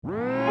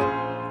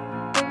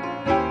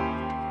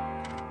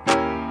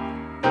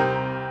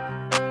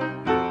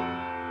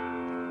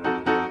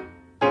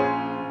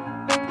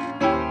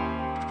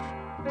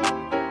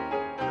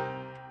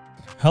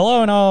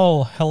Hello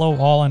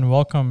all, and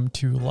welcome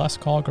to Last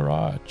Call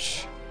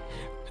Garage.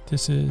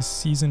 This is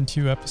season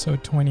 2,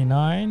 episode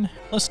 29.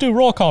 Let's do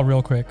roll call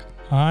real quick.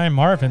 I'm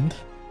Marvin,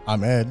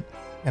 I'm Ed.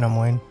 And I'm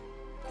Wayne.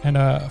 and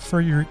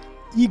for your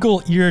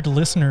eagle-eared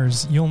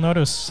listeners, you'll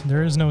notice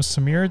there is no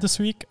Samir this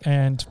week,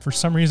 and for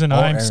some reason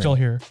I'm Aaron. still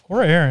here.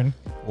 Or Aaron.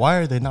 Why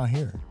are they not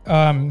here?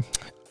 Well,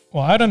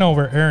 I don't know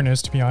where Aaron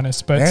is, to be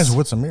honest, but Aaron's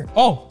with Samir.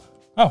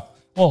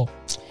 well,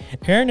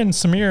 Aaron and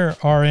Samir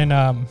are in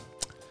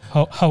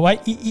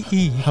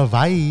Hawaii.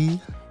 Hawaii.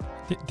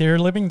 They're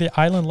living the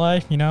island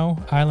life,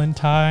 island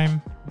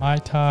time, Mai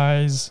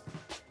Tais.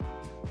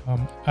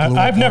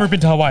 I've never been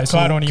to Hawaii, so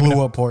I don't even know.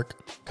 Kahlua pork.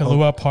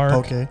 Kahlua Park.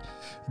 Okay.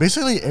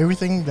 Basically,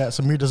 everything that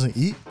Samir doesn't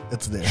eat,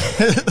 it's there.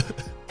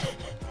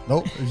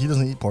 Nope, he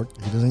doesn't eat pork.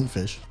 He doesn't eat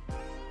fish.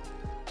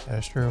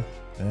 That's true.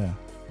 Yeah.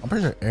 I'm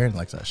pretty sure Aaron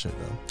likes that shit,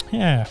 though.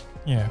 Yeah.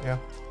 Yeah.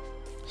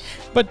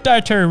 But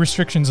dietary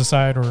restrictions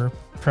aside, or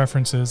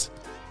preferences,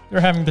 they're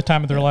having the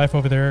time of their life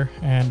over there.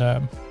 And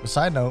A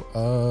side note,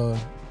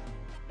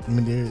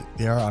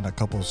 they are on a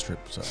couple's trip,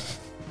 so.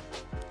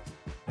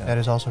 Yeah. That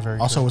is also very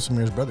Also true. with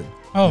Samir's brother.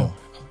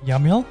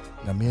 Yamil?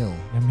 Yamil.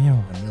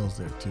 Yamil's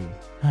there, too.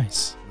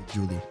 Nice.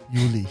 With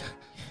Yuli.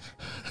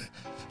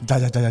 Da.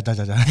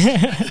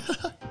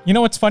 You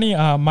know what's funny?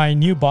 My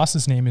new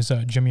boss's name is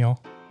Jamil.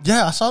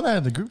 Yeah, I saw that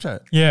in the group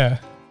chat. Yeah.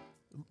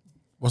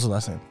 What's the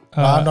last name?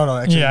 No,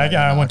 Actually,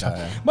 I won't tell.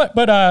 But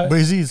But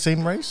is he the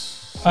same race?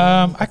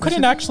 I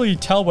couldn't actually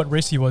tell what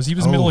race he was. He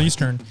was Middle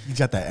Eastern. He's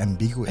got that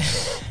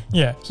ambiguous.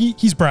 Yeah,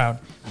 he's brown.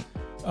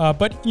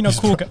 But He's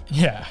cool brown. guy.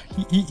 Yeah,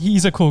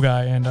 he's a cool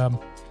guy, and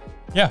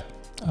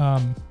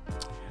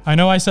I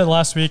know I said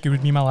last week it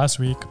would be my last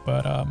week,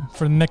 but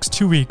for the next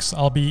 2 weeks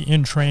I'll be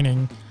in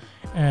training,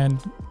 and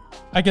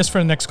I guess for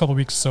the next couple of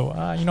weeks. So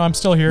I'm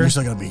still here. You're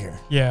still gonna be here.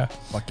 Yeah,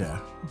 Fuck yeah.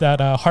 that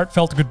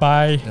heartfelt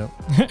goodbye.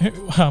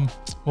 Yep.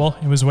 Well,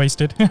 it was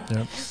wasted.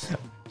 Yep.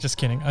 Just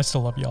kidding. I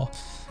still love y'all.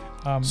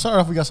 Start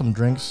off, we got some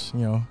drinks,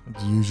 the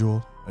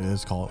usual. It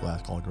is called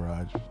Last Call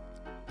Garage.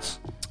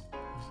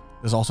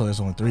 There's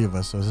only 3 of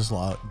us, so there's just a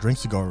lot of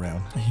drinks to go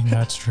around.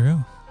 That's true.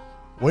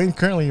 Wayne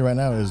currently right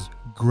now is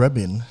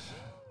grubbing.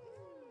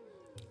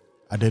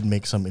 I did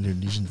make some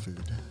Indonesian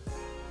food.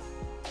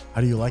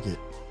 How do you like it?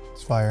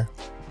 It's fire.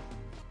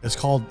 It's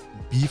called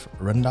beef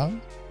rendang.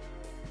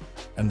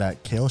 And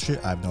that kale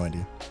shit, I have no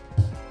idea.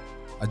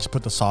 I just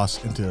put the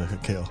sauce into the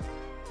kale.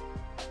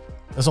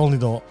 That's only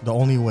the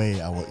only way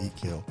I will eat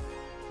kale.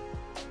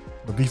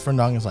 But beef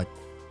rendang is like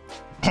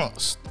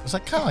it's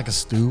like kind of like a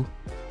stew.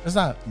 There's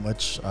not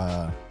much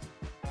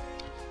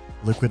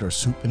liquid or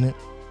soup in it.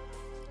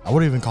 I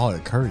wouldn't even call it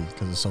a curry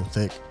because it's so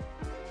thick.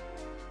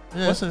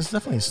 Yeah, it's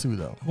definitely a stew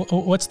though.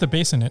 What's the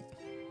base in it?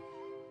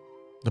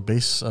 The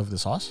base of the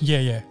sauce?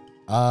 Yeah.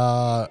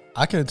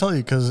 I couldn't tell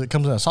you because it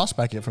comes in a sauce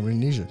packet from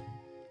Indonesia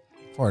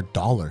for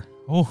 $1.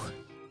 Oh,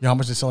 You know how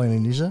much they sell in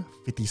Indonesia?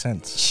 50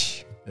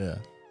 cents. Yeah.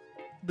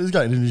 But it's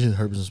got Indonesian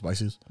herbs and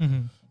spices.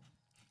 mm-hmm.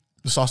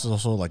 The sauce is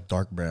also like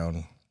dark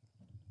brown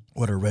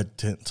with a red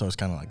tint, so it's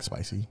kind of like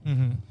spicy.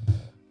 Mm-hmm.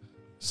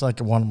 It's like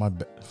one of my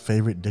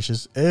favorite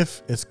dishes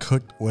if it's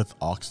cooked with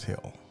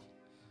oxtail.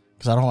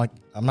 Because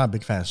I'm not a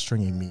big fan of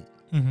stringy meat.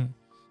 Mm-hmm.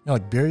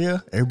 Like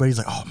birria, everybody's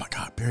like, oh my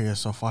God, birria is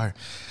so fire.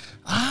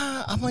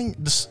 I'm like,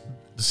 the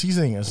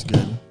seasoning is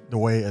good. The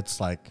way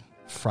it's like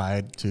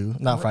fried too.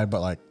 Not fried,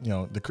 but like,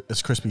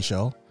 it's crispy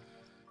shell.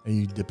 And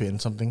you dip it in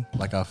something,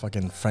 like a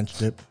fucking French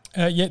dip.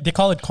 Yeah, they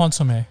call it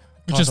consomme,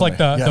 which is like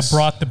the Yes.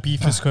 broth the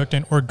beef is cooked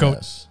in, or goat.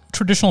 Yes.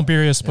 Traditional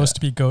birria is supposed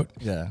to be goat.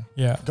 Yeah.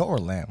 Yeah. Goat or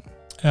lamb?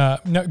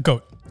 No,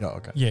 goat. Oh,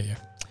 okay. Yeah.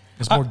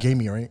 It's more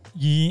gamey, right?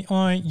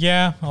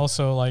 Yeah.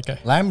 Also, like,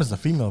 Lamb is the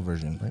female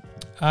version, right?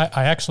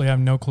 I actually have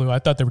no clue. I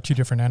thought they were two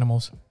different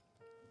animals.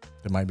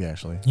 It might be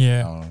actually.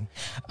 Yeah. I don't know.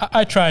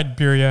 I tried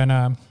birria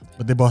and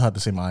But they both have the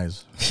same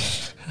eyes.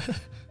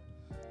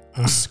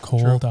 those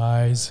cold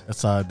eyes.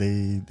 It's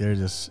they're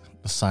just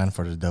a sign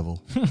for the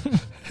devil.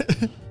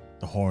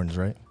 The horns,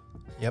 right?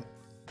 Yep.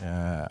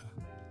 Yeah.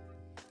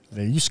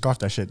 Yeah, you scarf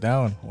that shit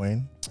down,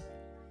 Wayne.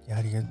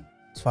 Yeah, dude.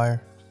 It's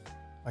fire.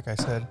 Like I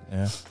said,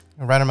 Yeah.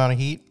 the right amount of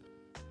heat.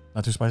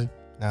 Not too spicy?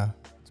 Nah,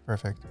 it's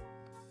perfect.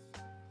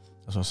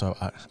 That's what's up.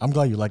 I'm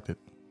glad you liked it.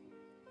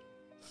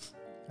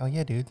 Oh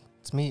yeah, dude.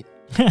 It's meat.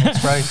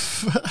 It's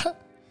rice.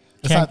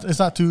 It's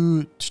not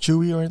too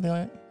chewy or anything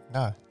like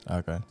Nah,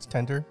 that? Okay. it's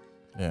tender.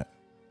 Yeah.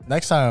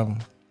 Next time,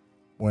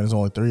 when there's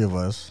only 3 of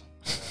us,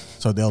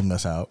 so they'll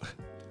miss out,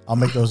 I'll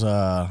make those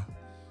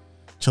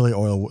chili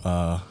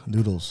oil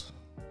noodles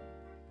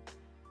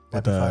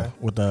with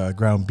the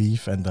ground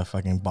beef and the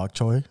fucking bok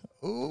choy.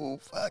 Ooh,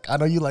 fuck! I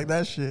know you like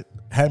that shit.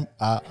 I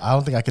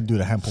don't think I can do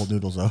the hand pulled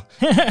noodles though.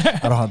 I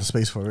don't have the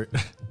space for it.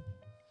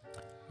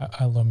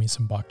 I love me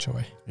some bok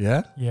choy.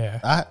 Yeah, Yeah.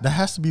 that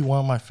has to be one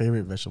of my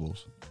favorite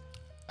vegetables.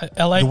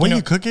 I like The way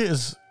you cook it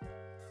is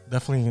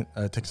definitely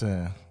takes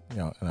an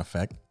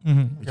effect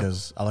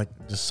because I like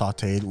just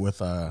sautéed with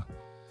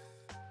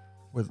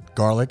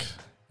garlic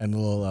and a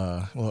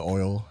little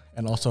oil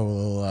and also a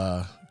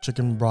little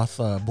chicken broth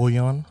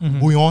bouillon. Mhm.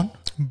 Bouillon.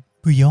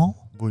 Bouillon.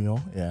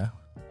 Bouillon, yeah.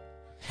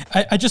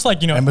 I just like,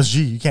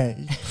 MSG, you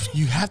can't.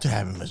 You have to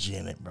have MSG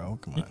in it, bro.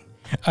 Come on.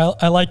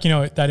 I like,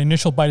 that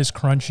initial bite is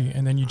crunchy,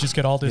 and then you just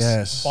get all this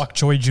Yes. bok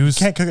choy juice.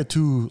 You can't cook it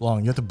too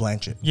long. You have to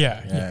blanch it.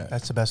 Yeah.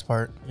 That's the best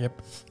part.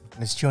 Yep.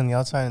 And it's chew on the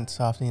outside and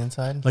soft on the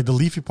inside. Like the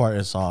leafy part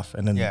is soft,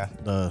 and then Yeah.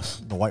 the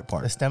white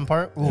part. The stem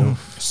part, ooh,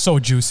 So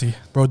juicy.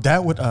 Bro,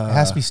 that would it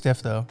has to be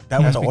stiff though. that It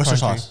with has the to be oyster crunchy.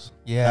 sauce.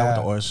 Yeah. That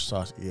with the oyster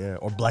sauce. Yeah,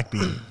 or black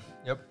bean.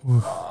 Yep.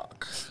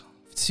 If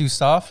it's too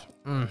soft,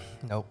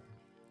 nope.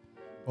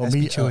 Well, Has to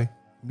be chewy.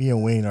 me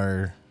and Wayne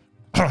are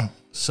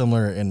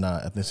similar in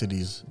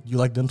ethnicities. You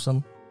like dim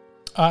sum?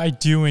 I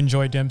do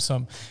enjoy dim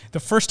sum. The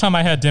first time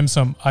I had dim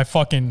sum, I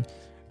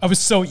was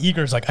so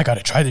eager. It's like, I got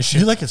to try this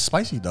shit. You like it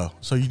spicy though,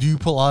 so you do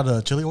put a lot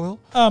of chili oil.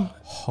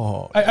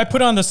 Oh, I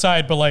put it on the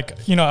side, but like,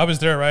 I was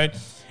there, right?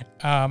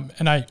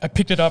 And I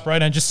picked it up, right?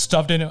 And I just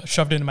shoved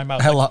it in my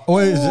mouth. hella. Oh,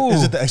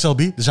 is it the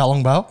XLB, the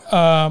Xiaolong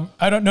Bao?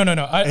 I don't, no.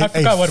 I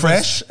forgot what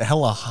fresh,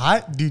 hella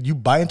hot, dude. You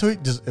bite into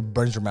it, just it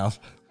burns your mouth.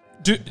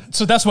 Dude,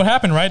 so that's what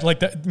happened, right?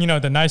 Like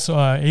the nice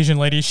Asian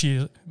lady.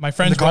 My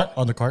friend's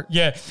On the cart.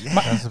 Yeah.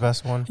 That's the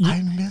best one.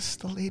 I miss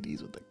the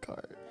ladies with the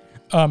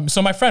cart.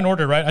 So my friend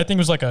ordered, right? I think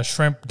it was like a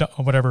shrimp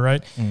or whatever,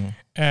 right?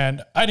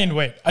 And I didn't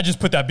wait. I just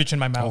put that bitch in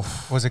my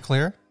mouth. Was it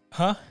clear?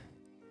 Huh?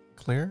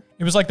 Clear?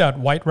 It was like that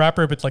white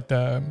wrapper, but like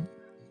the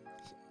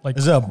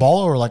Is it a ball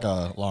or like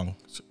a long?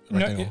 no,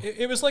 rectangle?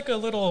 it was like a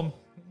little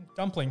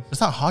dumpling. It's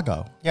not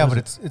hagao. Yeah, What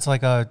but is it's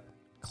like a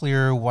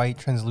clear white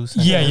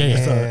translucent. Yeah.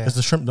 It's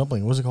the shrimp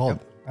dumpling. What's it called?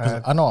 'Cause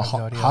Yep. I know I have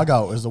no idea.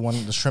 hagao is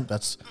the shrimp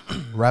that's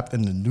wrapped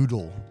in the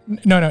noodle.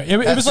 No, it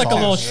was like a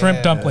little sauce. shrimp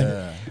Yeah.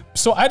 dumpling.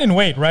 So I didn't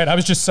wait, right? I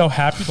was just so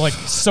happy, like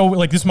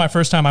this is my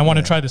first time. I want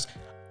to try this.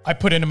 I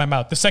put it in my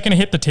mouth. The second it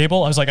hit the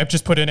table, I was like, I've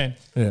just put it in.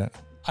 Yeah.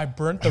 I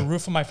burnt the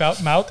roof of my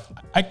mouth.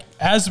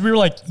 As we were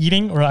like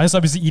eating, or as I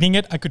was eating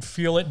it, I could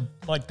feel it,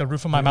 like the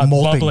roof of my mouth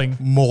bubbling.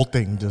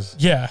 Molting. Just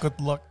Yeah. Good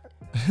luck.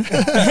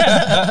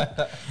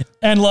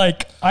 And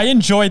like, I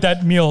enjoyed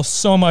that meal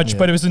so much, Yeah.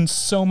 but it was in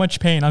so much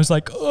pain. I was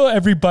like, oh,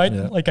 every bite,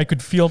 Yeah. like I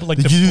could feel like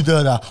Did you do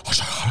the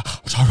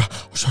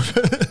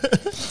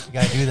You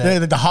gotta do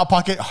that. the hot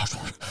pocket?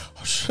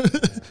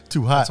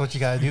 Too hot. That's what you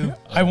gotta do.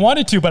 I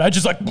wanted to, but I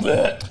just like,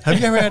 bleh. Have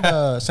you ever had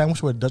a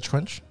sandwich with Dutch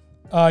Crunch?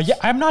 Yeah,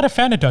 I'm not a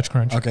fan of Dutch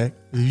Crunch. Okay,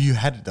 you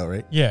had it though,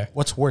 right? Yeah.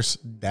 What's worse,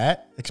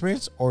 that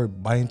experience or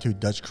biting into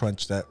Dutch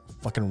Crunch that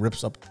fucking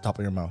rips up the top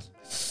of your mouth?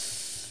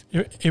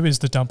 It was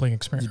the dumpling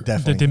experience.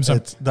 Definitely. The dim sum.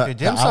 It's The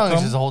dim sum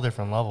is a whole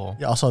different level.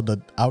 Yeah. Also, the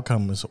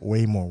outcome is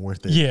way more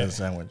worth it Yeah. than the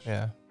sandwich.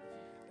 Yeah.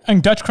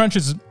 And Dutch Crunch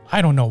is,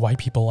 I don't know why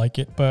people like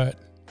it, but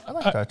I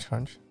like Dutch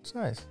Crunch. It's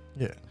nice.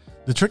 Yeah.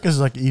 The trick is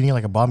like eating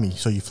like a banh mi,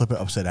 so you flip it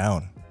upside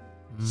down,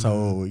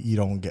 so you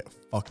don't get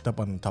fucked up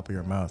on the top of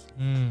your mouth.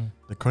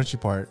 The crunchy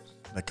part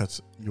that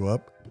cuts you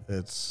up,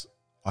 it's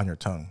on your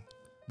tongue,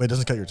 but it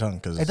doesn't cut your tongue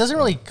because It doesn't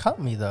really cut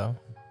me though.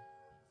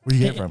 Where do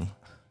you get it from?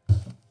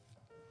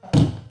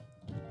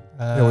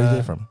 Yeah, where do you get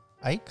it from?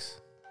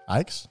 Ike's?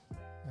 Ike's?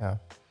 Yeah.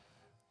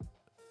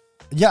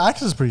 Yeah,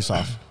 Ike's is pretty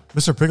soft.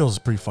 Mr. Pickles is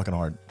pretty fucking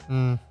hard.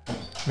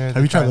 Have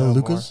you tried Little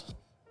Lucas?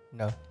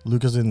 No.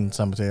 Lucas in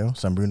San Mateo,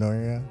 San Bruno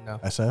area? No.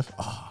 SF?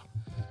 Oh,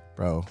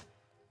 bro.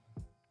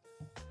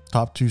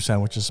 Top 2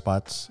 sandwiches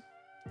spots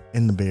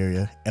in the Bay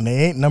Area, and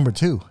they ain't number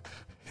 2.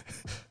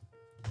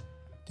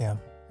 Damn.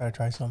 Gotta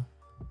try some.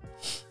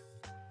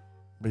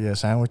 But yeah,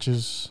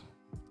 sandwiches.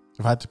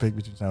 If I had to pick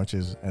between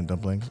sandwiches and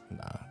dumplings,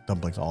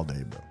 dumplings all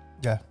day, bro.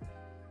 Yeah.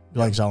 You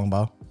like xiaolong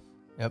bao?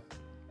 Yep.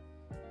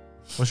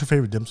 What's your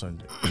favorite dim sum?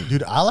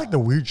 Dude, I like the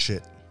weird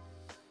shit.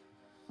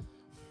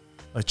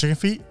 Like chicken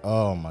feet?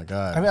 Oh my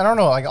god. I mean, I don't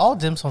know. Like all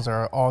dim sums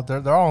are all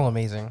they're all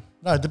amazing.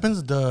 No, it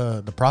depends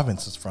the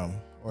province it's from.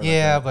 Or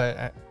Yeah, like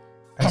but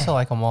I still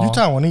like them all. you're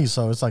Taiwanese,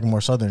 so it's like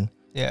more southern.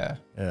 Yeah.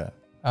 Yeah.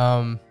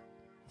 But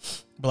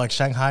But like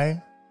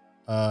Shanghai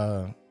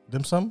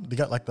dim sum, they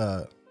got like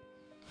they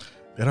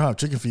don't have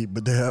chicken feet,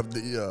 but they have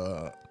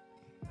the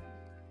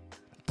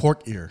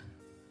pork ear.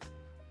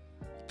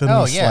 Oh,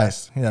 Thinly yeah.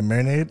 sliced. Yeah,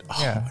 marinade.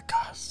 Oh Yeah. my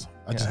gosh.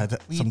 I just Yeah. had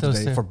that We eat some those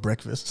today too. for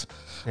breakfast.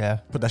 yeah.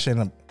 Put that shit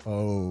in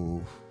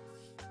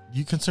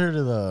you consider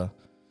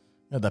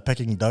the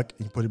Peking duck,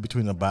 you put it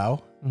between the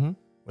bao Mm-hmm.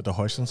 with the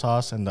hoisin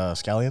sauce and the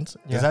scallions.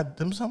 Yeah. Is that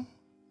dim sum?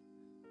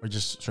 Or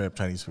just straight up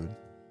Chinese food?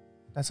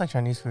 That's like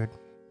Chinese food.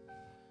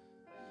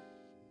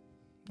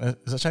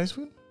 Is that Chinese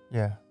food?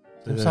 Yeah.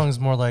 Dim Yeah. sum is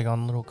more like on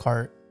a little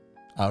cart.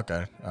 Oh,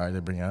 okay. All right, they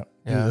bring out.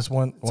 Dude, Yeah. that's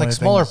one. It's like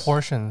smaller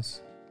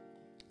portions.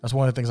 That's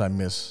one of the things I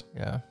miss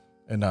Yeah.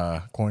 in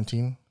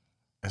quarantine.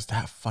 Is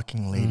that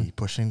fucking lady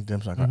pushing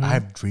dim sum? Mhm. I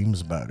have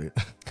dreams about it.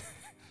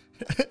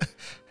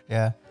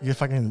 Yeah. You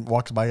fucking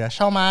walks by, yeah,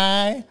 shao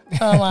mai,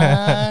 shao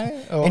mai.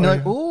 Oh, And you're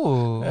like,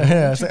 ooh.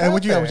 yeah. So, hey,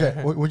 what you got? there?"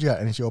 What you got?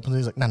 And she opens it.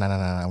 He's like, no,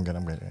 I'm good.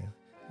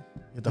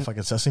 Get the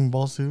fucking sesame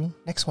balls too.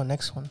 Next one.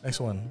 Next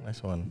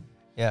one.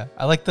 Yeah.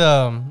 I like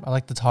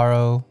the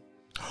taro.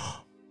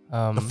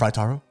 The fried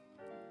taro.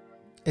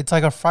 It's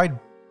like a fried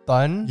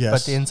bun, but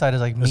Yes. the inside is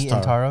like It's meat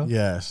and taro.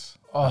 Yes.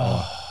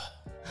 Oh.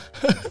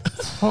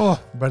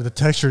 But the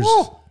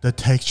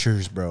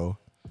textures, bro.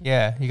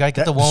 Yeah. You gotta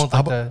get the one with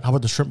like how the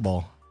about the shrimp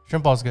ball?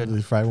 Shrimp ball's good.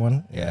 The fried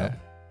one. Yeah.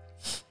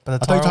 But I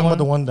the thought you were taro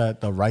talking one, about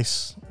the one the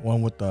rice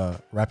one with the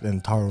wrapped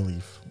in taro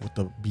leaf with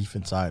the beef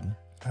inside.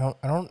 I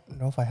don't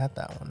know if I had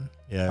that one.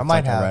 Yeah, I it's might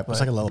like a have, wrap. It's but-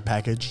 like a little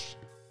package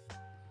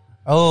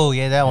Oh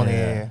yeah, that one.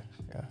 Yeah.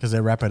 Yeah. because they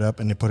wrap it up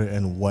and they put it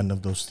in one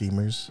of those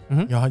steamers.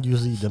 Mhm. You know how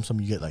usually dim sum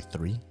you get like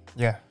 3,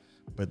 Yeah.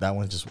 but that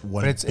one's just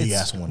one But it's big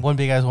ass one. One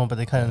big ass one, but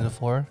they cut it into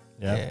 4.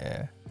 Yeah.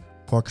 Yeah.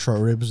 Pork short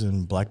ribs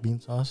and black bean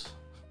sauce.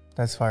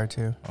 That's fire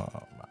too. Oh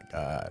my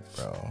god,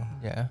 bro!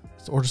 Yeah.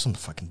 Let's order some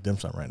fucking dim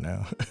sum right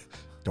now.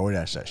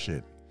 DoorDash that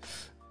shit.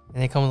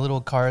 And they come with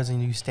little cards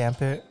and you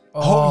stamp it.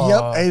 Oh,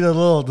 yep. Hey,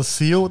 the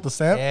seal with the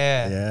stamp.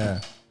 Yeah.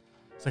 Yeah.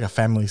 It's like a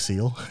family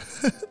seal.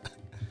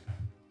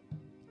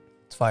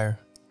 It's fire.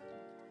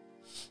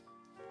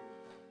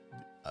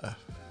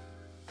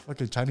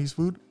 Fucking Chinese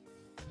food.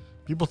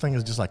 People think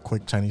it's just like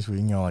quick Chinese food.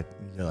 You know, like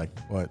you get like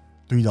what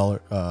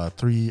 $3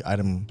 3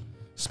 item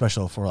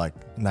special for like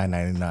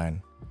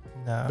 $9.99.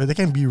 Nah. But they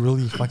can be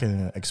really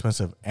fucking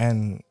expensive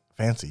and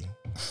fancy.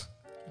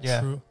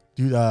 Yeah. True.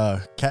 Dude,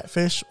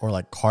 catfish or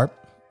like carp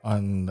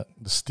on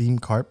the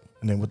steamed carp,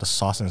 and then with the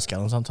sauce and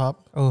scallions on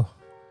top. Oh.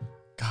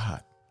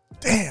 God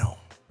damn.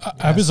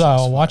 I was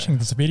so watching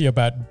this video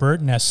about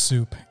bird nest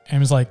soup, and it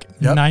was like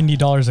Yep.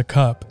 $90 a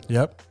cup.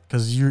 Yep,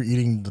 because you're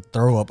eating the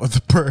throw up of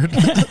the bird.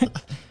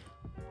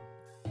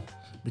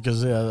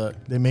 Because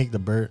they make the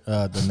bird,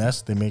 the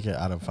nest, they make it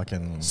out of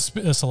fucking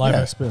Saliva.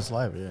 Yeah, spit and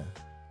saliva. Yeah.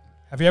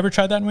 Have you ever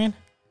tried that, Wayne?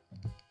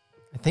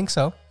 I think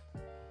so.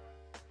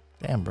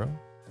 Damn, bro.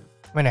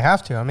 I mean, I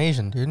have to. I'm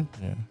Asian, dude.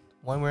 Yeah.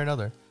 One way or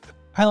another.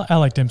 I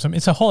like dim sum.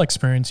 It's a whole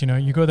experience, you know.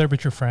 You go there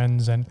with your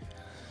friends, and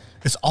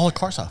It's all a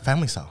car style,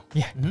 family style.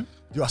 yeah, Mm-hmm.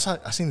 Dude,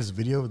 I seen this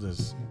video of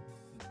this.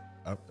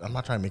 I'm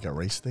not trying to make it a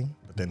race thing,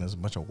 but then there's a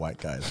bunch of white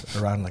guys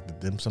around like the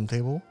dim sum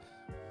table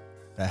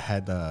that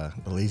had the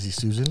lazy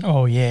Susan.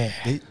 oh yeah,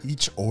 They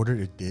each ordered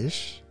a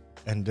dish,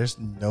 and there's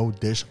no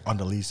dish on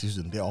the lazy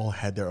Susan. They all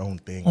had their own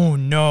thing. oh I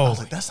no, was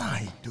like, that's not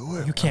how you do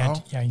it. you can't.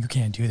 Bro. Yeah, you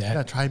can't do You that.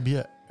 gotta try a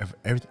bit of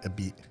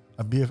everything.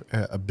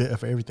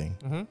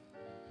 Mm-hmm.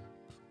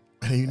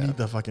 And you need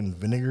the fucking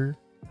vinegar,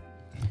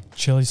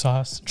 Chili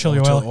sauce, chili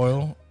chili oil.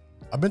 oil.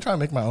 I've been trying to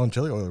make my own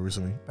chili oil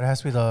recently. But it has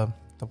to be the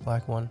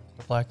black one,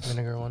 the black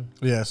vinegar one.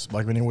 Yes,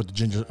 like vinegar with the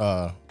ginger.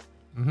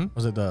 Mm-hmm.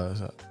 Was it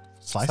the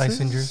slices? Slice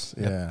gingers,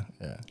 Yeah,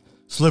 yeah.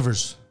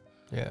 Slivers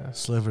Yeah.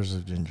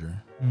 of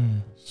ginger.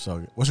 Mm. So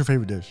good. What's your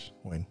favorite dish,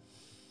 Wayne?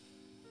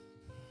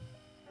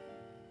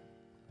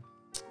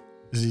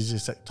 Is it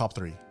just top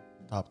 3?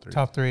 Top 3.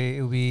 Top 3,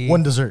 it would be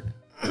One dessert.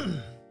 I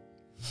mean,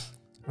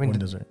 One the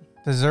dessert.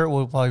 dessert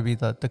will probably be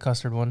the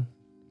custard one.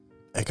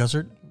 Egg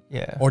custard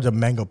Yeah. or the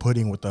mango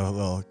pudding with the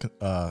little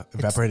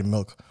evaporated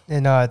milk.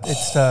 And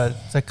it's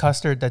the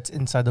custard that's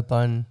inside the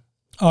bun.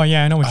 Oh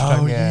yeah, I know what you're Oh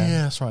talking. yeah,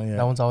 Yeah. that's right. That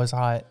Yeah. one's always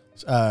hot.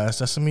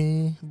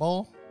 Sesame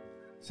ball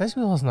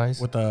Sesame oil's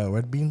nice. with the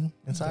red bean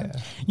inside.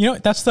 Yeah. You know,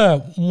 that's the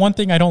one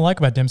thing I don't like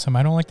about dim sum.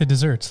 I don't like the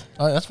desserts.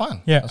 Oh, that's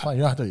fine. Yeah. That's fine.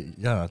 You don't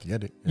have to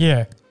get it.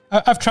 Yeah,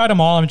 I've tried them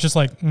all. I'm just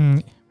like,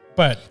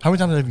 but How many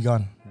times have you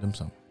gone dim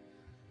sum?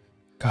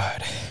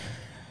 God,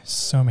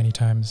 so many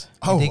times.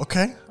 Oh, think-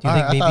 okay. do you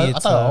think maybe I it's,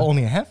 thought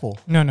only a handful.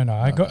 No.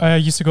 I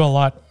used to go a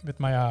lot with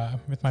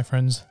my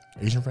friends.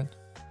 Asian friend?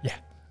 Yeah.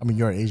 I mean,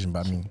 you're Asian,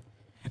 but I mean,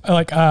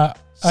 I have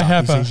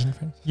Southeast a Asian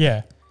friend.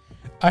 yeah,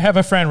 I have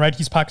a friend. Right,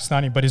 he's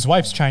Pakistani, but his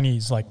wife's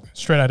Chinese, like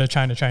straight out of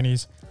China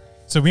Chinese.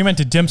 So we went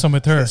to dim sum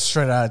with her.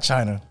 Straight out of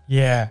China.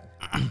 Yeah,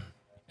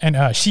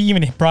 and she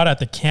even brought out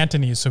the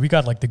Cantonese, so we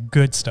got like the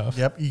good stuff.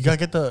 Yep. You gotta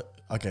get the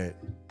okay.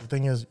 The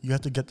thing is, you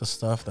have to get the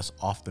stuff that's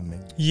off the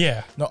menu.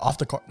 Yeah. No, off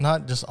the cart,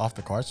 not just off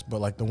the carts,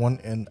 but like the one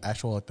in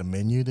actual like the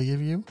menu they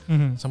give you.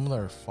 Mm-hmm. Some of them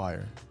are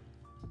fire.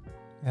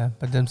 Yeah,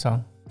 but dim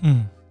sum.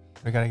 Mm.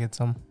 We gotta get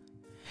some.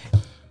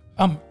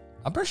 I'm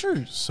pretty sure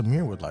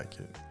Samir would like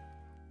it.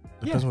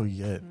 Depends Yeah. what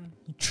you get,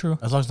 True.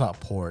 as long as it's not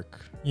pork.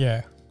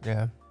 Yeah.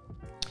 Yeah.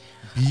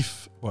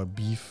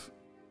 Beef,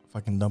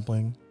 fucking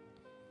dumpling.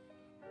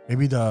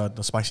 Maybe the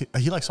spicy.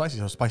 He likes spicy,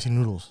 so spicy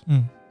noodles.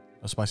 Mm.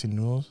 The spicy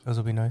noodles. Those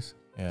will be nice.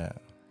 Yeah.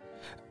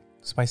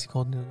 Spicy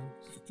cold noodles.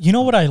 You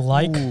know what I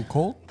like? Ooh,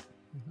 cold.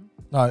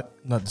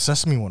 Mm-hmm. No, the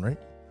sesame one, right?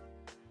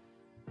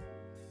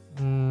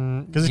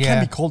 Because Because it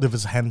can't be cold if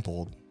it's hand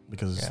pulled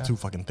because it's Yeah. too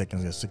fucking thick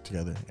and it's gonna stick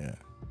together. Yeah.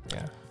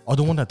 Yeah. Oh,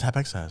 the one that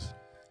Tapex has.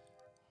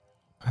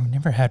 I've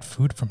never had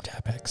food from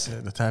Tapex.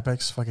 Yeah, the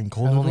Tapex fucking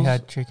cold I've noodles. only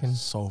had chicken,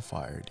 So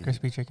fire, dude.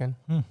 crispy chicken.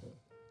 Mm.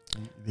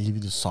 They give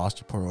you the sauce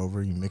you pour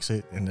over, you mix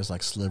it, and there's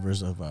like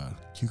slivers of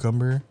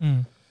cucumber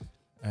Mm.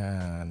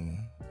 and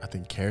I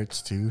think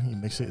carrots too. You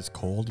mix it, it's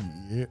cold, you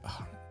eat it.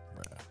 Oh,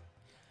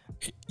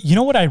 bruh. You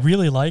know what I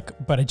really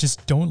like, but I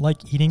just don't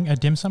like eating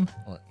at dim sum?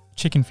 What?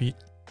 Chicken feet.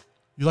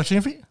 You like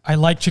chicken feet? I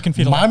like chicken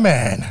feet a My lot.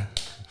 man.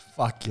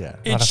 Fuck yeah.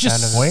 Not It's a fan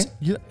just of it.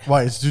 Wait,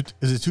 why? Is it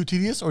too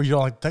tedious or you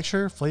don't like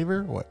texture,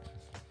 flavor? What?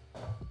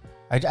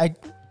 I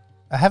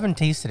haven't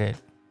tasted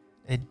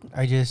it.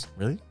 I just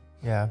Really?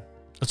 yeah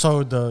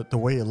So the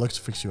way it looks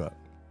freaks you out.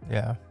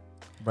 yeah.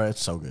 But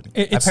it's so good.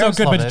 it's My so parents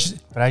good, love but it,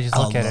 but I just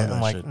I look at it love and I'm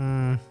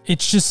that like, shit.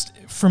 it's just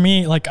for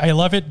me. Like I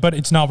love it, but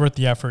it's not worth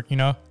the effort. You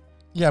know.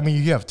 Yeah, I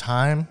mean, you have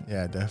time.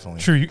 Yeah,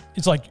 definitely. True.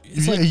 It's like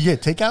You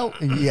get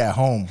takeout, and you eat at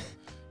home.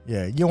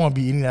 Yeah, you don't want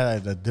to be eating that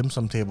at the dim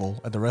sum table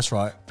at the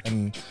restaurant,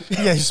 and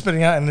yeah, you're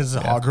spitting out, and there's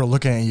a hot girl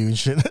looking at you and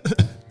shit.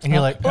 And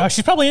you're like,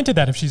 she's probably into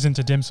that if she's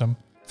into dim sum.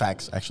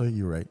 Facts. Actually,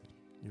 you're right.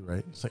 You're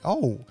right. It's like,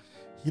 oh,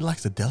 he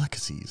likes the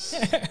delicacies.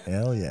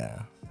 Hell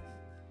yeah.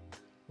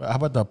 But how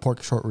about the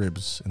pork short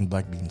ribs and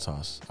black bean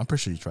sauce? I'm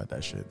pretty sure you tried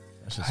that shit.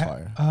 That's just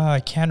fire. I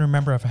can't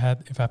remember if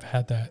I've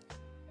had that.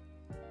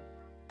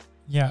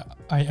 Yeah,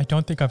 I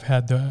don't think I've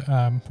had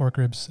the pork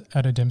ribs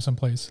at a dim sum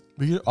place.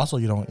 But you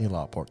don't eat a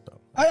lot of pork though.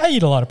 I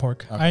eat a lot of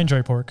pork. Okay. I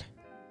enjoy pork.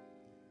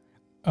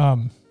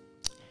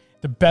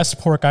 The best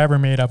pork I ever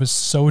made, I was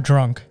so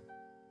drunk.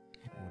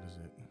 What is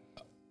it?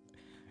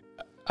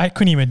 I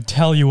couldn't even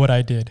tell you what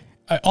I did.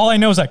 All I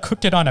know is I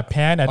cooked it on a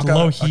pan at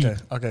low heat.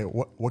 Okay.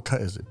 What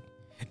cut is it?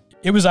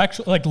 It was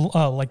actually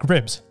like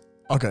ribs.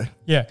 Okay.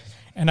 Yeah,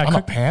 and I On a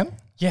cooked. pan?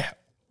 Yeah,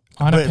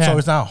 on a pan. So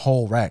it's not a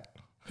whole rack.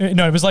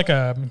 No, it was like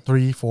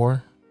 3,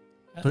 4.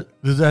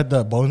 Does that have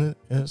the bone?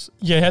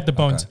 Yeah, it had the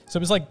bones. Okay. So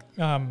it was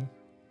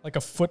like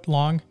a foot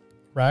long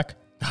rack.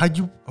 How'd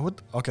you?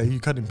 Okay, you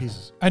cut in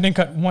pieces. I didn't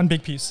cut one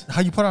big piece.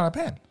 How'd you put it on a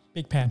pan?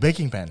 Big pan.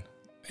 Baking pan.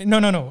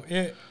 No.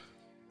 It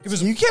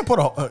was. You can't put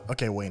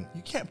okay, Wayne.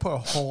 You can't put a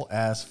whole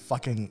ass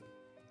fucking.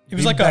 It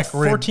was like a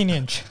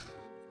 14-inch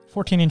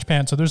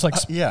pan. So there's like.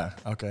 Yeah.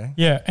 Okay.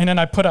 Yeah, and then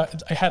I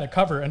had a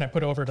cover and I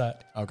put it over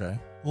that Okay.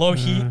 low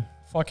heat.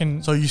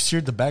 Fucking. So you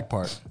seared the back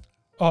part.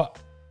 Oh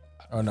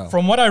no.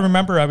 From what I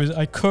remember,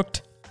 I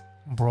cooked.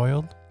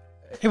 broiled.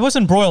 It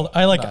wasn't broiled.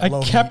 I Low kept heat,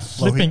 low heat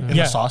flipping. in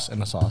Yeah.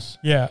 the sauce.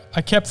 Yeah,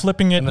 I kept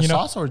flipping it. In the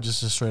sauce or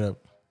just straight up?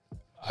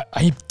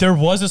 There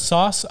was a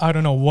sauce. I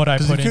don't know what I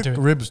Because put you into cook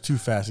it. ribs too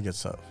fast, it gets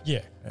soft. Yeah.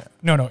 Yeah.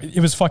 No. It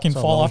was fucking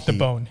So fall low off the heat.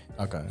 bone.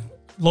 Okay.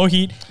 Low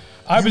heat.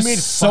 I You was made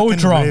so fucking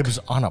drunk, ribs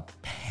on a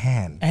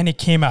pan. and it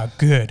came out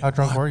good. How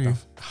drunk were you?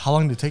 How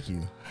long did it take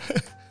you?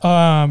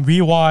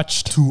 We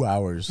watched. 2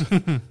 hours.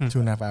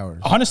 2.5 hours.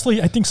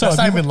 Honestly, I think so. That's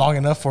not even long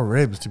enough for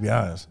ribs, to be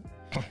honest.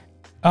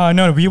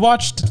 No, we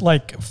watched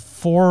like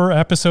 4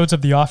 episodes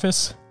of The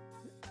Office.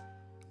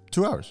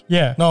 2 hours.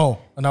 Yeah. No,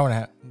 an hour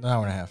and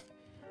a half.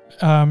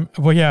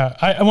 Well, yeah.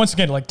 I once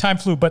again, like, time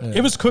flew, but Yeah.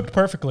 it was cooked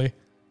perfectly.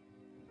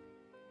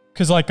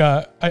 Cause like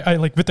I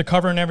like with the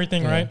cover and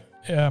everything, Yeah. right?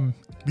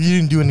 But you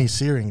didn't do any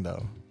searing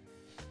though.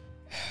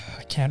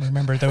 I can't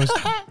remember those.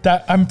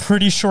 That I'm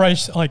pretty sure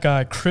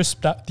I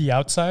crisped up the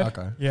outside.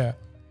 Okay. Yeah,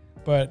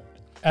 but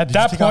at Did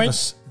that you take out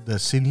point, the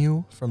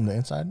sinew from the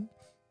inside?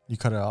 You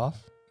cut it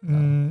off?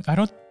 I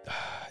don't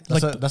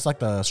That's like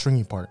the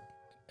stringy part.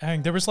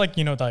 there was like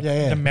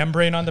Yeah. the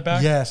membrane on the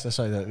back. Yes, that's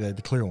right.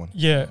 The clear one.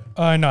 Yeah.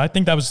 No, I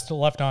think that was still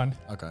left on.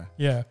 Okay.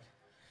 Yeah.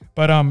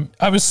 But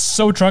I was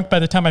so drunk by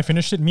the time I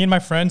finished it. Me and my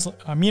friend,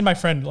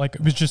 like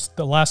it was just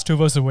the last 2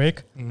 of us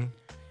awake. Mm-hmm.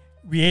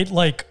 We ate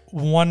like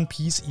 1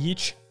 piece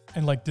each,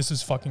 and like this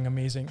is fucking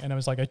amazing. And I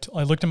was like,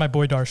 I looked at my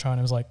boy Darshan.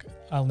 I was like,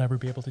 I'll never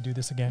be able to do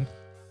this again.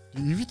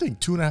 If you think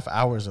 2.5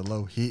 hours at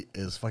low heat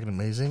is fucking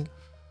amazing,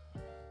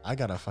 I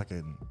gotta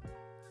fucking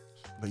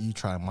let you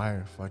try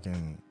my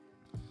fucking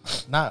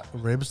not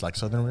ribs like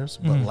southern ribs,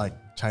 but like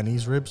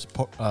Chinese ribs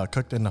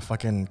cooked in a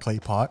fucking clay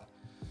pot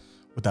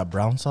with that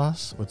brown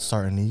sauce with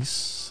star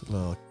anise,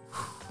 little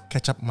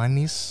ketchup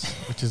manis,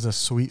 which is a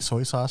sweet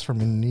soy sauce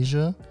from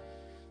Indonesia.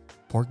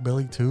 Pork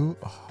belly too.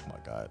 Oh my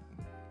god,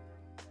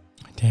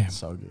 Damn.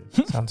 so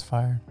good. Sounds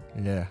fire.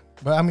 Yeah,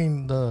 but I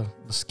mean the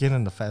skin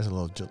and the fat is a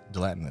little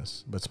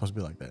gelatinous, but it's supposed to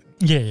be like that.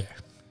 Yeah.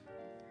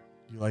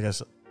 You like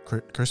us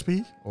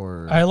crispy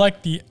or? I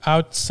like the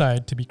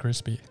outside to be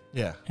crispy,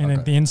 Yeah, and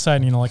then the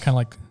inside, like kind of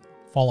like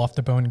fall off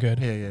the bone good.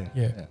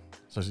 yeah.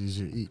 So it's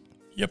easier to eat.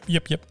 Yep.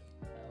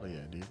 Oh yeah,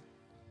 dude.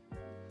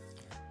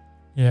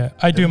 Yeah,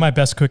 I do my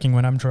best cooking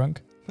when I'm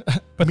drunk.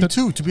 But Me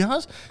too. To be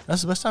honest,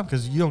 that's the best time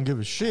because you don't give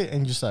a shit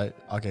and you just like,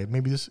 okay,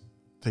 maybe this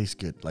tastes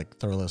good. Like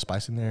throw a little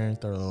spice in there,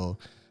 throw a little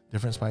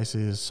different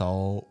spices,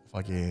 salt,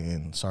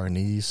 fucking star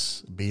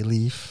anise, bay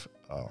leaf.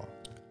 Oh,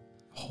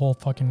 whole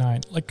fucking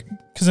night. Like,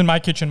 because in my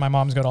kitchen, my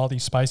mom's got all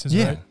these spices,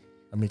 yeah. right?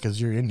 I mean,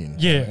 because you're Indian.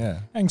 Yeah.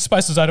 And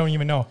spices I don't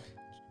even know.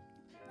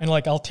 And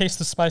like, I'll taste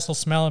the spice, I'll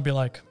smell and be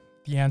like,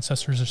 the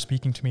ancestors are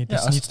speaking to me.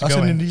 This needs to us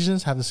go in.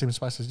 Indonesians have the same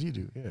spices you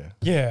do. Yeah.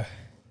 Yeah.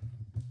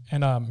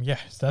 And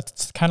so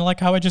that's kind of like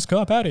how I just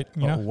go about it,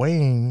 you know?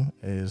 Wayne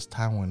is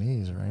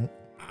Taiwanese, right?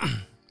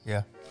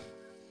 Yeah.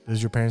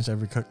 Does your parents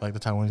ever cook like the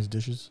Taiwanese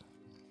dishes?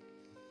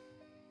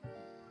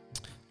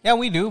 Yeah,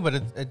 we do, but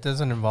it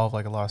doesn't involve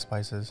like a lot of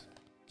spices.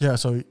 Yeah,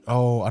 so I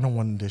know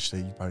one dish that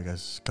you probably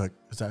guys cook.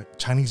 Is that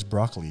Chinese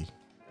broccoli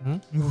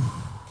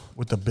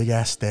with the big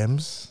ass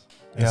stems.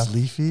 Yeah. It's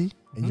leafy,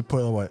 and you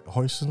put what,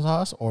 hoisin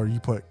sauce, or you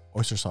put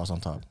oyster sauce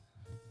on top.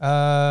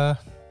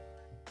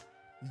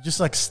 You just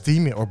like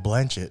steam it or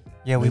blanch it.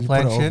 Yeah, then we you put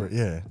blanch over it.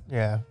 Yeah,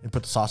 Yeah, you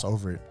put the sauce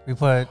over it. we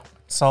put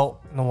salt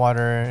in the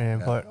water and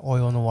Yeah. put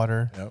oil in the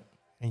water, Yep.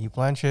 and you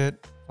blanch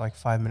it for like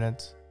 5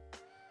 minutes.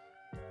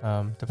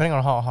 Depending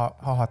on how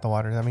hot the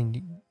water is. I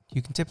mean,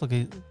 you can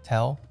typically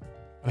tell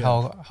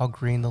Yeah. how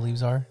green the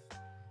leaves are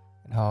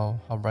and how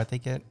bright they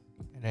get,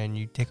 and then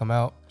you take them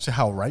out. See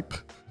how ripe?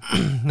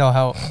 No,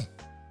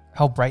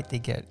 how bright they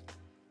get.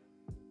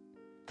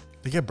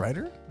 They get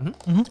brighter?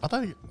 Mhm. I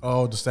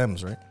thought the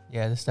stems, right?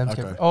 Yeah, the stems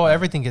Okay. get. Oh,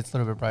 everything gets a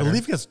little bit The brighter.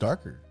 leaf gets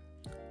darker.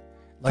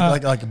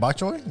 Like bok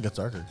choy gets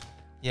darker.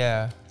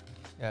 Yeah,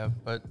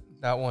 but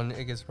that one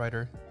it gets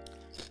brighter.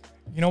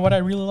 You know what I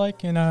really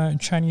like in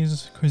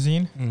Chinese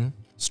cuisine? Mm-hmm.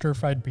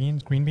 Stir-fried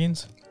beans, green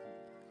beans.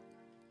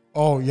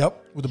 Oh,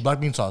 yep, with the black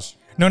bean sauce.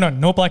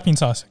 No black bean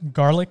sauce.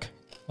 Garlic,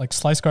 like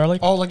sliced garlic.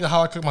 Oh, like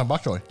how I cook my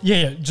bok choy.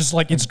 Yeah, just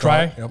like it's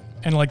dry, Yep.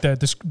 and like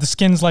the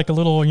skin's like a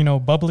little,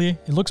 bubbly.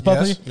 It looks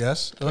bubbly.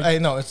 Yes. Hey,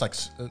 no, it's like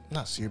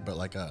not seared, but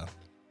like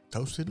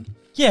toasted.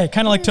 Yeah,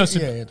 kind of like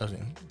toasted. Yeah, toasted.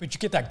 But you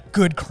get that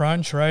good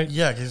crunch, right?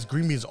 Yeah, because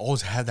green beans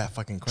always have that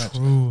fucking crunch.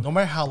 True. No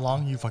matter how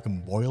long you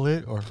fucking boil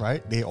it or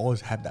right, they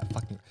always have that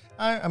fucking.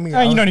 I mean,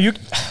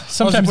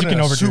 Sometimes you can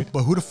overdo soup,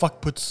 but who the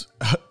fuck puts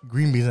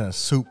green beans in a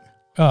soup?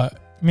 it.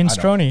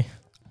 Minestrone.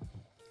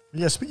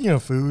 Yeah, speaking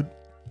of food,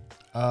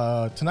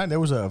 tonight there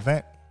was an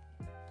event,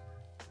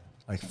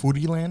 like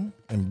Foodie Land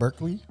in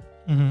Berkeley.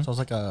 Mm-hmm. So it's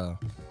like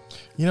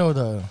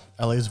the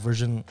LA's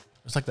version.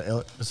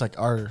 It's like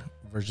our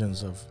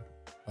versions of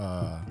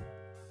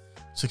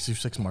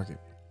 66 Market.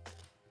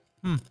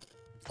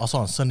 Also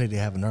on Sunday they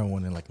have another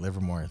one in like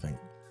Livermore, I think.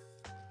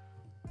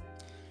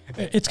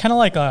 It's kind of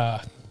like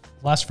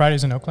last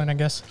Fridays in Oakland, I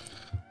guess.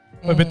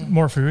 But a bit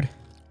more food.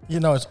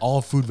 It's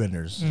all food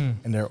vendors Mm.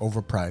 and they're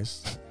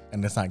overpriced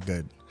and it's not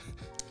good.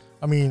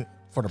 I mean,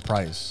 for the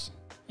price.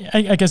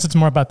 I guess it's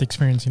more about the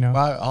experience,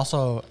 But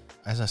also,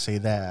 as I say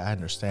that, I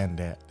understand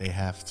that they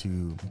have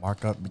to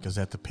mark up because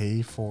they have to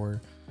pay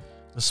for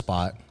the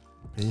spot,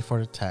 pay for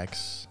the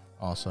tax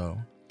also,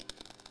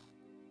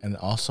 and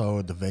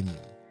also the venue.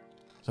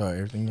 So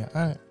everything,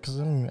 because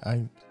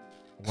I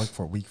work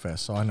for WeekFest,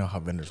 so I know how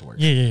vendors work.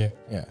 Yeah.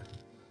 Yeah.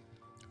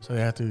 So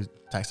they have to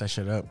tax that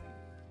shit up.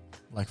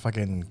 Like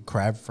fucking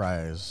crab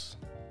fries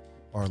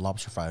or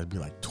lobster fries would be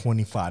like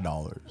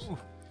 $25.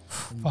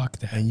 Fuck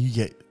that. And you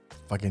get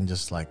fucking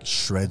just like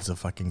shreds of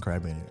fucking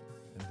crab in it.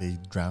 And they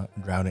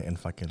drown it in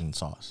fucking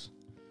sauce.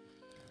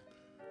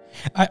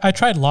 I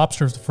tried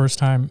lobster the first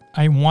time.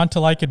 I want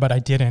to like it, but I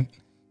didn't.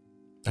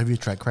 Have you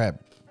tried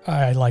crab?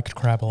 I liked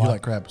crab a lot. You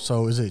like crab.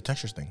 So is it a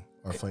texture thing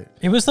or flavor?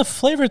 It was the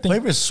flavor thing.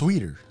 Flavor is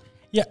sweeter.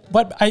 Yeah,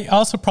 but I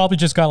also probably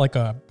just got like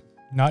a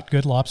not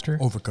good lobster.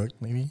 Overcooked,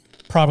 maybe?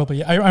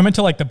 Probably. I meant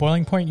to like the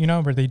boiling point,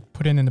 where they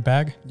put it in the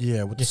bag.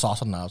 Yeah, with the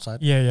sauce on the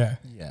outside. Yeah.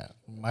 Yeah.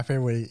 My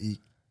favorite way to eat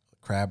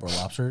crab or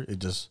lobster is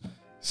just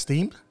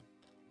steamed,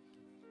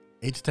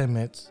 8 to 10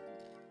 minutes,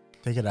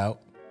 take it out,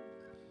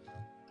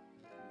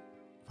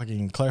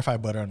 fucking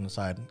clarified butter on the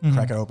side,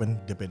 crack it open,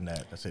 dip it in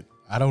that. That's it.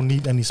 I don't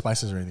need any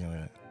spices or anything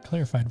like that.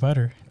 Clarified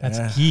butter. That's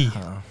Yeah. ghee.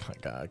 Oh my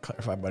God,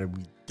 clarified butter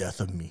would be death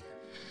of me.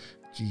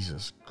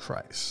 Jesus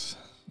Christ.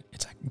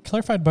 It's like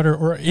clarified butter,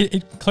 or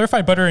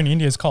clarified butter in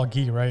India is called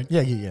ghee, right?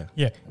 Yeah.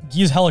 Yeah.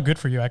 Ghee is hella good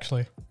for you,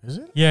 actually. Is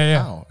it?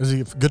 Yeah. Wow. Is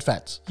it good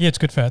fats? Yeah, it's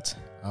good fats.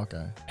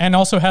 Okay. And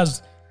also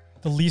has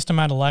the least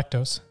amount of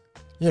lactose.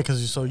 Yeah,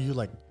 because you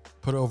like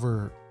put it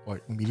over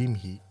like medium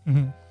heat, Mm-hmm.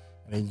 and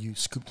then you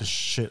scoop the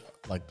shit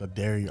like the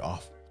dairy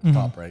off the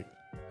top, right?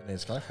 And then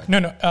it's clarified.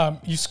 No.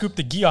 You scoop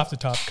the ghee off the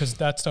top because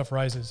that stuff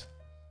rises.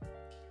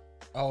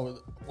 Oh,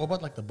 what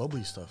about like the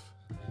bubbly stuff?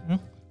 Hmm?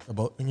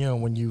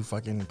 When you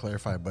fucking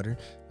clarify butter,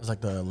 there's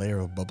like the layer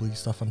of bubbly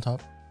stuff on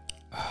top.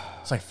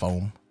 It's like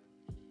foam.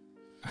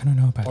 I don't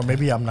know about Or that.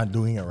 maybe I'm not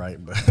doing it right,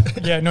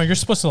 but Yeah, no, you're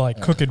supposed to like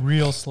cook it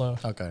real slow.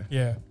 okay.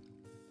 Yeah.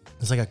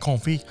 It's like a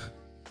confit.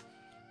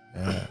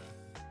 Yeah.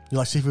 You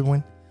like seafood,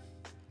 Wayne?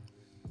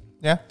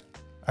 Yeah,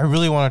 I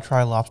really want to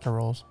try lobster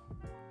rolls.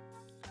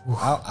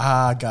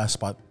 I got a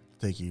spot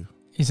to take you.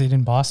 Is it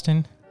in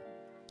Boston?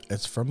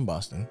 It's from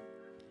Boston.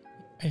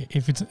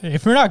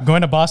 If we're not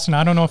going to Boston,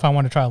 I don't know if I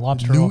want to try a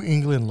lobster roll. New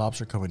England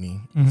Lobster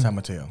Company in San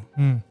Mateo.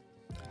 Mm.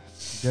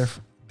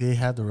 They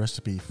have the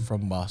recipe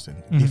from Boston.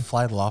 Mm-hmm. They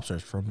fly the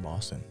lobsters from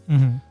Boston.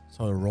 Mm-hmm.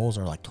 So the rolls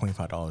are like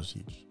 $25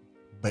 each.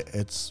 But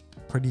it's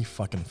pretty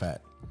fucking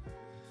fat.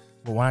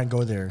 But when I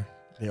go there,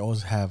 they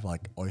always have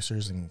like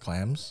oysters and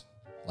clams,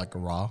 like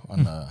raw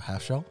on the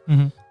half shell.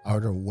 Mm-hmm. I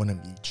order one of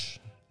each.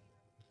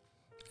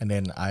 And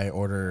then I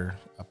order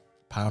a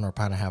pound or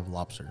pound and a half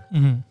lobster.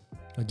 Mm-hmm.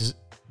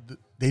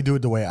 They do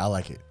it the way I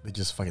like it. They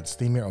just fucking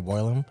steam it or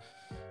boil them.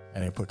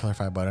 And they put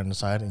clarified butter on the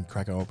side and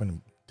crack it open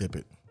and dip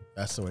it.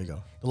 That's the way to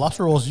go. The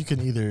lobster rolls, you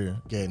can either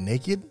get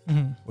naked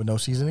with no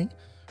seasoning,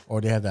 or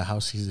they have the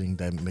house seasoning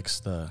that mix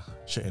the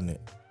shit in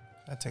it.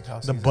 That takes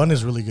house. The bun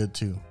is really good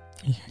too.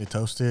 Yeah. They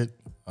toast it.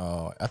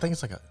 I think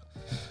it's like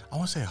I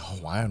want to say a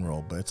Hawaiian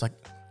roll, but it's like,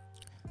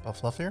 But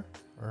fluffier?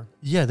 Or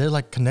yeah, they're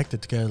like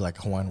connected together like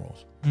Hawaiian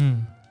rolls.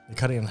 Mm. They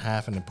cut it in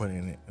half and then put it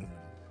in it.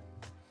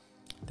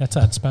 That's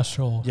that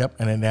special. Yep,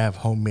 and then they have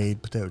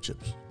homemade potato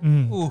chips.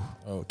 Mm. ooh,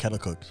 Oh, kettle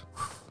cooked.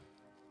 Oh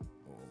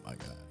my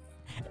God.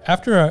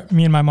 After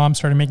me and my mom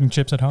started making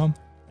chips at home,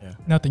 Yeah.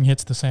 nothing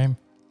hits the same.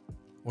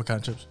 What kind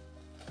of chips?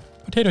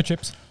 Potato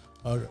chips.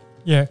 Okay.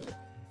 Yeah.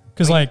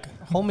 Because, like,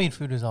 homemade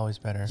food is always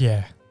better.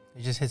 yeah.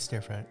 It just hits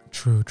different.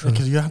 True.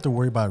 Because you don't have to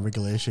worry about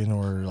regulation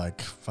or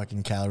like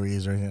fucking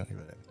calories or anything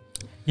like that.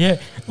 Yeah,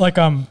 like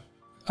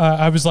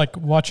I was like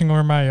watching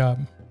over my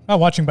not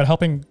watching but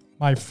helping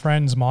my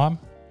friend's mom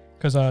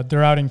because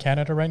they're out in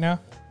Canada right now,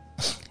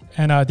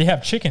 and they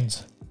have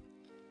chickens.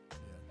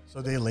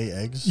 So they lay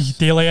eggs.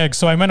 They lay eggs.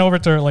 So I went over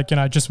to her, like,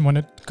 I just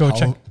wanted to go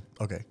check.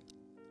 Okay.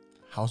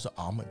 How's the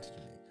omelet did you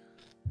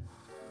make?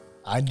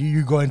 I knew you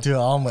were going to an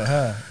omelet,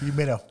 huh? You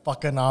made a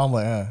fucking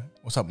omelet, huh?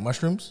 What's up,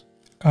 mushrooms?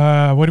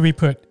 What do we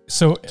put?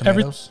 So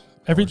Tomatoes?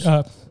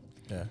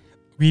 Yeah.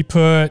 we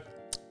put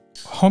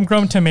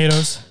homegrown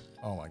tomatoes,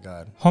 Oh my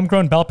god.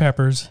 homegrown bell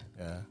peppers,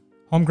 Yeah.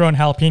 homegrown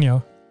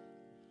jalapeno,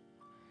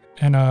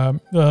 and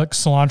the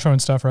cilantro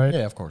and stuff, right?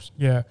 Yeah, of course.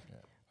 Yeah.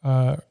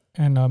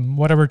 And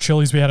whatever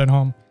chilies we had at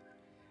home.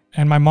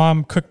 And my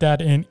mom cooked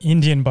that in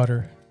Indian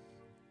butter.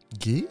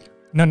 Ghee?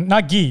 No,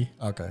 not ghee.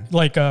 Okay.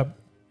 Like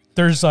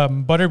there's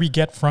butter we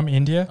get from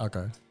India.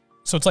 Okay.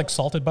 So it's like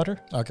salted butter.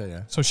 Okay,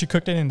 yeah. So she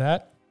cooked it in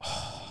that.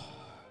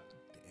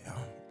 Damn,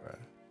 bro.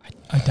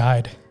 I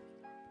died.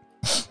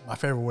 My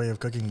favorite way of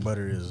cooking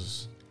butter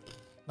is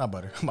not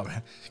butter, my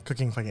bad.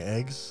 Cooking fucking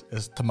eggs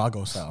is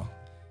tamago style.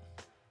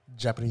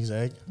 Japanese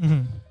egg.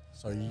 Mm-hmm.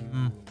 So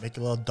you make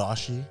a little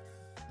dashi.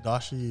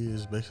 Dashi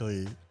is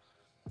basically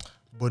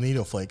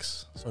bonito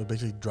flakes. So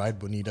basically dried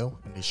bonito,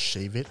 and they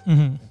shave it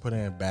Mm-hmm. and put it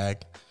in a bag.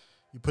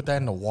 You put that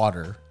in the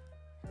water.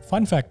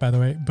 Fun fact, by the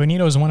way,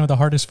 bonito is one of the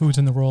hardest foods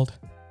in the world.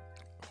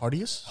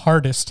 Hardest?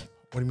 Hardest.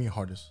 What do you mean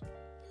hardest?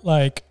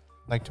 Like,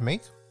 Like to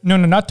make? no,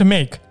 not to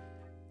make.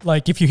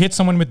 Like, if you hit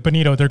someone with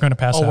bonito, they're going to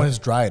pass Oh, out. when it's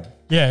dried.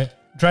 Yeah.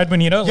 Dried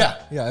bonito? Yeah,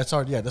 it's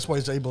hard. Yeah, that's why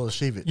he's able to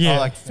shave it. Yeah. Oh,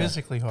 like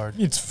physically hard.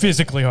 It's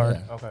physically hard.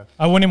 Yeah. Okay.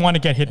 I wouldn't want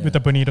to get hit with a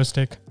bonito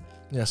stick.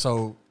 Yeah,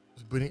 so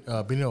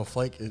bonito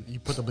flake, you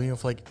put the bonito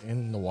flake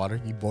in the water,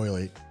 you boil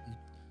it,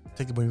 you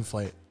take the bonito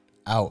flake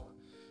out,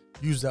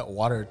 use that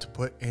water to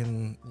put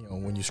in,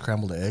 when you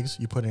scramble the eggs,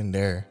 you put in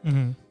there,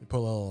 Mm-hmm. you put a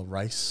little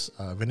rice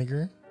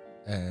vinegar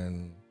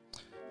and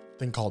a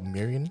thing called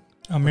mirin.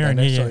 Oh, mirin,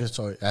 yeah.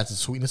 So it adds a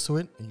sweetness to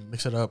it, and you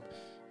mix it up,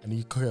 and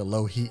you cook it at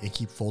low heat and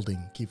keep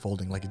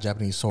folding like a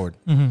Japanese sword.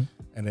 Mm-hmm.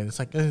 And then it's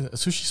like a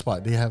sushi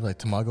spot. They have like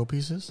tamago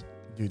pieces.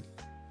 Dude,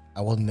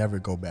 I will never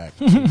go back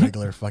to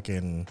regular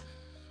fucking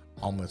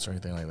omelets or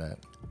anything like that.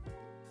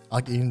 I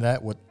like eating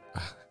that with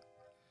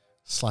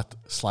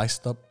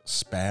sliced up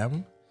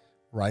Spam,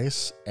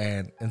 rice,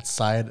 and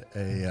inside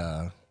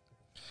a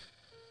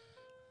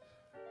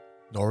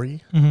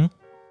nori. Mm-hmm.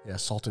 Yeah,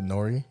 salted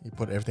nori. You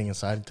put everything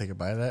inside and take a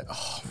bite of that.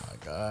 Oh my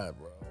god,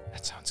 bro.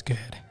 That sounds good.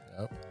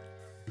 Yep.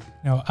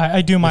 No,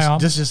 I do my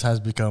This just has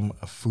become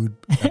a food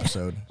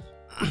episode.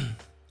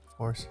 Of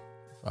course.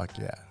 Fuck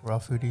yeah. Raw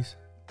foodies.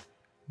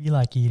 We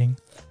like eating.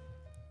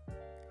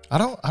 I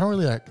don't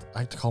really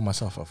like to call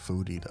myself a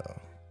foodie though.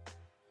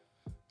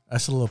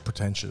 That's a little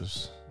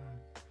pretentious.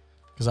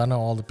 Because I know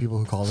all the people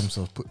who call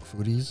themselves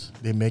foodies,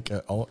 they make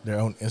their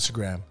own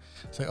Instagram.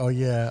 It's like, oh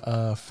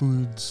yeah,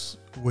 foods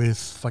with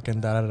fucking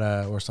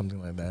da-da-da or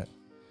something like that.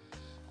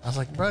 I was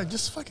like, bro,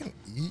 just fucking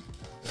eat.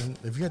 And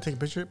if you're gonna take a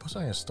picture, post it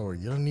on your story.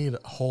 You don't need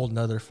a whole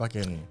nother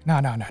fucking No.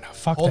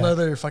 Fuck whole that.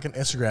 nother fucking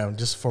Instagram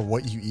just for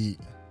what you eat.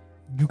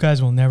 You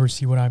guys will never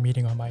see what I'm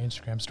eating on my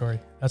Instagram story.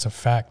 That's a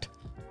fact.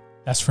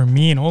 That's for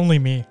me and only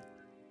me.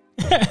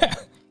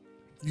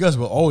 You guys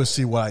will always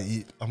see what I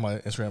eat on my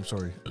Instagram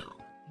story.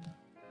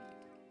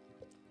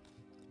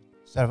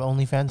 Instead of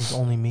OnlyFans, it's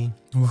only me.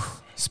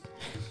 Oof.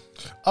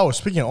 Oh,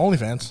 speaking of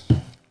OnlyFans.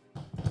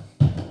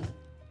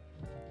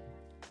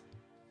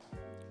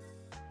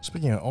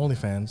 Speaking of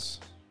OnlyFans,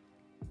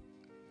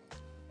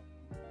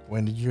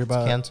 when did you hear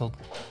about Cancelled.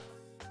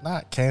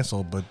 Not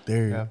canceled, but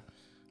they're Yeah.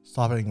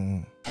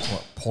 stopping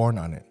porn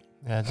on it.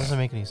 Yeah, it doesn't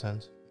make any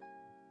sense.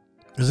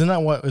 Isn't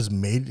that what it was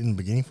made in the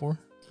beginning for?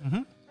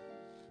 Mm-hmm.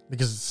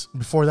 Because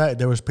before that,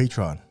 there was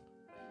Patreon,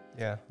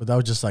 Yeah. but that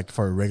was just like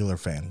for regular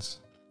fans.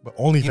 But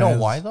OnlyFans. You know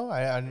why though?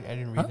 I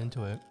didn't read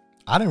into it.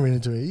 I didn't read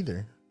into it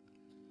either.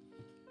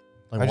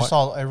 Like I just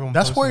saw everyone.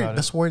 that's posting where about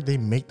that's where they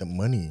make the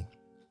money.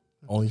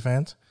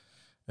 OnlyFans.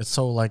 It's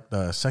so like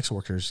the sex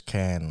workers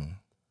can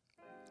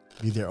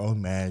be their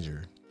own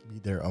manager, be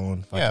their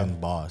own fucking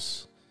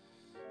boss,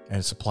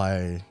 and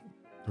supply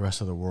the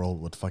rest of the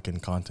world with fucking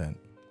content.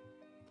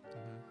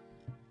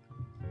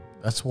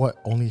 That's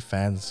what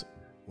OnlyFans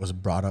was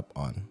brought up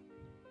on.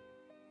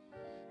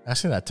 I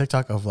seen that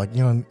TikTok of like,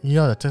 you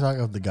know the TikTok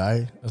of the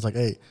guy. It's like,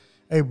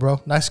 hey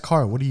bro, nice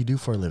car. What do you do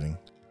for a living?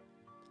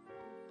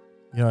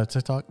 You know that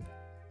TikTok?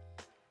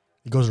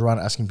 He goes around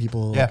asking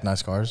people like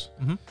nice cars.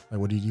 Mm-hmm. Like,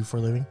 what do you do for a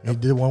living? Yep.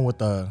 He did one with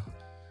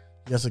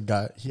he asked a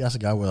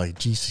guy with like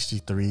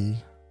G63,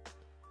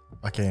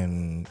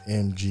 fucking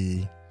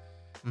AMG,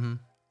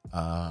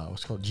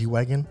 what's it called,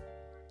 G-Wagon,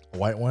 a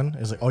white one.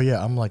 It's like, oh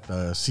yeah, I'm like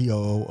the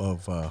COO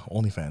of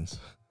OnlyFans.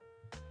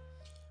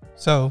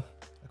 So,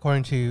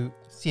 according to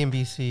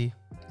CNBC,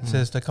 it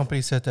says the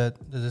company said that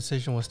the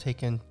decision was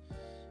taken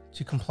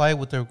to comply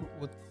with their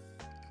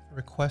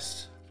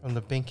requests from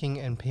the banking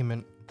and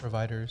payment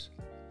providers.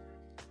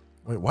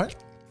 Wait, what?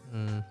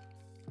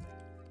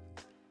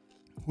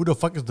 Who the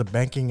fuck is the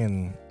banking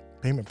and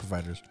payment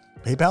providers.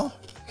 PayPal?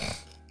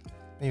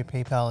 Maybe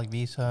PayPal, like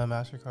Visa,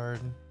 MasterCard.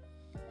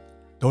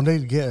 Don't they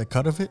get a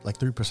cut of it, like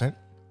 3%?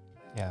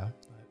 Yeah.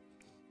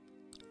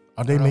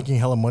 Are they I don't know. making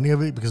hella money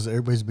of it because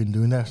everybody's been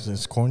doing that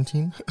since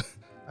quarantine?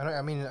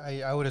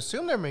 I would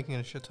assume they're making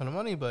a shit ton of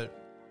money, but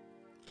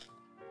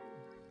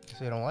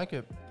they don't like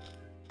it.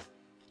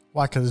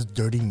 Why? Because it's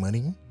dirty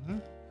money? Mm-hmm.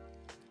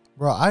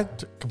 Bro, I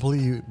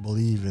completely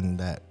believe in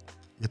that.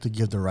 You have to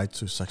give the rights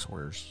to sex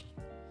workers.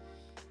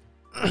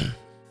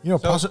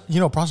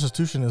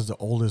 Prostitution is the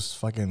oldest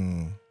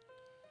fucking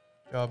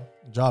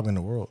job in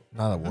the world.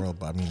 Not the world,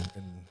 but I mean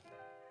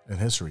in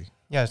history.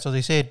 Yeah, so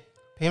they said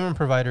payment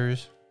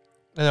processors,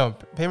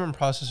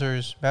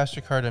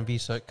 MasterCard and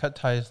Visa cut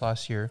ties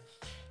last year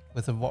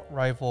with a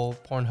rival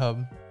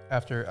Pornhub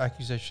after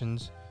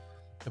accusations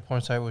the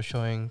porn site was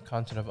showing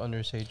content of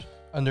underage sex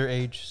and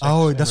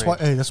That's why.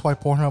 rape. Hey, that's why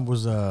Pornhub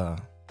was.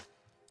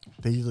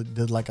 They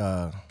did like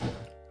a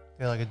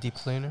deep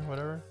clean or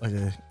whatever. like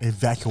a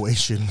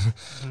evacuation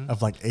Mhm.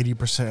 of like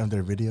 80% of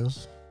their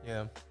videos.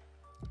 Yeah.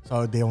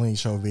 So they only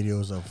show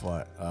videos of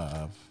what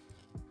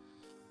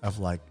of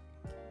like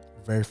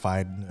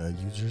verified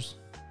users,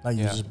 not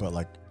Yeah. users, but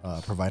like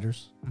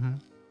providers. Mm-hmm.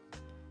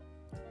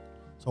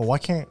 So why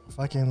can't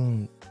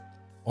fucking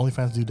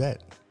OnlyFans do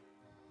that?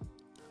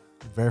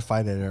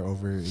 Verify that they're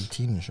over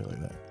 18 and shit like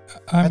that.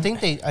 I think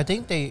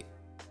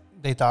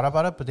they thought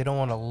about it, but they don't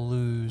want to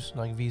lose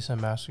like Visa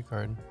and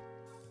MasterCard.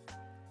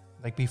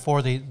 Like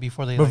before they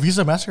But like,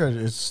 Visa Mastercard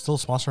is still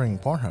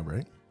sponsoring Pornhub,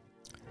 right?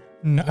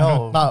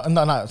 no Not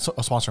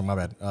sponsoring. My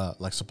bad.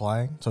 Like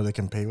supplying, so they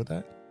can pay with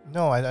that.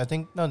 no I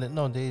think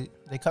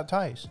they cut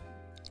ties.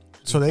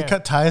 So You they can't.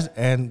 cut ties,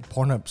 and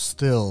Pornhub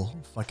still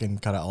fucking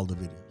cut out all the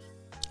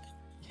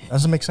videos.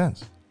 Doesn't make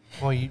sense.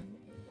 Well,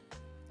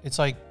 it's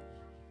like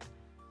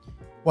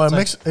Well,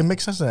 It's it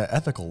makes sense in an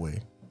ethical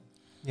way,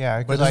 yeah,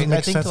 but it because doesn't I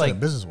make think sense in like a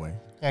business way.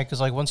 yeah,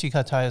 because like once you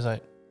cut ties,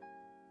 like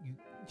you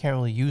can't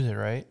really use it,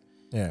 right?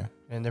 Yeah.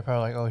 And they're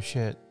probably like, oh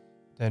shit.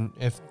 Then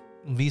if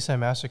Visa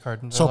and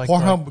MasterCard, they're So like,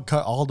 Pornhub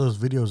cut all those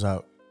videos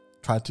out,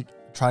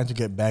 trying to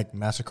get back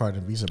MasterCard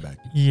and Visa back.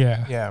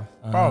 Yeah. yeah,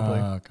 probably.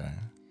 Okay.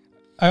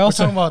 I We're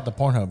also talking about the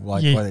Pornhub,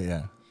 like Yeah.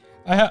 yeah.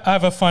 I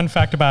have a fun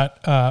fact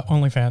about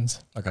OnlyFans.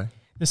 Okay.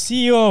 The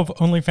CEO of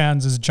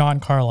OnlyFans is John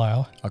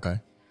Carlyle. Okay.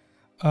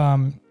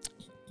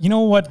 You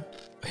know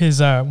what his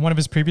one of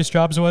his previous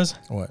jobs was?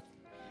 What?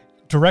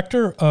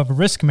 Director of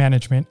Risk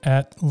Management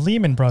at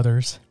Lehman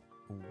Brothers.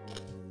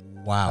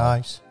 Wow.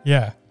 Nice.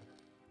 Yeah.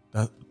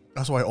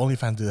 That's why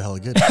OnlyFans did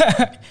hella good.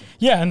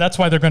 Yeah, and that's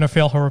why they're going to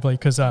fail horribly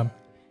because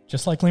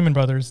just like Lehman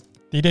Brothers,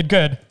 they did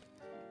good,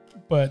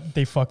 but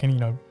they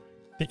fucking,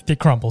 they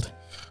crumbled.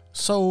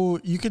 So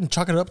you can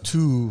chalk it up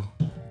to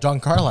John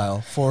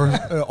Carlyle for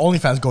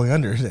OnlyFans going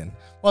under then.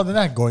 Well, they're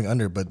not going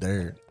under, but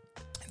they're...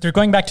 They're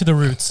going back to the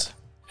roots.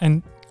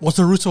 And What's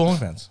the roots of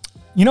OnlyFans?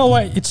 you know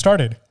what? It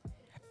started.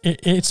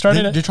 It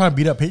started. They're trying to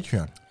beat up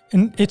Patreon.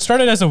 And it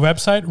started as a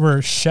website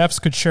where chefs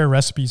could share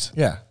recipes.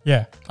 Yeah.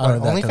 Yeah. I know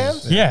What, that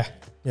 'cause- OnlyFans? Yeah.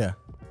 Yeah.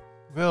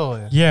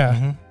 Really? Yeah.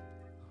 Mhm.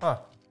 Huh.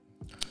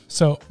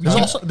 So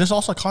There's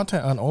also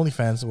content on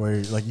OnlyFans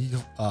where like you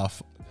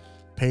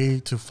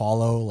pay to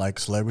follow like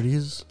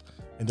celebrities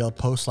and they'll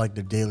post like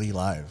their daily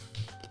live.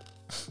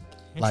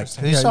 Like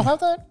Do they still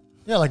have that?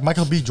 Yeah, like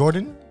Michael B.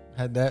 Jordan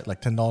had that,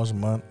 like $10 a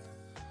month,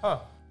 Huh.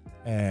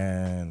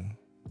 and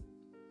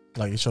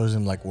like it shows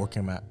him like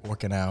working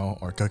out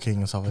or cooking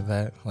and stuff like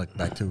that, like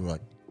back to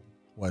like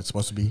what it's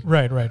supposed to be.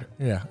 right.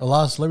 Yeah, a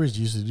lot of celebrities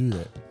used to do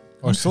that,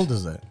 or still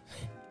does that.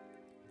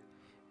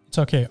 It's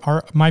okay.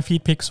 My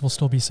feed pics will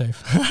still be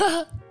safe.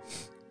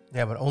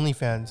 Yeah, but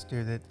OnlyFans,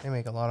 dude, they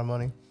make a lot of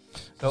money.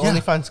 So Yeah.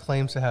 OnlyFans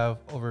claims to have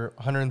over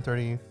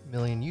 130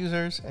 million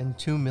users and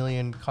 2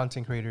 million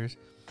content creators.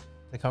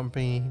 The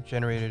company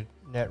generated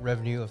net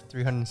revenue of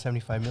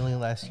 375 million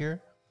last year.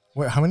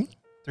 Wait, how many?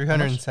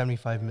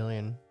 375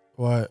 million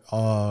What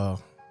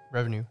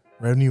revenue.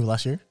 revenue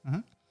last year?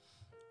 And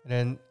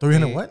then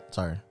 300 they- what?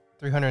 Sorry,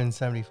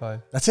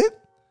 375. that's it.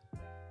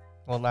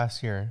 Well,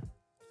 last year.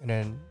 And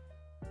then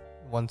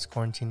once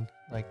quarantine,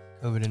 like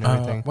COVID and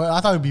everything. Well,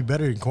 I thought it'd be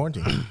better in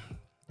quarantine.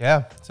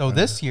 Yeah. So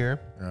this year,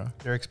 Yeah,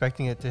 they're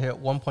expecting it to hit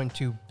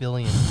 1.2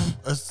 billion.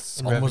 that's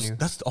In revenue.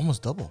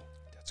 almost double.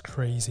 That's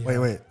crazy.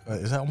 Wait,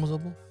 is that almost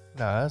double?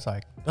 No, that's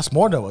like, That's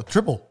more double,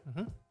 triple,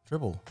 Mhm.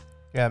 triple.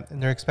 yeah.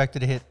 And they're expected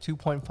to hit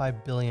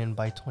 2.5 billion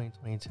by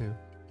 2022.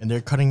 And they're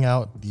cutting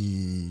out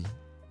the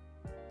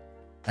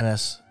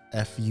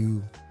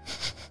NSFU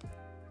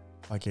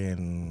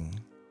fucking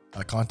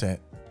content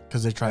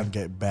because they're trying to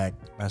get back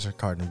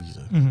MasterCard and Visa.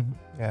 Mhm.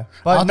 Yeah. I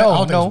But don't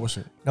think it's no,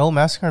 bullshit.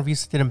 MasterCard and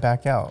Visa didn't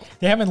back out.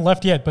 They haven't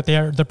left yet, but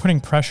they're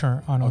putting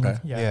pressure on. Okay.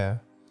 Yeah.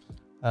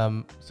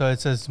 So it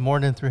says more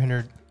than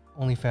 300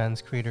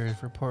 OnlyFans creators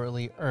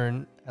reportedly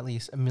earn at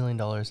least $1 million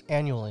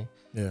annually,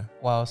 Yeah.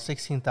 while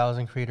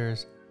 16,000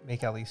 creators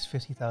make at least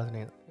 50,000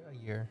 a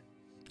year.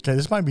 Okay,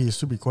 this might be a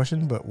stupid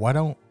question, but why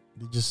don't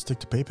they just stick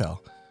to PayPal?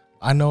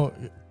 I know,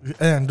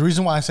 and the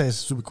reason why I say it's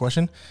a stupid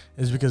question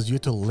is because you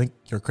have to link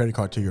your credit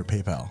card to your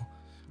PayPal.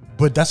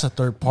 But that's a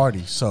third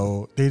party,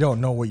 so they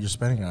don't know what you're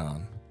spending it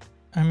on.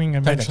 I mean,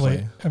 eventually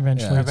Yeah. it's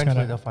Eventually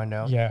gonna. they'll find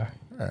out. Yeah,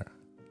 Yeah.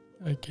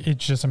 like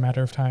it's just a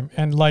matter of time,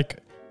 and like,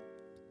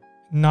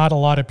 not a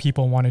lot of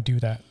people want to do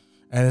that.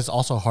 And it's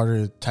also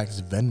harder to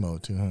tax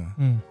Venmo too, huh?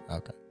 Mm.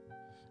 Okay.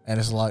 And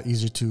it's a lot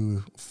easier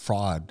to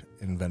fraud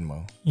in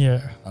Venmo.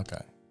 Yeah, Okay.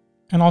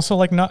 and also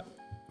like not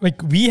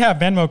like we have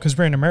Venmo because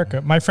we're in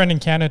America. My friend in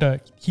Canada,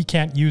 he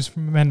can't use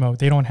Venmo.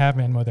 They don't have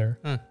Venmo there.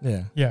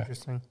 Yeah. Yeah.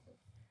 Interesting.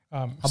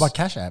 How about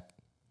Cash App?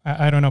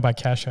 I don't know about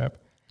Cash App,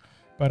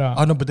 but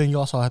Oh no, but then you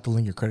also have to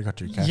link your credit card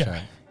to your Cash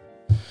Yeah.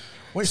 App.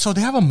 Wait, so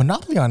they have a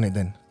monopoly on it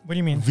then? what do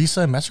you mean?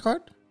 Visa and MasterCard?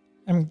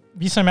 I mean,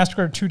 Visa and Mastercard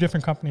are two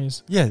different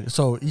companies. Yeah,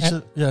 so each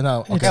And-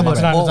 no. Okay, It's- my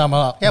it's bad. not- It's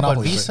not Yeah, but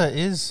monopoly, Visa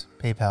is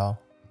PayPal.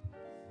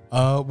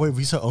 Wait,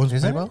 Visa owns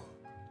Is it? PayPal?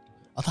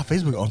 I thought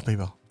Facebook owns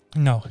PayPal.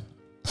 No,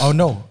 Oh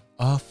no.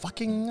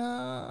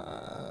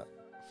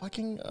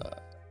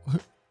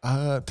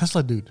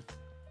 Tesla dude.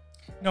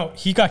 no,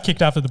 he got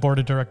kicked off of the board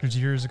of directors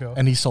years ago.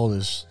 And he sold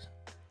his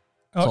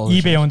Oh, sold his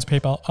eBay shares. owns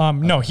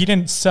PayPal. No, he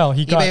didn't sell.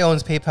 He got. eBay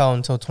owns PayPal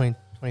until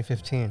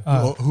 2015.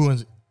 who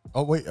owns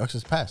Oh wait,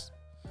 it's passed.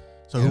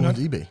 So Yeah. who owns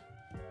eBay?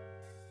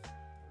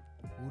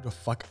 Who the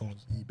fuck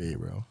owns eBay,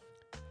 bro?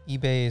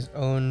 eBay is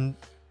owned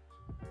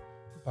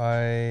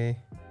by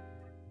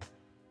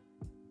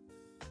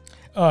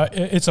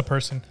It's a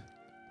person,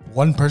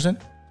 One person?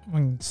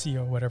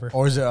 CEO, whatever.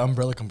 Or is it an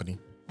umbrella company?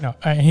 No,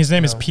 his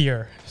name is No.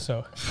 Pierre.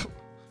 So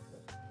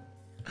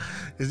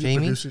Is he Jamie.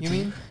 producer You too?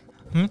 mean?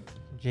 Hmm?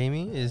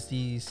 Jamie is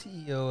the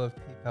CEO of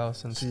PayPal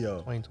since CEO.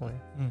 2020.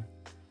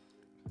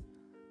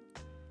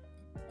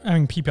 I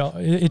mean, PayPal.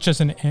 It's just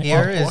an.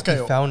 Pierre is okay.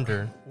 the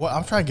founder. What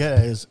I'm trying to get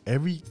at is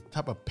every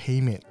type of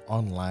payment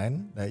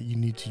online that you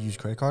need to use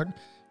credit card,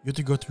 you have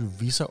to go through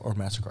Visa or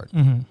MasterCard.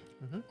 Mhm.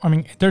 Mhm. I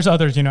mean, there's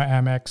others. You know,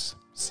 Amex,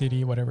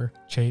 Citi, whatever,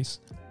 Chase.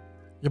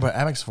 Yeah, but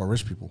Amex is for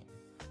rich people.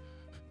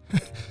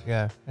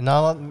 Yeah, and not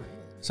a lot,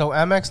 so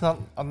Amex not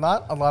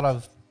a lot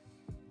of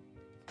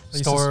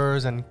Places.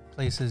 stores and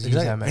places use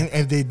Exactly. Amex.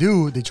 And if they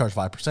do, they charge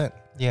 5%.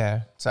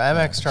 Yeah, so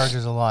Amex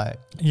charges a lot,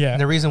 Yeah.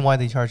 and the reason why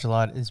they charge a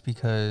lot is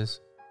because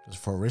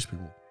Just for rich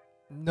people.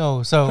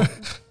 no, so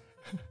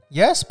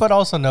yes, but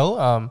also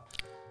no.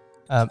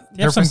 They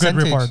Their have some good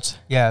percentage- rewards.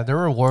 Yeah, their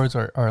rewards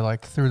are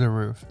like through the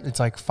roof. It's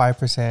like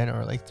 5%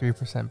 or like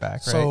 3% back,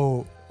 right?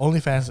 So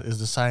OnlyFans is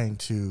deciding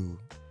to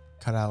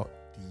cut out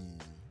the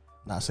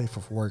not safe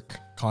for work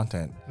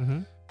content hmm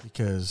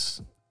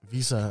because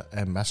Visa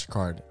and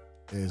MasterCard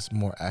is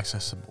more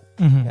accessible.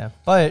 Mhm. yeah,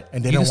 but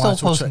And they you don't can still want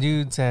to post switch it.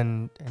 nudes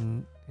and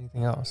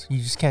anything else. You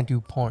just can't do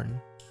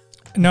porn.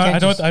 No, can't I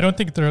don't. just- I don't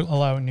think they're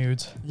allowing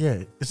nudes.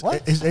 Yeah, it's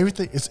What? it's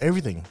everything. It's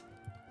everything.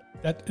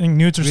 I think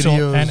nudes are still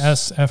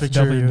Videos,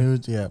 Picture, NSFW.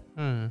 nudes. Yeah,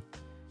 Hmm.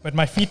 But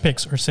my feet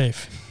pics are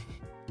safe.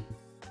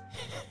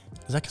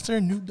 is that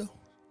considered nude though?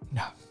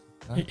 No.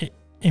 Huh?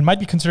 It might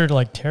be considered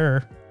like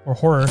terror or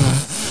horror.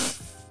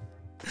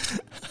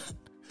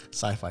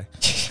 Sci-fi.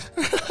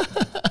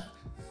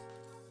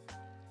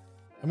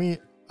 I mean,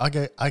 I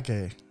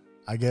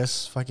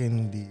guess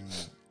fucking the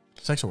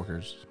sex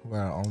workers who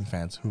are on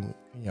OnlyFans, who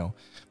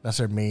that's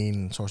their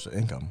main source of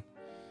income.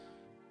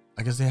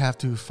 I guess they have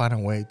to find a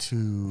way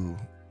to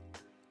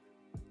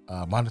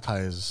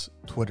monetize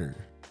Twitter,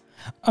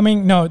 I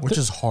mean, no. which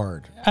is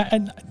hard.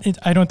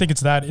 I don't think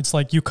it's that. It's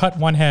like you cut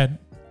one head,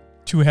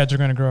 two heads are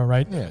going to grow,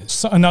 right? Yeah.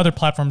 So another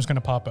platform is going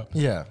to pop up.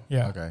 Yeah.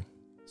 Yeah. Okay.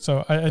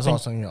 So I That's think,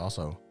 also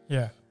also.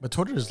 yeah. But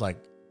Twitter is like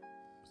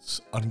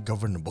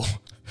ungovernable.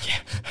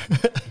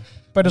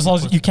 But as long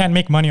as you can't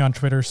make money on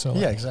Twitter, so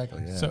Yeah,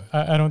 exactly. Yeah. So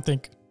I don't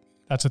think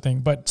that's a thing.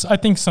 But I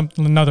think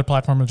another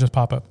platform will just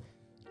pop up.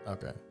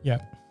 okay.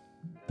 Yeah.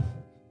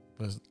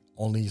 But it's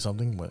only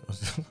something. What?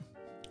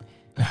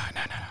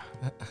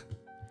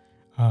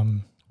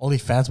 Only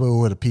fans, but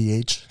with a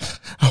PH.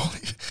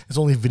 It's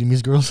only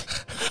Vietnamese girls.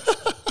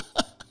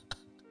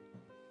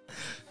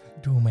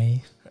 Do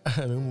me.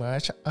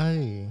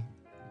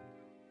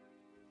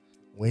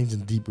 Wayne's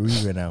in deep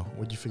read right now.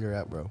 What'd you figure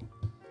out, bro?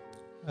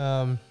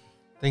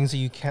 Things that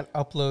you can't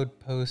upload,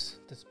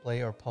 post,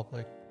 display, or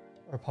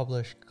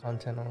publish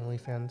content on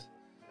OnlyFans.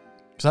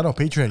 Because I know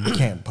Patreon, you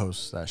can't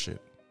post that shit.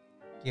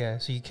 Yeah,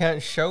 so you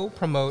can't show,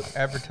 promote,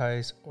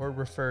 advertise, or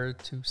refer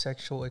to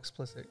sexual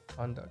explicit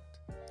conduct,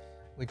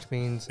 which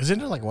means Isn't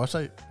there like a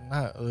website?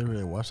 Not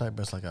literally a website,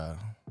 but it's like a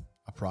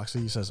proxy.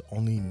 It says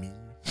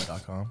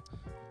onlyme.com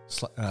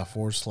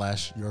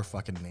 / your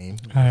fucking name.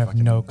 I have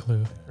Fucking no name.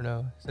 clue. or no,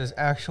 it says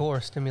actual or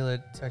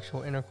stimulate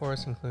sexual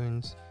intercourse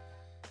includes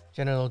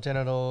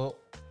genital,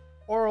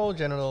 oral,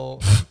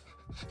 genital,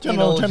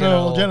 General,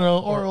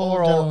 or oral,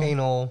 general.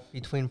 anal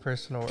between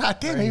person or God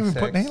damn, or they any even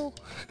put sex. nail?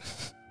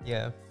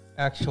 Yeah,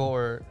 actual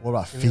or What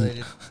about feet?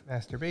 stimulated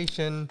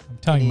masturbation. I'm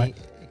telling you, Any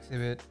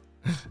exhibit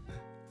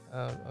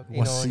of Wanna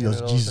anal see those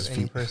genitals Jesus of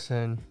any feet.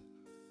 person.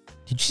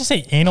 did you just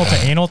say anal to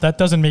anal? That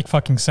doesn't make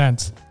fucking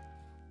sense.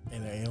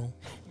 In anal?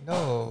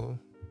 No,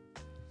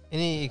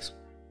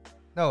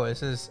 no. It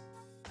says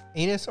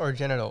anus or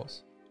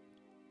genitals.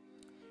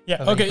 Yeah.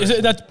 Of any Okay.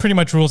 person. That pretty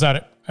much rules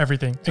out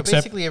everything So except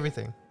basically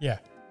everything. yeah.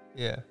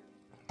 Yeah.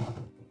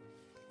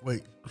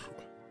 Wait.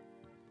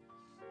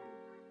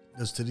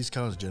 Does titties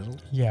count as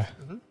genitals? Yeah.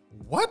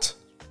 What?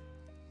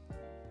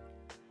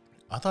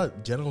 I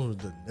thought genitals were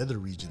the nether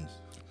regions.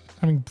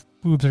 I mean,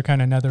 boobs are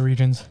kind of nether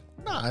regions.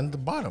 Nah, in the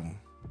bottom.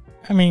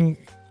 I mean,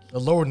 The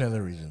lower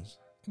nether regions.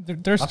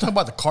 there's I'm talking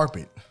about the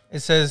carpet. It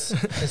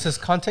says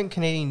content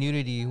containing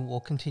nudity will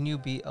continue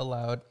to be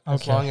allowed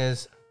as Okay. long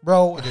as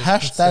Bro, It is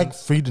hashtag consent.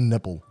 free the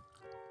nipple.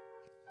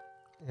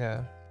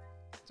 yeah.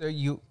 So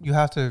you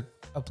have to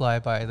apply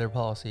by their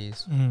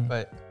policies, Mhm.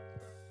 but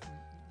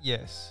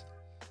yes.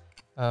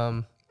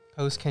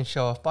 Posts can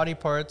show off body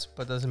parts,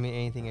 but doesn't mean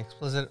anything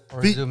explicit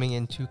or Feet. zooming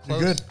in too You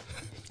close. good?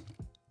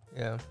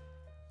 Yeah.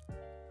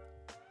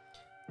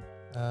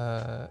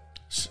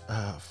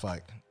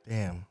 Fuck.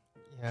 Damn.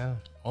 Yeah.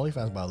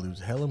 OnlyFans about to lose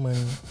hella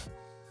money.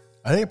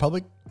 Are they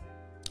public?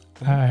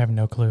 I have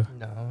no clue.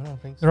 No, I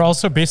don't think so. They're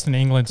also based in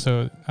England,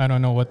 so I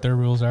don't know what their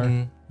rules are.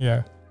 Mm.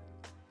 Yeah.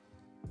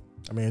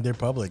 I mean, if they're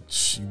public,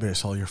 you better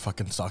sell your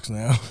fucking stocks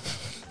now.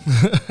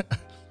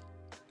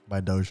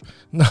 By Doge.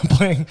 No, I'm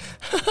playing.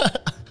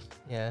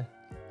 Yeah.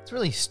 It's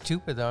really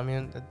stupid though. I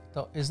mean,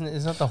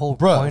 isn't that the whole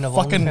Bro, point of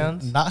fucking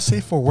OnlyFans? not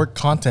safe for work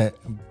content.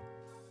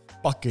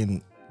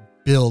 Fucking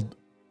build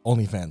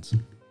OnlyFans.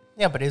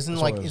 Yeah, but isn't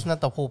That's what it is. that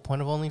the whole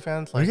point of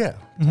OnlyFans? Like, Yeah. to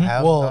Mhm.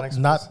 have Well,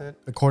 non-explicit?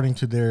 According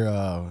to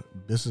their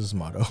business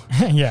motto.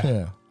 Yeah.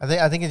 Yeah.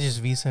 I think it's just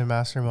Visa and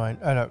Mastermind.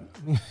 I don't.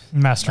 MasterCard.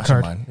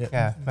 Mastermind. Yeah.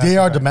 Yeah, They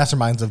are the MasterCard.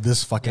 masterminds of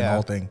this fucking Yeah.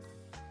 whole thing.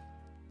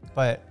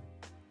 But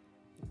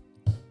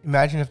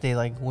imagine if they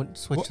like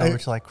switched over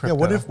to like crypto.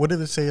 Yeah, what if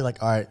they say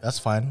like, all right, that's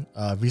fine.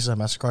 Visa,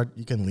 MasterCard,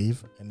 you can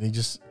leave, and they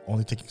just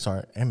only taking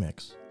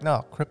Amex.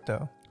 No,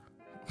 crypto.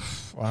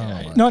 I don't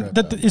know about No,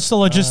 crypto. it's a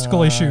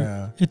logistical issue.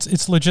 Yeah.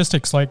 It's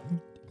logistics. Like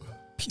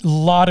a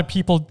lot of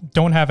people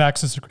don't have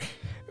access to.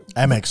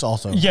 Amex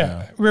also.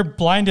 Yeah, we're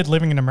blinded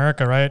living in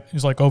America, right?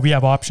 It's like, oh, we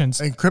have options.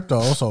 And crypto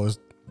also is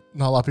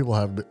not a lot of people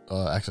have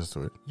access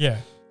to it. Yeah.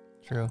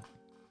 True.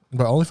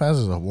 But OnlyFans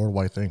is a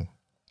worldwide thing.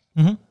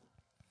 Mm-hmm.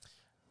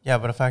 Yeah,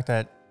 but the fact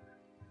that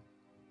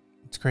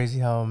it's crazy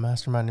how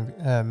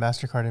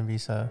Mastercard and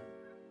Visa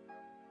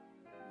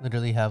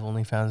literally have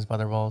OnlyFans by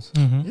their balls.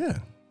 Mm-hmm. Yeah.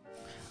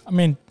 I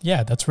mean,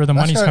 yeah, that's where the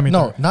money's coming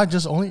No, through. not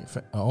just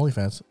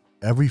OnlyFans.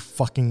 Every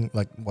fucking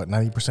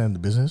 90% of the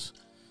business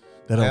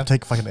that'll Yeah.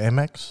 take fucking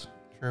Amex.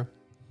 True.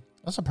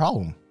 That's a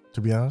problem,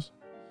 to be honest.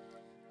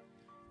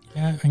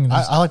 Yeah, I mean,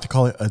 I like to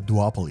call it a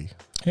duopoly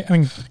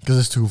because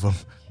there's two of them.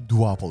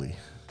 Duopoly.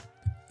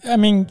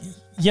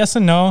 Yes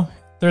and no.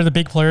 They're the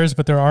big players,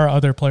 but there are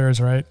other players,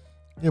 right?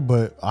 Yeah,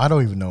 but I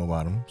don't even know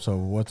about them. So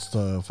what's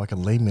the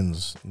fucking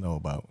layman's know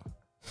about?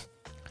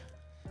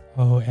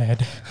 Oh,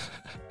 Ed.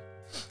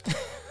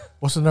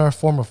 What's another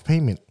form of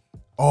payment?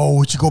 Oh,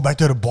 we should go back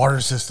to the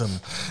barter system.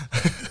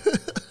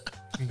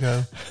 You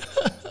go.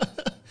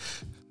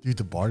 Dude,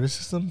 the barter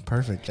system?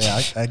 Perfect. Yeah,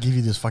 I give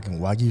you this fucking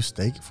Wagyu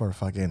steak for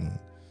fucking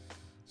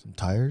some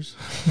tires.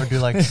 Or do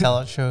like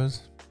sellout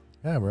shows.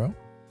 Yeah, bro.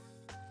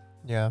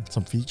 Yeah.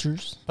 Some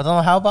features. But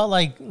then how about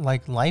like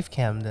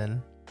LifeCam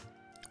then?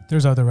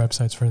 There's other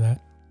websites for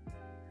that.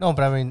 No,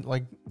 but I mean,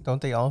 like,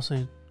 don't they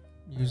also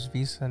use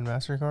Visa and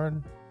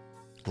MasterCard?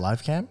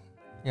 Live cam?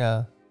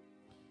 Yeah.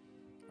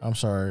 I'm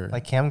sorry.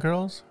 Like Cam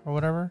Girls or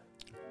whatever?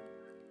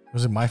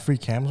 Was it My Free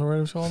Cams or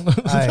whatever it's called?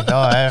 I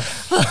know.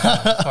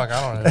 Fuck,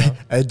 I don't know.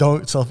 Hey,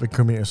 don't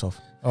self-incriminate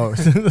yourself. Oh.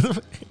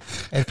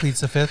 Ed pleads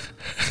the fifth.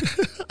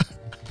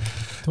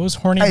 Those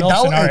horny Hey,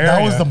 milfs in our that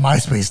area. was the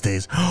MySpace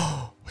days.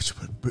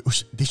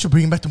 They should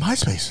bring it back to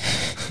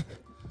MySpace.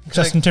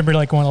 Justin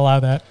Timberlake won't allow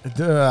that.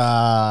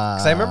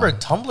 Because I remember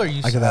Tumblr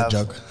used I to get that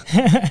have joke.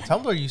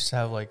 Tumblr used to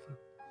have like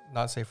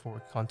not safe for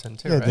work content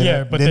too, Yeah, right? then,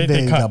 Yeah, but then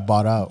they cut- got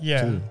bought out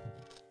Yeah. too.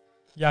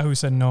 Yahoo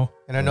said no.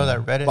 And I know that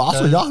Reddit. But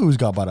also does. Yahoo's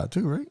got bought out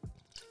too, right?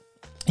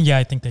 Yeah,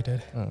 I think they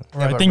did. Oh. Or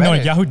Yeah, I but think, no,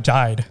 Reddit- Yahoo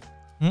died.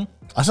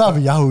 I still have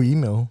a Yahoo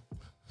email.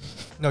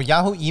 No,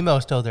 Yahoo email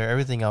is still there.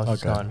 Everything else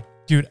is Okay. gone.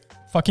 Dude,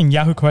 fucking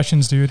Yahoo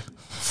questions, dude.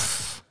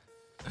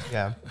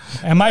 Yeah.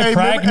 Am I remember-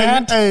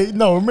 pregnant?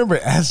 remember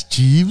Ask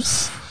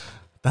Jeeves?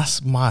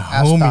 That's my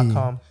homie.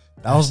 Ask.com.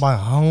 That was my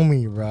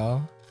homie,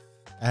 bro.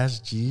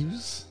 Ask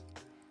Jeeves.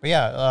 But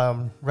yeah,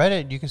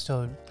 Reddit, you can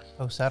still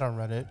post that on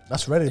Reddit.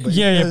 That's Reddit, but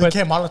Yeah, you but-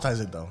 can't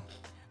monetize it though.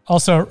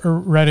 Also,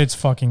 Reddit's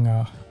fucking.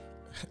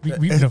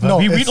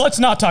 It's- let's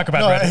not talk about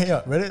No, Reddit.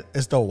 yeah, Reddit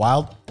is the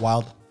wild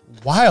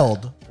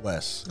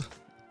west.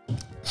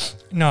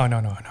 No.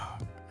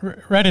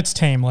 Reddit's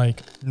tame.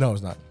 Like, No,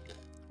 it's not.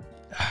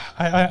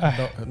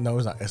 No,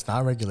 it's not. It's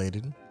not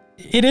regulated.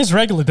 it is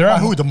regular. There are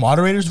Who, the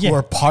moderators Yeah. who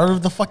are part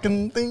of the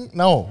fucking thing?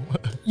 No.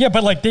 Yeah,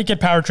 but like they get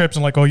power trips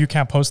and like, oh, you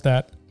can't post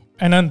that.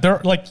 And then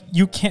they're like,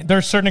 you can't. There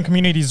are certain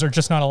communities that are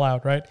just not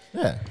allowed, right?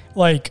 Yeah.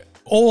 Like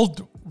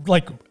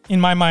in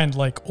my mind,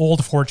 like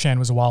old 4chan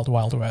was a wild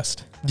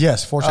west.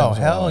 Yes, 4chan. Oh, was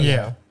hell allowed.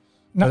 yeah.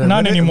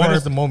 Not anymore. Reddit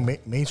is the more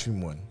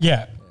mainstream one.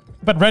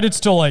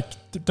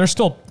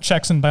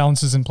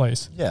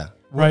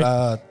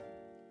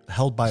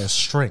 held by a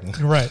string.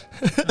 Right.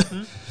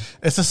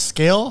 It's a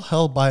scale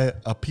held by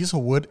a piece of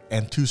wood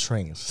and 2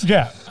 strings.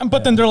 Yeah.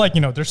 But then they're like,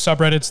 there's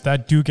subreddits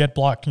that do get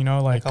blocked,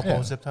 like. A couple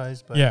of zip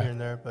ties, but Yeah. here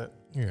and there. But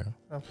Yeah.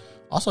 Oh.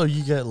 Also,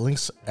 you get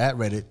links at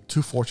Reddit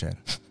to 4chan.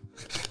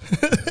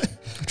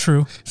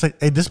 True. It's like,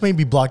 hey, this may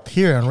be blocked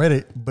here on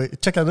Reddit,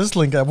 but check out this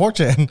link at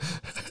 4chan.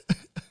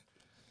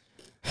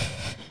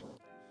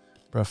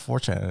 Bro,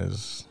 4chan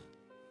is.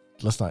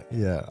 Let's not.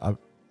 Yeah,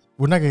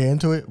 we're not gonna get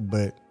into it,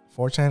 but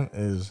 4chan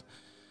is.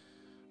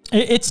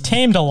 It's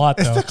tamed a lot,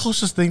 It's though. the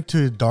closest thing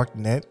to the dark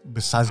net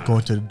besides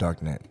going to the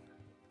dark net.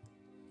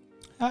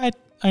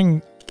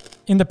 I'm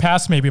in the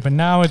past maybe, but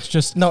now it's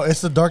just No,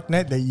 it's the dark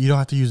net that you don't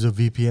have to use a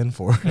VPN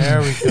for.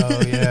 there we go.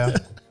 Yeah,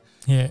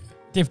 yeah.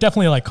 They've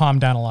definitely like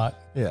calmed down a lot.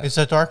 Yeah, it's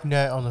a dark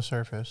net on the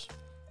surface.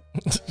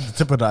 the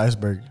tip of the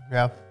iceberg.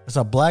 Yeah. It's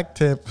a black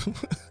tip.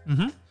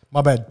 Mm-hmm.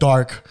 My bad,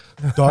 dark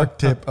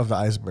tip of the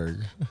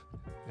iceberg.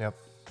 Yep.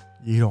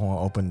 You don't want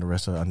to open the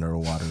rest of it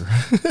underwater.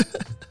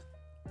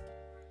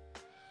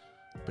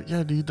 But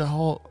yeah, dude, the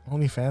whole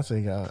OnlyFans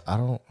thing, I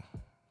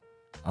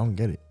don't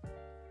get it.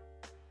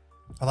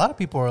 A lot of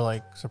people are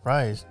like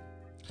surprised.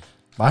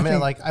 But I mean,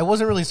 think like I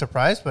wasn't really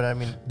surprised, but I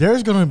mean,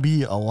 there's gonna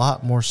be a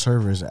lot more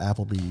servers at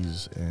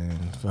Applebee's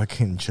and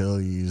fucking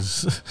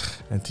Chili's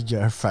and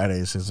TGI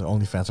Fridays since the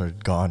OnlyFans are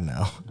gone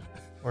now.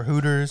 or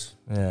Hooters.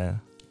 Yeah.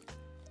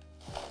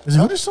 Is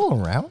Hooters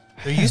still around?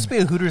 There used to be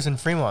a Hooters in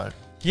Fremont.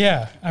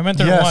 Yeah, I went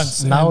there Yes,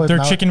 once. now And their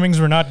now- chicken wings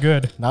were not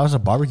good. Now it's a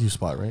barbecue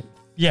spot, right?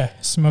 Yeah,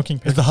 smoking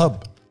pit. It's the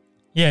hub.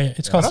 Yeah,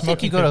 it's I called don't think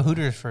smoking you go to pit.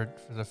 Hooters for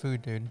the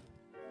food, dude.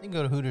 I think you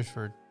go to Hooters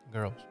for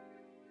girls.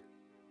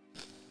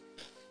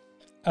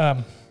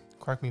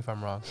 Correct me if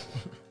I'm wrong.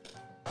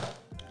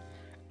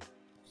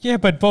 Yeah,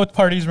 but both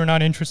parties were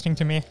not interesting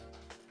to me.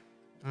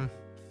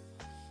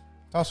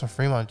 It's also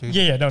Fremont, dude.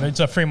 Yeah, no, it's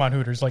a Fremont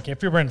Hooters. Like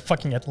if you were in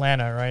fucking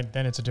Atlanta, right,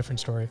 then it's a different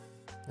story.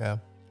 Yeah.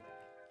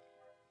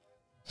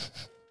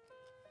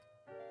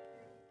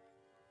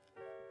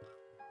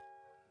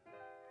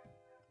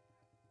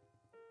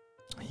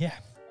 Yeah.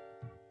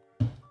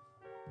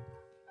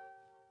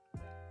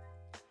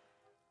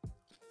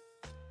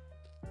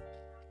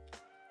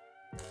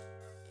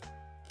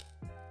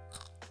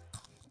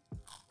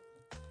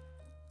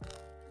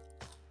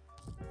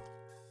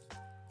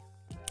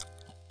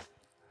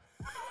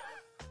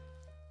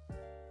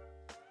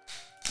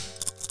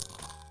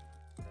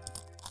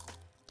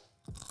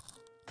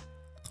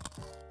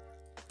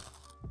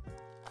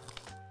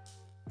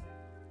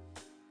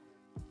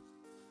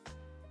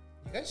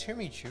 You guys hear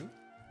me chew?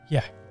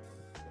 Yeah.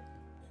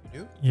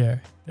 You do? Yeah.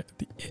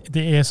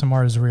 The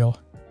ASMR is real.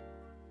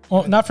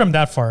 Well, not from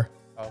that far.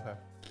 Oh, okay.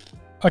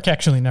 Okay,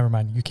 actually, never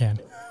mind. You can.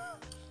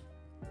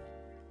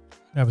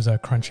 That was a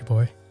crunchy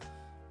boy.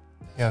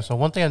 Yeah, so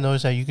one thing I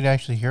noticed that you can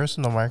actually hear us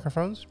in the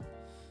microphones,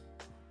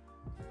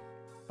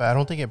 but I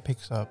don't think it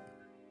picks up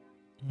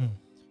Mm.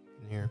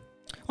 in here.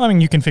 Well, I mean,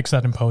 you can fix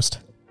that in post.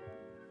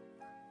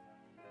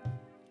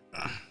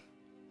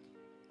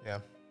 Yeah,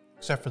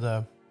 except for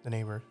the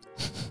neighbor.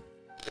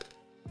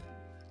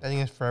 I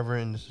think it's forever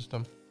in the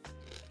system.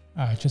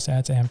 It just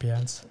adds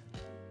ambience.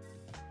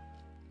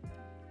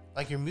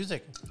 Like your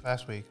music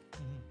last week,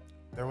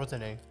 there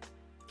wasn't any.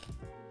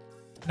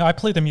 No, I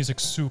play the music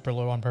super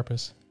low on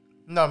purpose.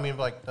 No, I mean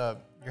like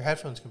your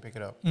headphones can pick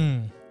it up.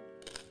 Mm.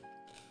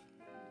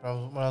 But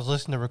when I was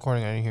listening to the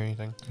recording, I didn't hear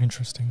anything.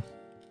 Interesting.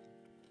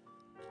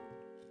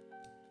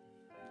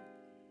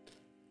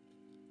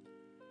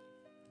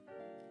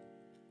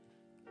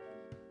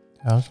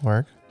 How's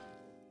work?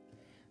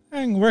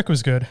 And work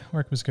was good.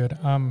 Work was good.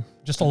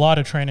 Just a lot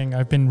of training.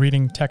 I've been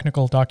reading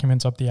technical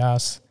documents up the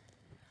ass.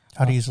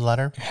 How to use a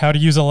ladder? How to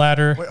use a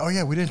ladder. Wait, oh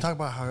yeah, we didn't talk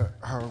about how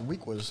our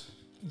week was.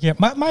 Yeah,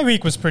 my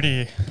week was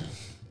pretty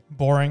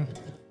boring.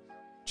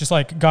 Just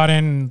like got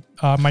in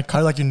my. How do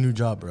you like your new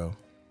job, bro?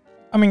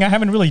 I mean, I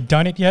haven't really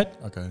done it yet.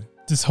 Okay,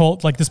 This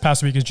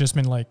past week has just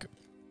been like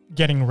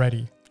getting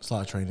ready. it's a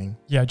lot of training.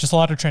 Yeah, just a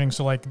lot of training.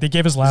 So like they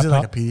gave us Is it laptop.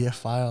 like a PDF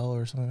file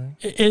or something?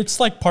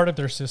 It's like part of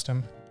their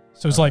system.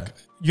 So it's Okay. like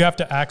you have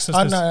to access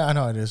I this.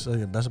 know it is.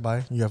 Like Best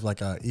Buy, you have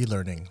like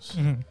e-learnings.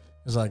 Mhm.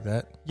 It's like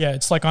that. Yeah,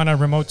 it's like on a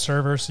remote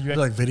server. So you Is it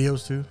like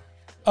videos too.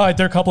 there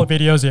are a couple of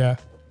videos. Yeah.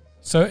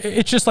 So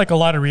it's just like a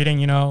lot of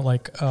reading,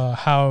 like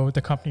how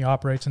the company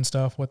operates and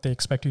stuff, what they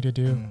expect you to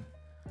do. Mm.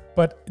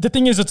 But the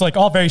thing is, it's like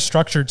all very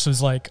structured. So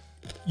it's like,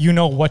 you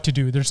know what to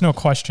do. There's no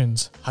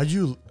questions.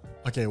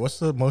 Okay, what's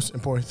the most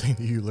important thing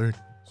that you learned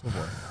so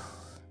far?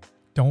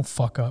 Don't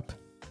fuck up.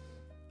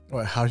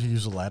 What, how do you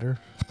use a ladder?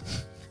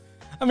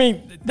 I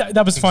mean,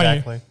 that was funny.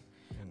 Exactly.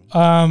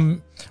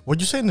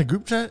 What'd you say in the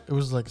group chat? It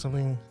was like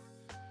something.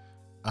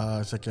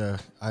 It's like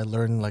I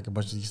learned like a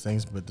bunch of these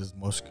things, but the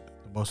most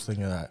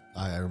thing that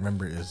I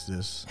remember is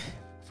this.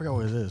 I forgot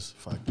what it is.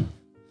 Fuck.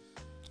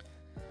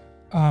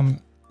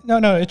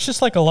 No, it's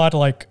just like a lot of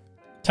like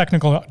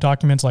technical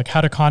documents, like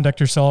how to conduct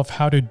yourself,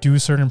 how to do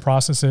certain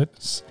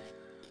processes.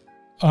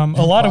 A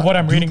lot of what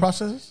I'm reading,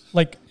 processes.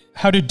 like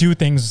how to do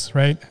things,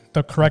 right?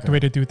 The correct Okay. way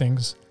to do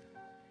things.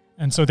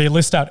 And so they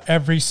list out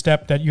every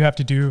step that you have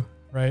to do,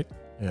 right?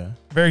 Yeah.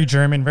 Very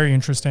German, very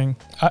interesting.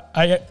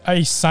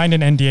 I signed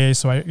an NDA,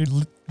 so I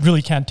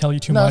really can't tell you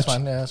too much. That's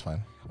fine. Yeah, that's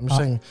fine. I'm just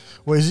saying.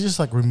 Well, is it just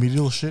like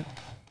remedial shit?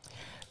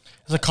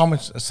 It's like common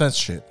sense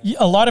shit.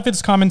 A lot of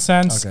it's common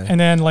sense, Okay. and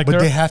then like But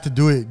they have to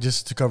do it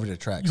just to cover their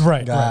tracks.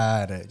 Right,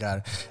 Got it.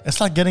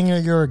 It's like getting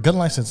your gun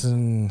license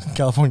in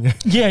California.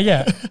 yeah.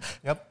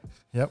 Yep.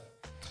 Yep.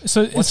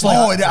 So it's like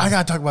Oh, I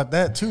gotta talk about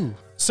that too.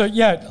 so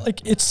yeah,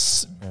 like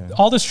it's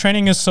all this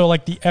training is so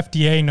like the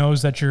FDA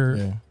knows that you're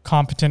Yeah.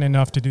 competent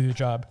enough to do the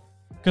job.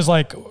 Because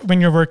like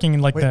when you're working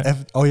in like Wait,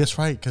 the oh, that's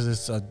right, because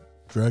it's a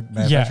drug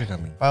manufacturing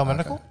company.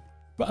 Biomedical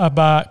Okay.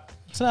 but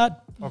it's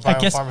not or I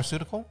guess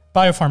biopharmaceutical?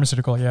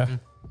 biopharmaceutical. Yeah,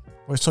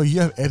 Wait, so you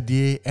have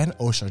FDA and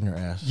OSHA on your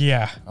ass?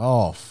 yeah,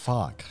 Oh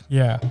fuck!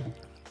 yeah,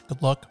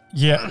 Good luck.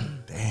 yeah.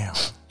 Damn.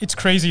 It's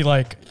crazy.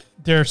 Like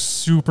they're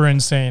super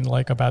insane.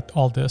 Like about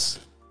all this.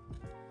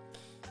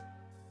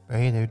 But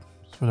hey, dude,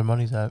 that's where the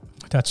money's at.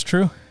 That's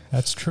true.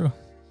 That's true.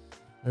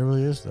 It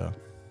really is though.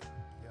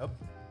 Yep.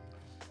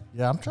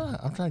 Yeah, I'm trying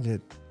to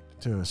get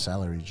to a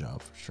salary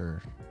job for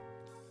sure.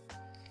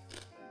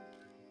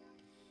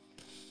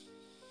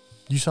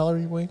 You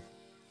salary, Wayne?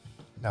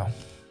 No.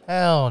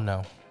 Hell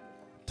no.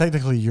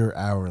 Technically, you're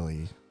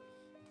hourly,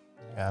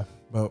 Yeah.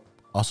 but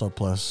also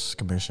plus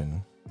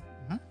commission,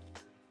 Mhm.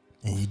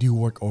 and you do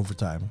work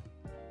overtime.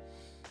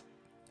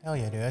 Hell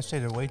yeah, dude. I stayed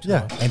there way too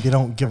Yeah, long. and they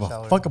don't give a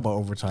salary. fuck about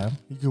overtime.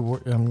 You could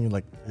work. I mean,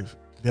 like if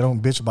they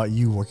don't bitch about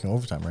you working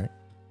overtime, right?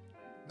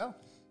 No.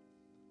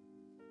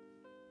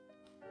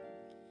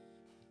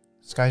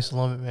 Sky's the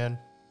limit, man.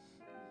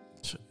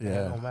 It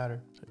Yeah. don't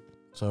matter.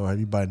 So have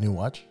you bought a new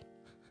watch?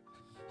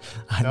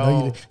 I No.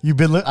 know you've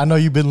been. I know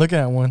you've been looking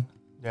at one.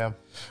 Yeah.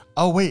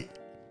 Oh wait,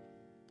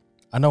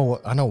 I know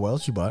what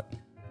else you bought.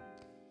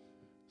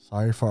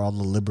 Sorry for all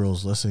the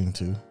liberals listening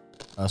to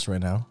us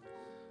right now,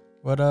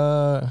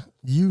 but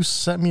you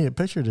sent me a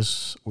picture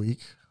this week.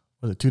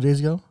 Was it 2 days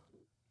ago?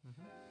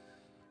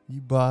 You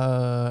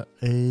bought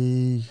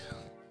a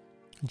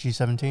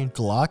G17.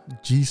 Glock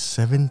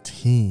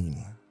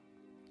G17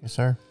 Yes,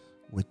 sir.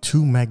 with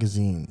 2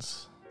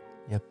 magazines.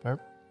 Yep. Yep.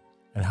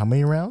 And how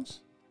many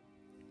rounds?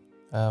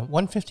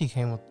 150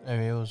 came with. I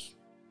mean, it was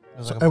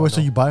So, like a wait, so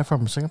bundle. you buy it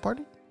from a second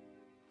party?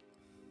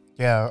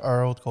 Yeah,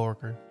 our old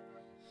coworker.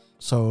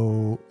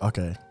 So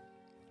okay,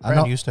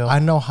 Brand new still. I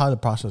know how the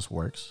process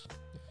works.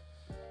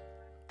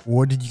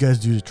 What did you guys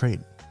do to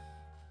trade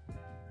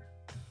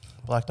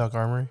Black Dog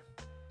Armory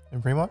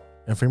in Fremont.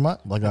 in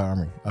Fremont? Like our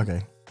army.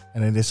 Okay,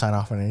 and then they sign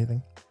off on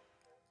anything.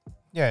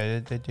 Yeah,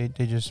 they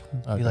just be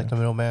Okay. like the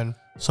middleman.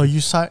 So you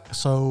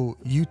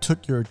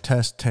took your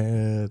test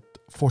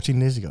 14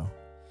 days ago.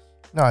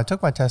 No, I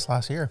took my test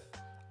last year.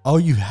 Oh,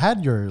 you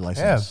had your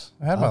license.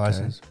 Yeah, I had my Okay.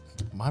 license.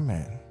 My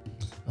man,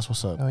 that's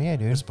what's up. Oh yeah,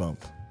 dude. Fist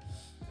bump.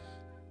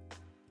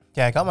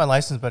 Yeah, I got my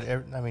license, but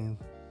I mean,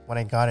 when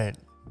I got it,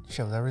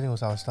 shit, everything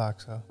was out of stock.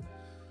 So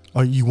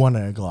Oh, you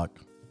wanted a Glock.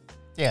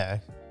 yeah,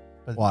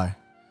 Why?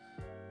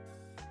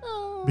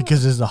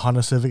 Because it's the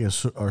Honda Civic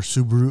or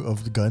Subaru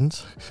of the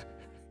guns.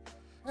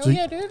 oh So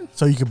yeah, dude.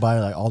 So you could buy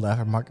like all the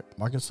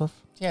aftermarket stuff.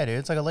 Yeah, dude.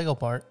 It's like a Lego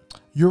part.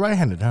 You're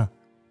right-handed, huh?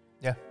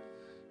 Yeah.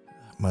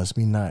 Must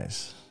be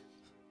nice.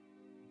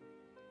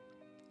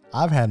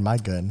 I've had my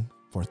gun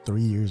for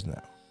 3 years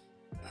now.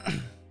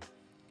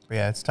 But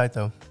yeah, it's tight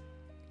though.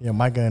 Yeah,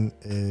 my gun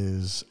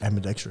is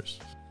ambidextrous.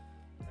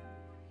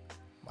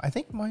 I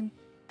think mine.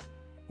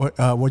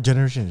 What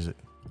generation is it?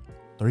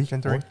 3?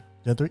 Gen 3. 4?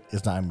 Gen 3?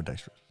 It's not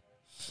ambidextrous.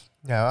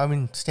 Yeah, I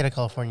mean, state of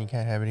California, you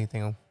can't have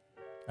anything. Can't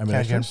have Gen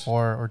Ambidextrous?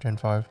 4 or Gen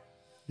 5.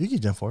 You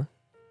get Gen 4.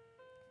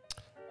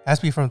 Has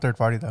to be from third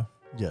party though.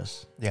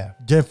 Yes. Yeah.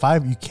 Gen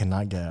 5 you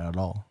cannot get at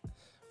all.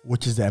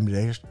 Which is the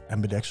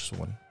ambidextrous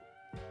one.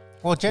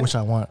 Well, Which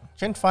I want.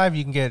 Gen 5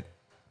 you can get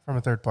from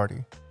a third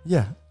party.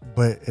 Yeah.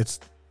 But it's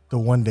the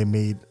one they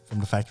made from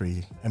the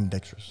factory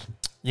ambidextrous.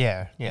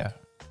 Yeah, yeah.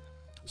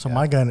 So Yeah.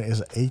 my gun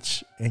is a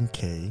H and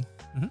K,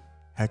 Mhm.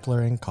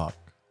 Heckler and Koch.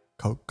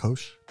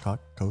 Koch.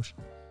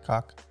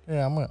 Cock.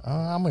 Yeah, I'm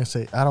gonna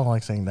say. I don't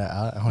like saying that.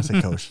 I want to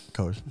say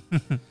Koch.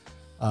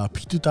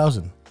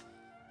 P2000.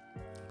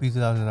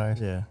 P2009.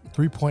 Yeah,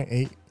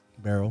 3.8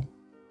 barrel,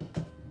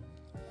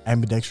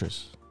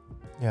 ambidextrous.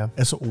 Yeah.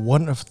 It's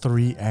one of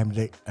 3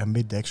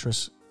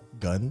 ambidextrous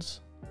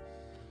guns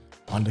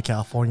on the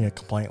California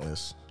compliant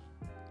list.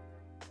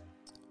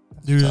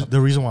 What's up?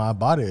 The reason why I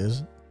bought it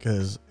is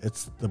because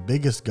it's the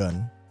biggest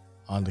gun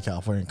on the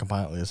California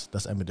compliant list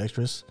that's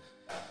ambidextrous,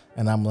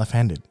 and I'm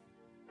left-handed.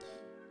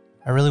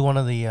 I really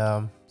wanted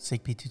the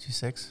SIG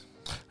P226.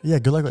 Yeah,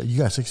 good luck. You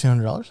got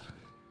 $1,600.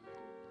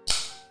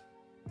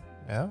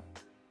 Yeah.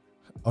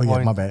 Oh yeah,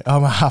 Well, my bad.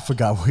 I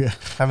forgot.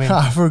 I mean,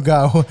 I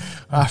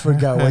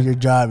forgot what your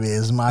job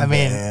is. My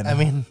bad. I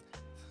mean,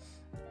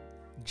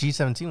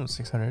 G17 was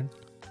 600.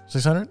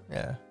 600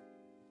 Yeah.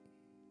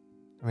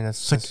 I mean, that's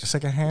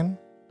second hand.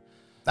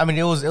 I mean,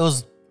 it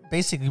was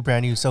basically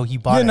brand new, so he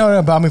bought Yeah, it.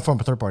 no, but I mean from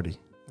a third party,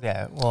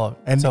 Yeah. Well,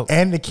 and so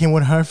it came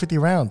with 150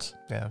 rounds.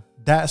 yeah.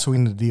 That's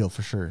winning the deal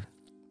for sure.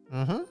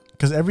 Mm-hmm.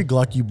 Because every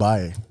Glock you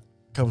buy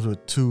comes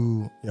with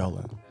 2. Yeah, hold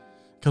on.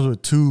 Comes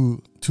with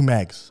two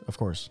mags, of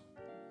course.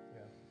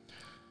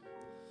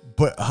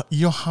 But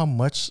you know how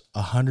much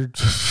 100?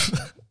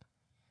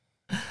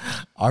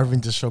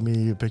 Arvin just showed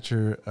me a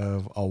picture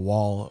of a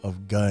wall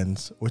of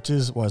guns, which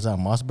was that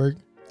Mossberg?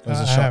 It was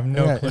I have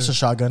no clue. It's a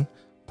shotgun,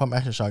 pump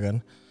action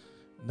shotgun.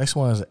 Next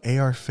one is an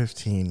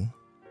AR-15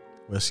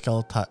 with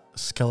skeletalized.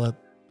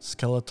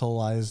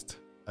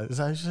 Is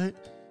that how you say it?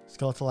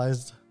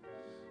 Skeletalized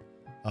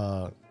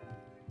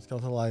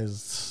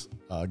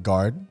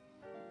guard,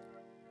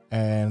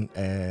 and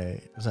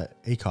is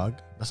that ACOG?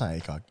 That's not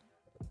ACOG.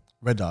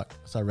 Red dot.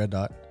 That's not red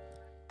dot.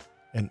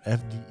 And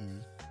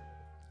FDE.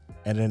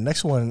 And then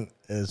next one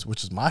is,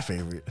 which is my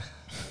favorite,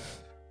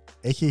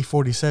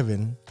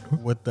 AK-47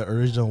 with the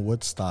original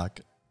Woodstock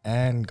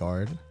and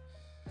guard.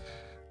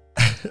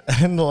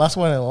 And the last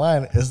one in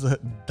line is the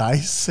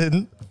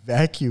Dyson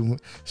vacuum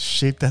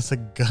shaped as a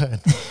gun.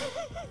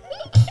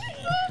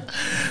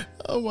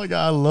 Oh my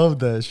god, I love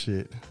that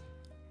shit.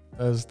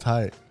 That was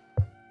tight.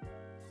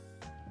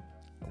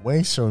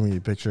 Wayne's showing me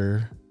a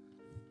picture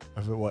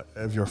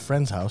of your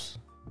friend's house,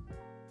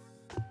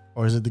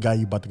 or is it the guy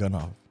you bought the gun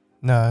off?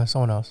 No,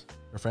 someone else.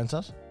 Your friend's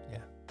house? Yeah.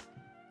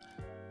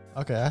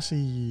 Okay, I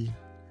see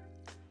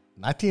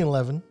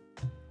 1911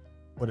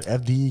 with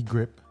an FDE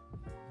grip,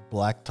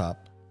 black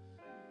top,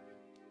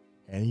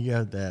 and you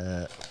have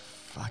that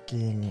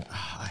fucking.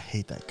 I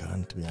hate that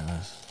gun, to be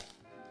honest.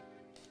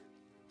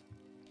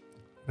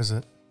 What is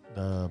it?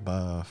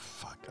 That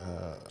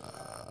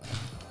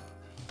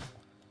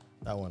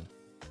one.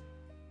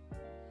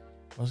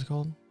 What's it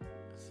called?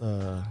 It's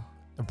The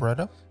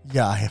Beretta?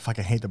 yeah, I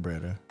fucking hate the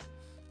Beretta.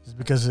 Just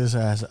because it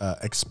has an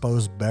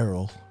exposed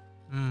barrel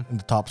in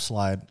the top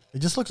slide. It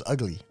just looks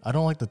ugly. I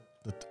don't like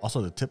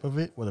also the tip of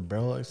it where the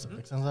barrel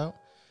extends out.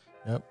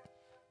 Yep.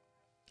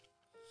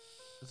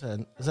 Is that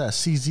a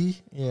CZ?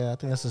 Yeah, I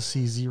think that's a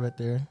CZ right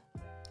there.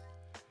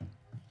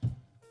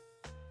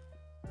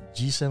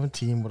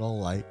 G17 with a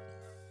light.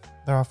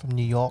 They're all from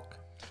New York.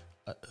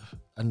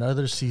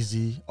 Another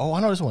CZ. Oh,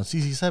 I know this one.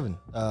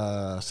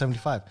 CZ7.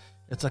 75.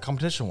 It's a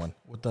competition one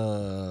with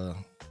the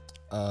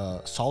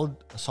solid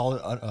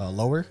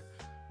lower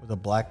with a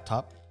black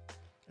top.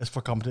 It's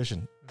for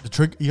competition. The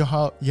trigger. You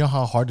know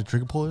how hard the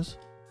trigger pull is?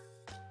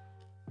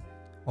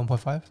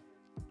 1.5?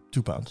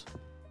 2 pounds.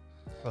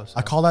 Close.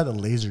 I call that a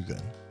laser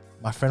gun.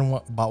 My friend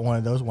bought one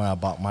of those when I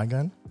bought my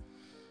gun.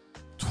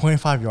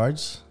 25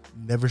 yards.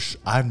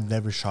 I've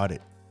never shot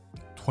it.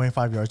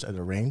 25 yards at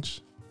the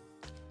range.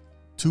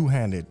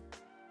 Two-handed.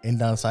 In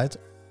down sights.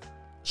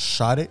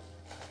 Shot it.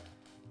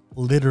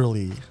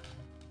 Literally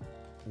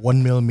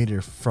 1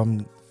 millimeter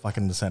from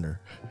fucking the center.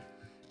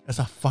 It's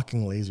a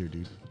fucking laser,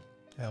 dude.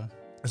 Damn.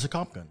 It's a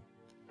comp gun.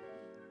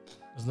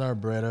 It's not a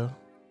Beretta.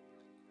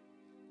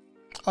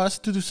 Oh, that's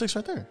a 226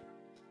 right there.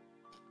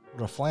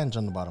 With a flange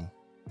on the bottom.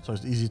 So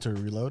it's easy to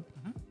reload.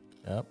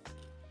 Mm-hmm. Yep.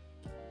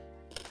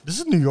 This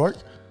is New York.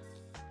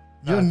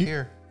 No, it's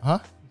here. Huh?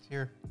 It's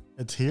here.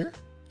 It's here?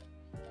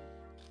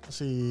 Let's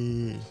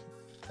see.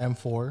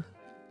 M4.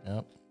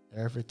 Yep.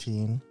 Air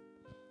 15.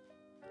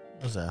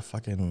 What's that?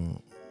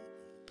 Fucking.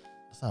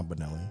 That's not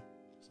Benelli.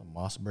 It's a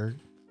Mossberg.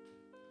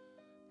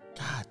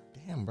 God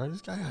damn, bro.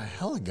 This guy got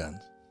hella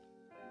guns.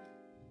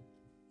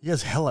 He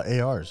has hella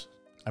ARs.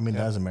 I mean,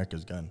 that is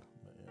America's gun.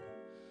 But yeah.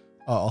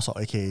 Oh, also,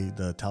 AK,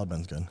 the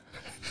Taliban's gun.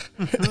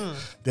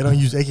 They don't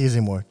use AKs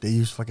anymore. They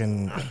use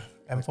fucking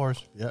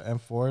M4s. Yeah,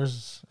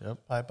 M4s. Yep.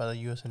 Applied by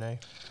the USNA.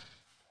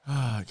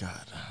 Oh,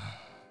 God.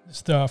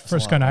 It's the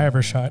first gun I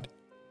ever shot.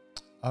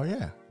 Oh,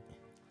 yeah.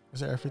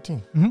 It's an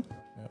Air-15. Mm-hmm.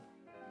 Yep.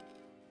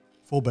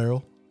 Full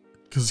barrel.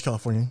 Because it's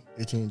California.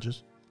 18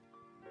 inches.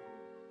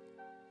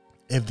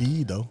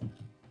 FDE, though.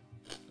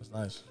 That's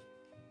nice.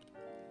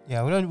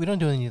 Yeah, we don't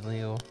do any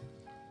illegal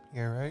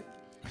here, right?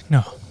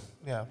 No,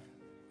 Yeah.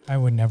 I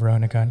would never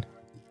own a gun.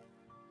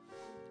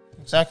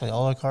 Exactly.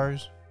 All our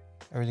cars,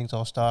 everything's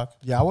all stock.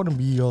 Yeah, I wouldn't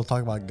be able to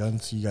talk about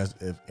guns to you guys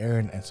if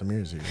Aaron and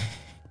Samir's here.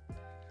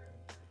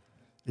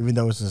 Even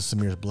though it's in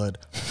Samir's blood.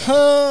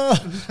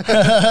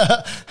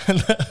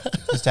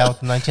 Just out with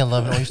the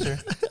 1911 Oyster.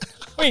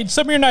 Wait,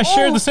 some of you not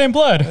share the same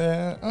blood.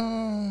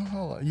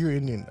 Hold on. You're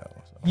Indian, though.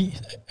 So.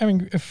 I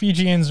mean,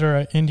 Fijians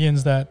or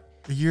Indians that.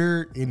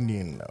 You're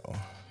Indian, though.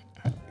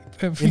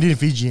 Indian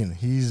Fijian.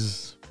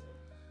 He's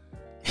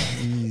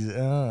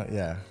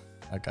yeah.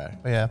 Okay.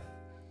 But yeah,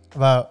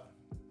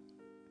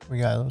 we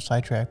got a little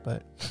sidetracked,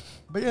 but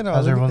yeah, no.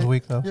 how's everyone's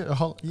week though?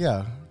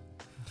 Yeah.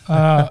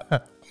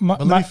 But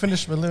Let me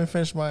finish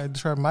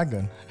describe my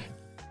gun.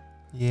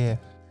 Yeah.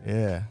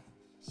 Yeah.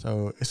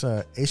 So it's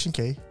a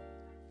H&K,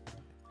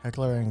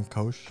 Heckler and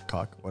Koch,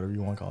 cock, whatever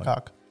you want to call it.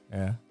 Cock.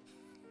 Yeah.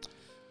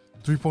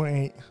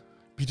 3.8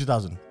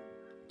 P2000,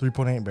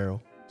 3.8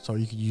 barrel. So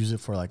you could use it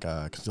for like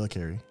a concealed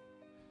carry.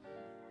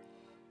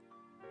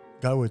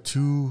 Got it with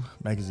 2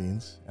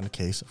 magazines and a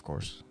case, of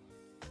course.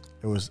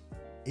 It was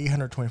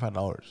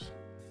 $825.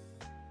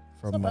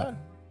 From not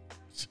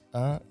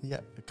bad. Yeah,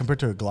 compared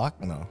to a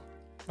Glock, no.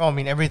 Oh, I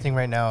mean everything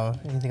right now,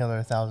 anything under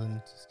 1,000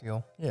 is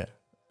steal. Yeah,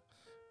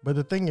 but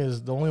the thing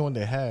is, the only one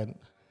they had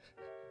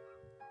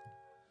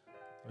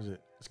was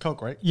it's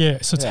Coke, right? yeah,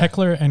 so it's Yeah.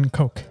 Heckler and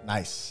Koch.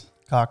 Nice.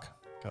 Cock.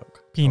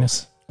 Coke.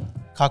 Penis.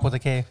 Cock with a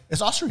K.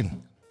 It's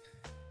Austrian.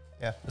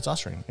 Yeah. It's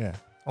Austrian. Yeah.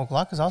 Oh,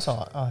 Glock is also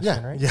Austrian,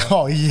 Yeah. right? Yeah.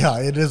 Oh, yeah.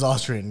 It is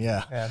Austrian.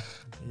 Yeah. Yeah.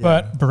 Yeah.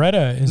 But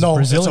Beretta is no,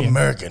 Brazilian. it's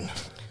American.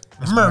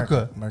 It's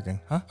America. American.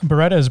 Huh?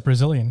 Beretta is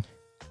Brazilian.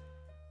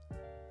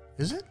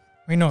 Is it?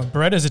 Wait, no,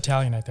 Beretta is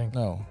Italian, I think.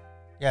 No.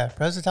 Yeah,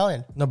 Breta's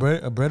Italian. No,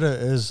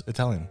 Beretta is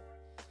Italian.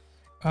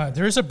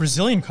 There is a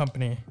Brazilian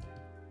company.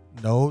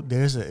 No,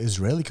 there's an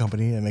Israeli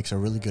company that makes a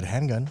really good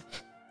handgun.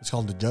 It's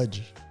called The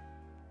Judge.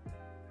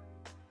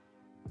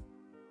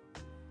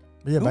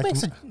 But yeah,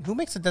 Who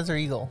makes the Desert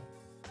Eagle?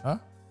 Huh?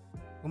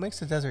 Who makes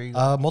the Desert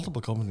Eagle?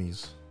 Multiple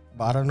companies,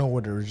 but I don't know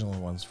where the original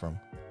one's from.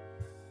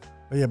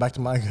 But yeah, back to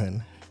my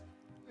gun.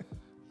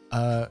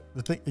 The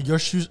thing, your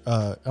shoes.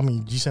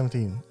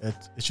 G17. It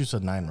shoots a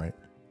 9, right?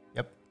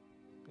 Yep.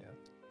 Yeah.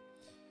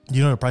 Do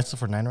you know the price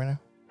for 9 right now?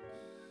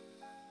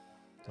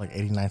 It's like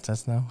 89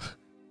 cents now.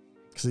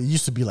 Because it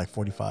used to be like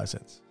 45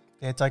 cents.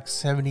 Yeah, it's like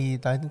 70.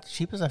 I think the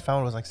cheapest I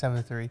found was like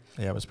 73.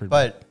 Yeah, it was pretty.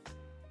 Bad. But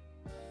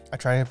I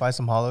tried to buy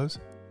some hollows.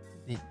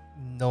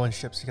 No one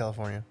ships to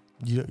California.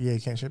 You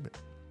can't ship it.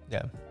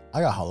 Yeah.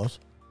 I got hollows.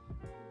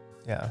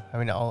 Yeah. I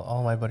mean,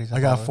 all my buddies have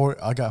I hollows.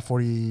 got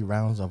 40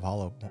 rounds of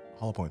hollow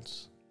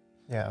points.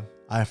 Yeah.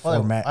 I have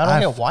 4 mags. I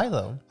don't get why,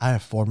 though. I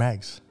have 4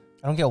 mags.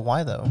 I don't get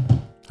why, though.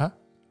 Huh?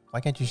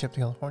 Why can't you ship to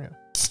California?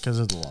 Because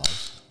of the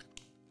laws.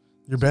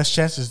 Your best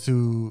chance is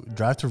to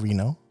drive to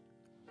Reno,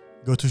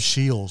 go to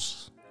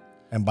Shields,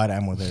 and buy the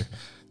ammo there.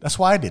 That's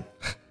what I did.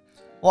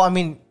 Well, I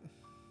mean,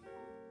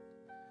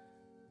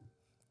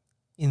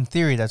 in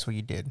theory, that's what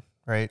you did,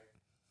 right?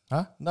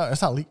 Huh? No,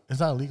 it's not. It's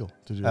not illegal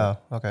to do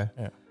that. Oh, okay.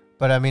 Yeah.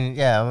 But I mean,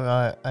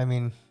 yeah, I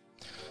mean,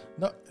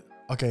 No.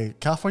 Okay,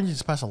 California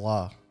just passed a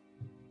law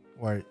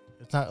where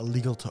it's not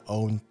illegal to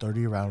own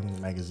 30-round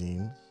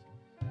magazines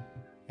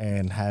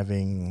and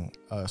having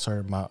a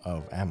certain amount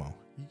of ammo.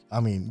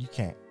 I mean, you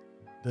can't.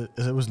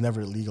 It was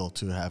never illegal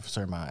to have a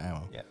certain amount of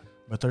ammo. Yeah.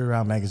 But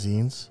 30-round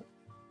magazines.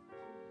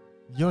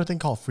 You know a thing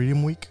called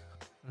Freedom Week?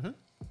 Mm-hmm.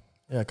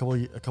 Yeah, a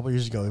couple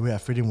years ago, we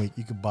had Freedom Week.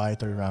 You could buy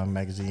 30-round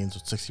magazines or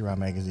 60-round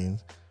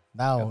magazines.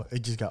 Now,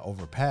 it just got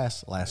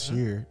overpassed last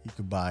year. You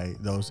could buy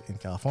those in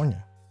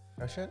California.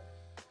 Oh, shit.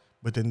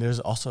 But then there's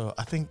also,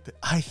 I think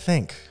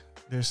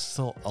there's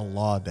still a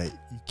law that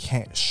you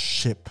can't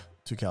ship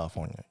to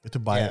California. You have to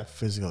buy it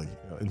physically,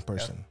 in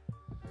person.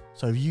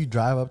 So if you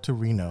drive up to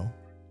Reno,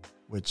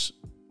 which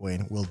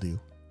Wayne will do.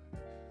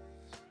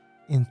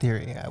 In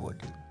theory, I would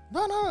do.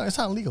 No, it's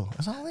not illegal.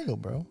 It's not illegal,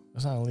 bro.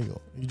 It's not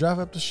illegal. You drive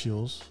up to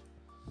Shields.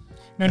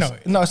 No,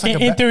 It's like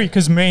in theory,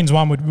 because Maine's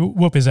mom would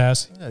whoop his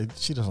ass. Yeah,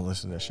 she doesn't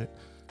listen to that shit.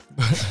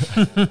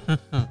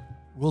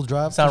 We'll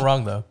drive. It's not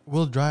wrong, though.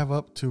 We'll drive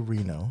up to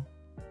Reno.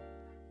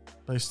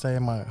 They stay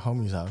at my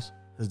homie's house.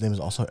 His name is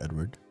also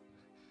Edward.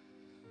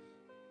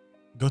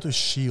 Go to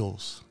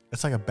Shields.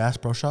 It's like a Bass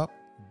Pro Shop,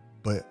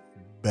 but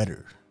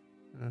better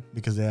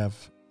because they have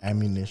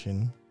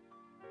ammunition,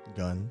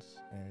 guns,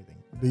 and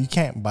everything. But you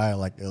can't buy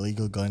like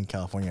illegal gun in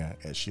California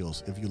at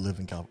Shields if you live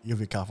in California. You have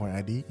your California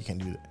ID, you can't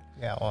do that.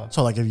 Yeah, well,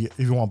 So like if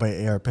you want to buy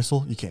an AR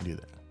pistol, you can't do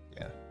that.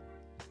 yeah.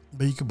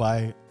 But you could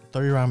buy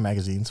 30-round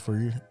magazines for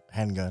your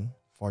handgun,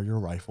 for your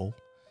rifle.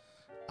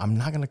 I'm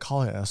not gonna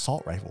call it an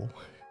assault rifle.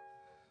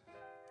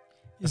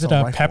 Is It's it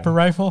a a rifle. pepper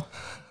rifle?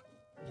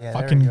 Yeah,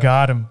 there Fucking we go.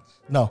 got him.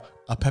 No,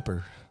 a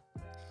pepper.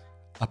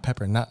 A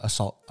pepper, not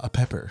assault. A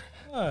pepper.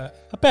 A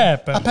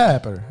pepper. A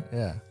pepper.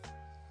 Yeah.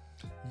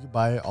 You can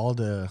buy all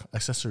the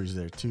accessories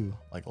there too,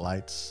 like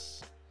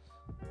lights.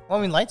 Well,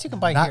 I mean, lights you can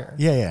buy Not- here.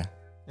 Yeah.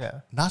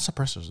 Yeah. Not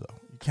suppressors though.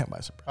 You can't buy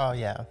suppressors. Oh,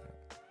 yeah.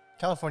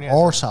 California has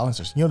Or some-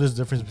 silencers. You know there's a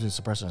difference between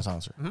suppressor and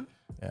silencer. Mhm.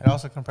 Yeah. and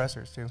also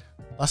compressors, too.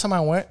 Last time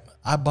I went,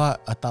 I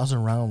bought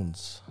 1,000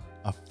 rounds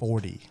of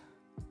 40.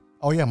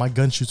 Oh yeah, my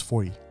gun shoots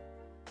 40.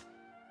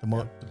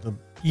 The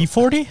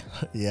E40?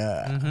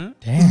 yeah. Mm-hmm.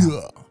 Damn.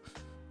 Ugh.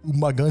 Ooh,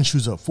 my gun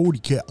shoots a 40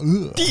 cal.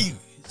 Ugh.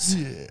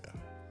 Yeah.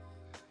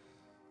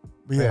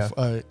 But yeah,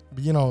 but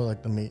you know,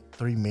 like the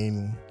 3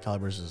 main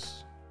calibers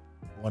is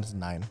one's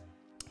 9.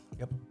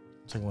 Yep.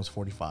 Second one's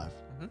 45.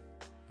 Mhm.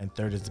 And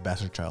third is the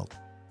bastard child.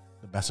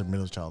 The bastard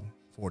middle child,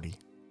 40.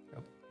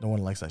 Yep. No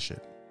one likes that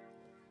shit.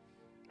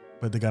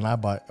 But the gun I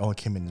bought only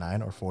came in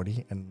 9 or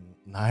 40, and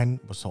 9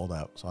 was sold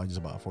out, so I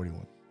just bought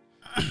 41.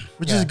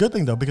 Which is Yeah. a good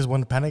thing though, because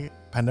when the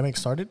pandemic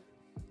started,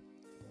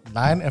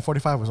 9 and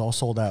 45 was all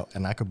sold out,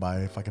 and I could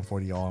buy fucking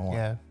 40 all I want.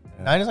 Yeah.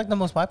 Yeah. 9 is like the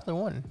most popular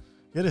one.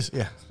 It is,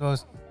 yeah.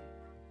 Suppose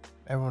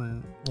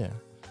everyone. Yeah.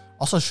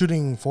 Also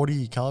shooting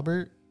 40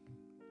 caliber,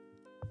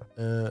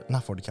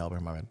 not 40 caliber,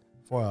 my bad.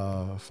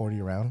 For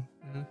 40 round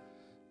Mhm.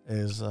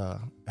 is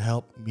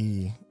helped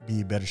me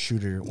be a better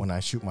shooter when I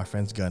shoot my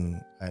friend's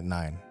gun at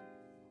 9.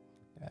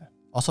 Yeah.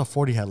 Also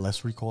 40 had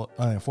less recoil.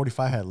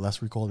 45 had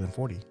less recoil than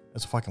 40.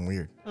 That's fucking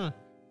weird. Hmm.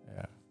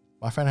 Yeah.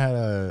 My friend had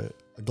a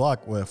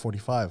Glock with a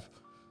 45.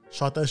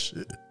 Shot that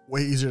shit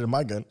way easier than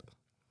my gun.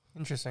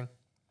 Interesting.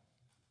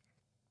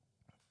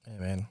 Hey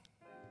man,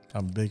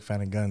 I'm a big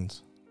fan of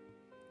guns.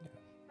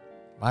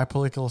 My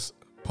political,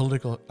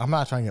 I'm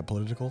not trying to get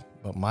political,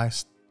 but my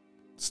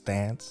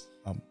stance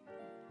on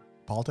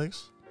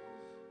politics,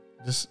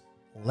 just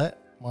let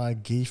my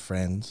gay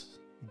friends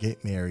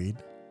get married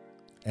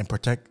and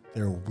protect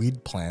their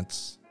weed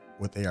plants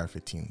with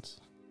AR-15s.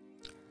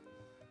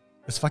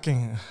 It's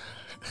fucking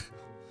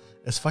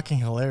it's fucking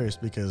hilarious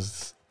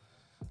because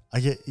I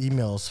get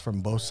emails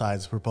from both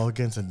sides,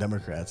 Republicans and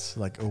Democrats,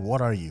 like, oh,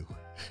 what are you?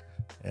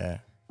 Yeah.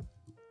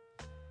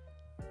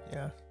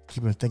 Yeah.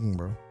 Keep them thinking,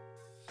 bro.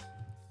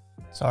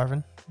 So,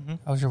 Arvin, Mhm.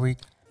 how was your week?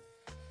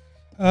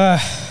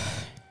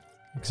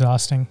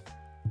 Exhausting.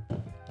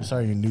 You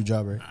started your new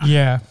job, right?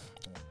 Yeah.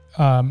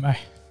 I've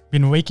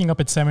been waking up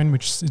at 7,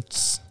 which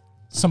it's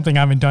something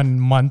I haven't done in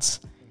months.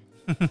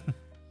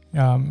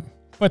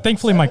 But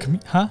thankfully my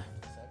commute,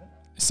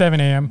 7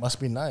 a.m. Must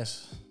be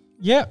nice.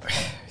 Yeah.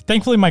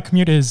 Thankfully my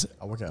commute is,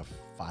 I work at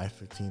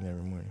 5:15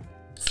 every morning.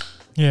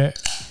 yeah.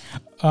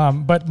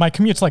 But my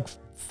commute's like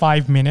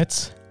 5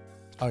 minutes.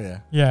 Oh, yeah.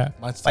 Yeah.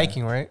 Mine's 10.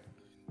 Biking, right?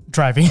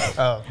 Driving.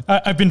 Oh.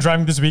 I've been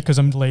driving this week because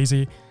I'm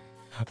lazy.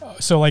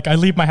 So like I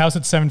leave my house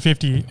at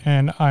 7:50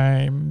 and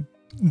I'm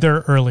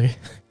there early.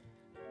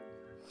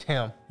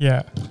 Damn.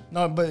 Yeah.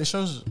 No, but it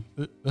shows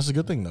that's a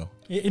good thing, though.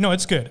 You know,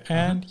 it's good.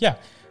 And yeah,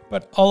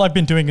 but all I've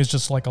been doing is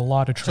just like a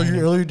lot of So training.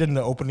 you're earlier than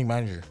the opening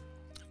manager.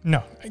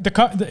 No,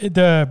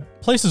 the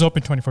place is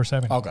open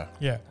 24/7. Okay.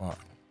 Yeah. Wow.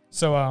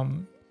 So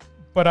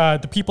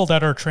but the people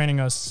that are training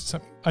us,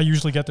 I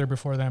usually get there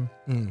before them,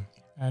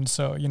 and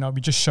so you know we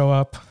just show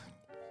up.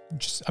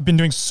 I've been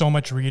doing so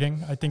much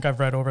reading. I think I've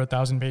read over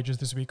 1,000 pages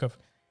this week of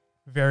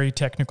very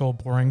technical,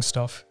 boring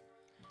stuff.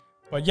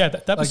 But yeah,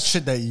 that Like was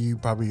shit that you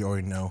probably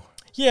already know.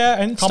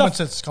 yeah, and Common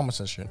stuff. common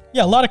sense shit.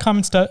 Yeah, a lot of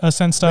common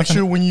sense stuff. Make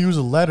sure when you use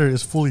a letter,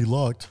 it's fully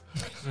locked.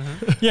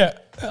 Yeah,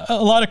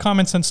 a lot of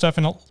common sense stuff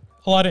and a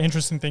lot of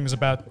interesting things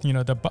about you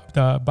know the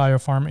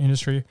biopharm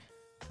industry.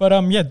 But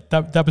yeah,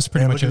 that was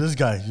pretty Damn, much look it. at this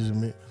guy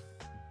using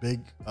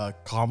big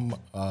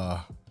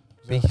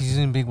He's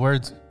using big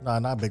words.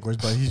 not big words,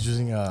 but he's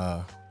using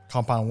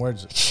compound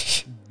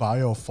words.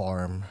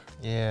 Biofarm.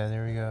 Yeah,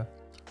 there we go.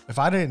 If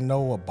I didn't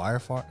know what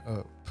biofarm,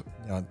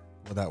 what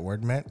that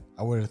word meant,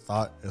 I would have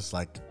thought it's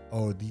like,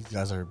 oh, these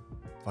guys are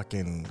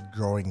fucking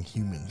growing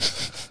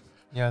humans.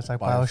 Yeah, it's like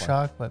Biofarm.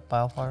 Bioshock, but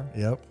Biofarm.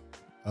 Yep.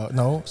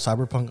 No,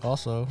 Cyberpunk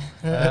also.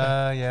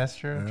 Yeah, that's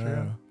true. Yeah.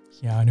 True.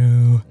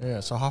 Keanu. Yeah.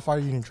 So how far are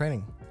you in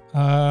training?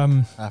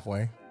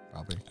 Halfway,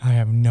 probably. I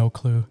have no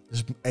clue.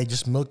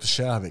 Just milk the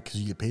shit out of it because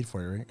you get paid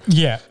for it, right?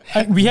 Yeah,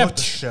 we have Milk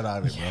the shit out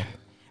of it,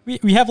 bro.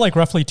 we have like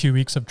roughly 2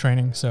 weeks of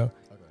training, so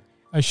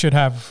I should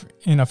have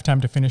enough time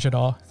to finish it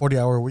all.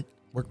 40-hour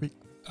work week.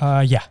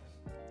 Yeah.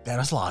 Damn,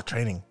 that's a lot of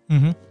training.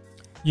 Mm-hmm.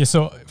 Yeah.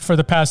 So for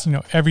the past,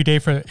 every day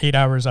for 8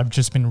 hours, I've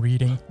just been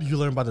reading. Do you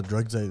learn about the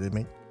drugs that they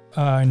make?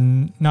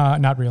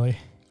 Not really.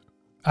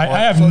 I Well,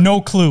 have so-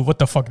 no clue what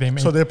the fuck they make.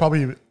 So they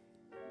probably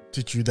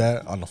teach you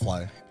that on the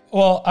fly.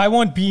 Well, I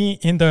won't be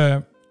in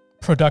the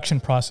production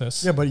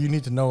process. Yeah, but you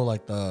need to know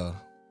like the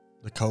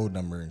code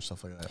number and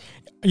stuff like that.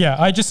 Yeah,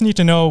 I just need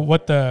to know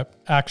what the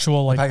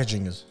actual like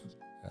Packaging is.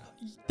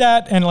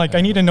 that, and like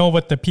I need to know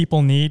what the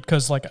people need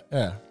because like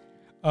Yeah.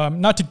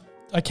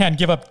 I can't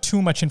give up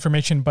too much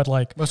information, but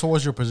like But so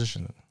what's your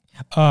position?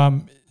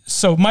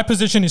 so my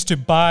position is to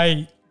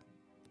buy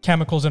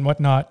chemicals and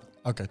whatnot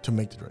Okay, to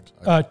make the drugs.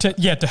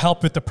 to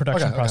help with the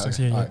production process.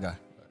 Okay. Yeah. All right, guy.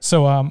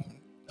 So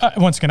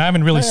once again, I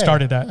haven't really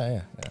started that.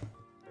 Yeah.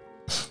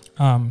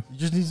 You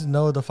just need to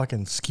know the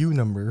fucking SKU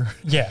number.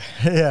 Yeah.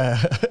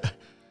 Yeah.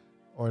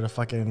 Or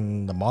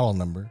the model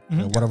number.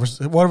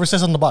 Whatever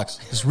says on the box.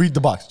 Just read the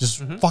box.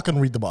 Just fucking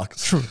read the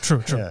box.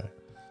 True. Yeah.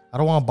 I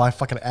don't want to buy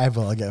fucking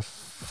Advil. I get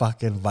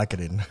fucking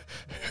Vicodin.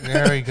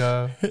 There we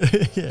go.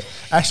 Yeah.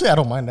 Actually, I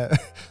don't mind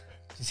that.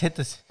 Just hit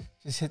this.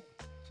 Just hit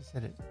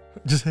it.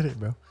 Just hit it,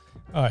 bro.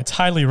 It's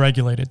highly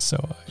regulated, so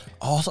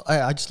Also,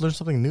 I just learned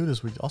something new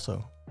this week.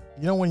 Also,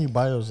 you know when you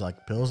buy those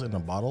like pills in a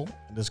bottle,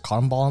 there's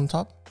cotton ball on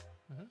top.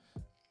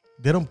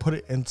 They don't put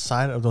it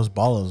inside of those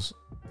bottles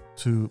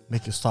to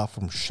make it stop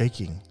from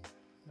shaking.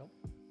 Nope.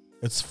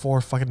 It's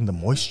for fucking the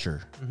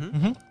moisture.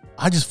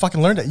 I just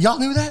fucking learned that. Y'all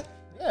knew that?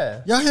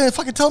 Yeah. Y'all didn't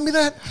fucking tell me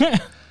that,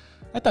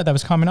 I thought that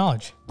was common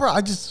knowledge. bro.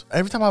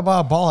 Every time I buy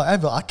a bottle of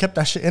Advil, I kept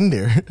that shit in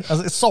there.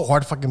 It's so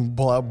hard to fucking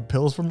pull out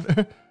pills from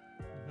there.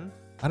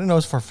 I didn't know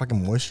it's for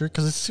fucking moisture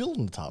because it's sealed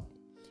on the top.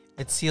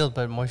 It's sealed,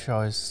 but moisture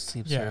always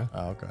seeps Yeah. through.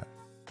 Oh, okay.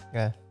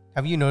 Yeah.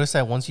 Have you noticed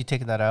that once you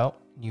take that out,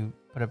 you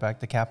put it back,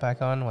 the cap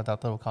back on without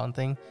the little cotton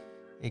thing,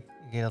 it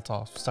gets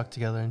all stuck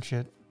together and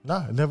shit? No,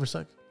 it never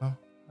sucked. No,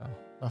 Oh.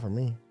 not for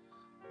me.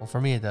 Well,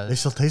 for me, it They does.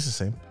 still taste the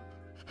same.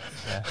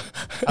 Yeah.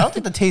 I don't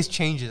think the taste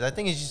changes. I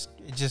think it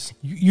just.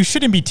 You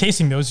shouldn't be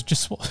tasting those.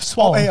 Just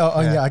swallow. Hey,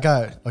 them. yeah, I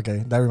got it.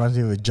 Okay, that reminds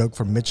me of a joke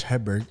from Mitch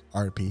Hedberg,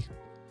 RP.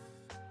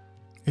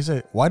 He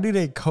said, "Why do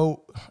they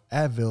coat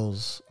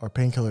Advils or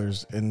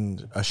painkillers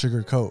in a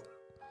sugar coat?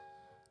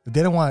 If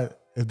they don't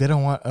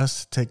want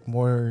us to take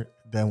more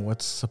than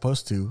what's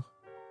supposed to,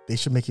 they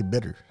should make it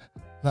bitter,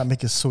 not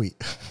make it sweet.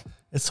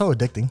 It's so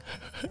addicting.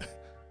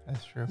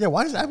 That's true. Yeah,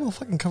 why is Advil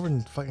fucking covered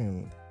in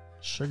fucking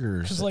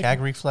sugars? 'Cause, like,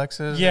 Gag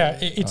reflexes. yeah,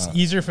 it's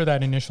easier for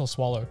that initial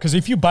swallow because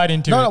if you bite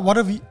into No, it, what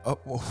if you?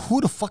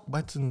 Who the fuck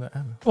bites in the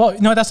Advil? well,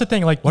 no, that's the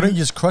thing. Like, Why don't you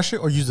just crush it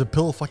or use a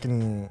pill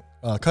fucking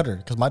cutter,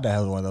 because my dad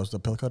has one of those, the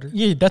pill cutter.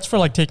 Yeah, that's for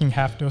like taking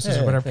half doses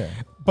or whatever. Yeah.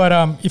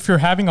 But if you're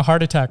having a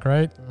heart attack,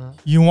 right,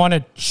 you want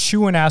to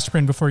chew an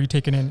aspirin before you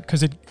take it in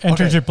because it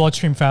enters Okay. your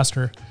bloodstream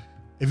faster.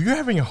 If you're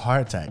having a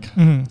heart attack,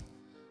 Mhm.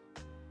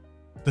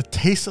 the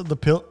taste of the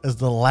pill is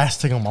the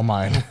last thing on my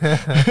mind.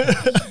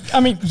 I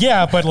mean,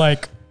 yeah, but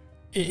like,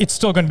 it's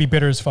still going to be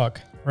bitter as fuck,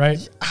 right?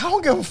 I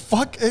don't give a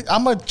fuck.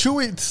 I'm gonna chew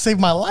it to save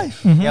my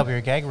life. Yeah, but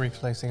your gag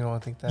reflex, you don't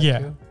want to think that Yeah.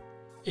 too.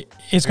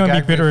 It's Your going to be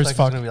gag bitter as reflex is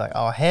fuck. gonna be like,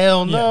 oh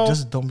hell no.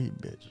 Just don't be a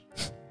bitch.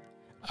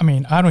 I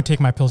mean, I don't take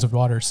my pills with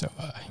water, so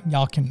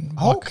y'all can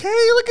walk. Okay,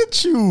 look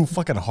at you,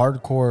 fucking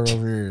hardcore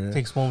over here.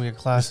 Takes one of your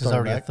classes, Start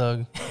already back. a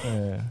thug.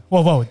 Yeah.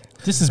 Whoa,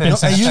 this has been Hey,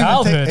 since you even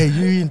childhood. take, hey,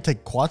 you even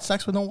take quad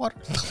stacks with no water?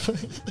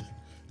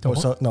 Don't-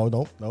 So, no,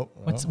 nope.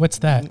 What's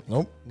that?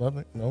 Nope,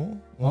 nothing.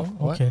 No. Oh,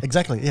 What? okay.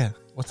 Exactly. Yeah.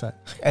 What's that?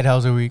 Ed,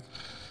 how's a week?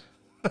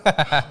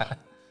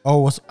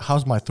 Oh,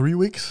 how's my 3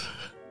 weeks?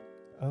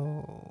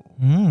 Oh,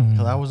 Mm.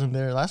 Because I wasn't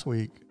there last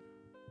week.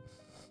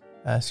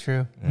 that's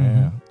true. Yeah.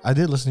 Mhm. I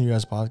did listen to you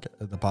guys'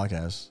 the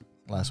podcast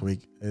last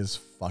week. It's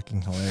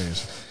fucking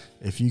hilarious.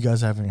 If you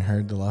guys haven't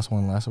heard the last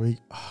one last week,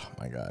 oh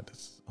my god,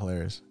 it's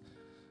hilarious.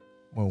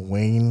 When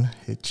Wayne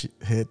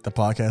hit the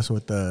podcast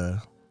with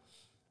the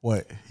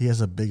what? He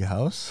has a big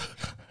house.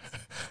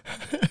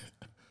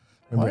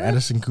 Remember What?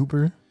 Anderson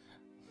Cooper?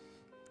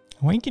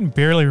 Wayne can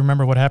barely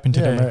remember what happened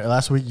Yeah. today. Remember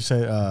last week you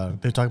said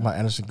they're talking about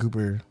Anderson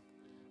Cooper,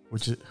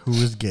 who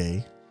is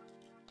gay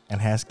and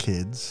has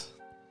kids,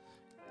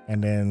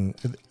 and then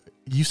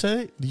you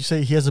say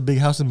he has a big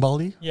house in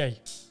Bali? Yeah.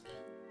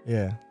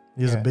 Yeah.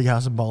 He has a Yeah. big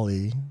house in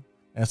Bali.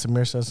 And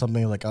Samir says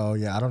something like, oh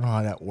yeah, I don't know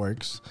how that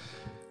works.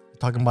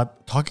 Talking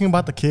about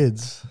the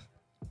kids.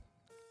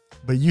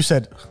 But you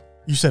said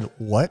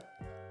what?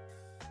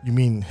 You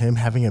mean him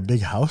having a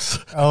big house?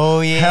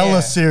 Oh yeah.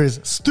 Hella serious.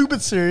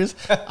 Stupid serious.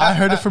 I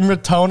heard it from your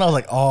tone. I was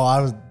like, oh, I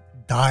was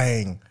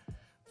dying.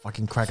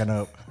 Fucking cracking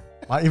up.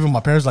 Even my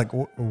parents were like,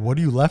 what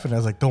are you laughing at? I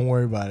was like, don't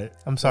worry about it.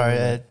 I'm sorry,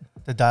 Ed.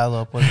 The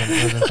dial-up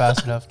wasn't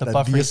fast enough. The That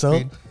buffer DSL?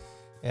 speed.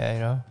 Yeah, you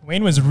know.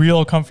 Wayne was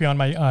real comfy on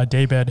my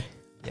day bed.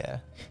 Yeah.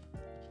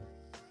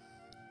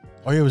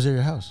 Oh yeah, it was at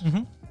your house.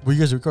 Mm-hmm. Were you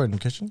guys recording in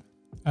the kitchen?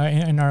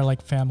 In our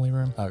like family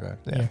room. Okay.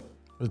 Yeah.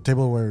 The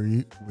table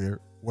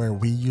where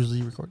we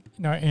usually record?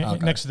 No, Okay.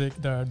 next to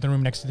the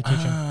room next to the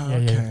kitchen. Ah, yeah.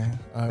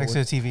 okay. Next to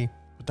the TV.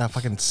 With that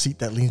fucking seat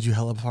that leans you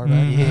hella far back.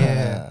 Mhm.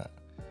 Yeah.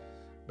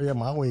 But yeah,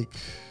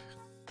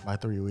 my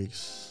 3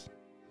 weeks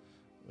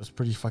was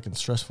pretty fucking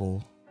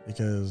stressful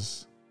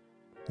because,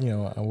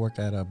 I work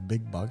at a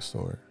big box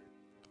store.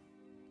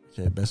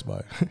 Okay, Best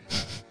Buy.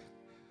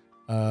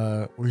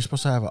 We were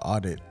supposed to have an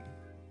audit,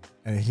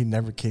 and he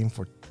never came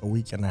for a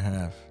week and a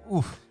half.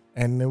 Oof.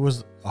 And it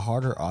was a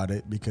harder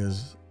audit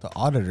because the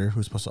auditor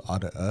who's supposed to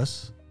audit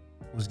us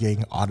was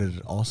getting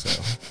audited also.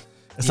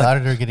 It's The like,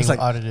 auditor getting it's like-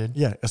 audited.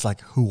 yeah, it's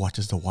like, who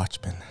watches The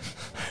Watchmen?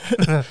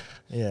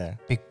 Yeah.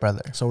 Big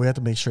brother. So we have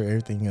to make sure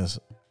everything is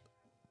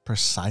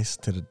precise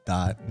to the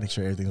dot, make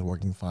sure everything's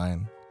working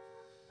fine.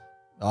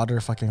 The auditor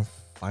fucking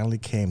finally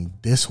came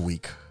this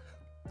week.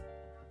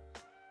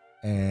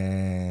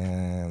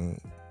 And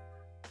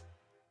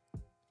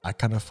I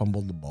kind of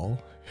fumbled the ball.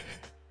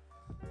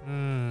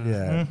 Mm.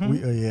 Yeah,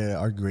 Mhm.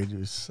 our grade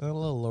was a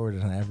little lower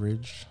than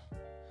average.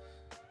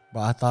 But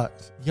I thought,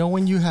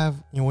 when you have,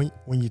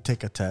 when you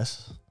take a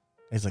test,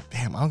 it's like,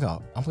 damn, I'm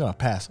gonna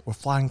pass with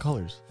flying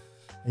colors.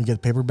 And you get the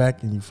paper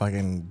back and you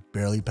fucking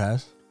barely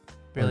pass,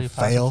 Barely or pass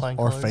with fail, flying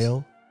or colors.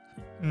 fail.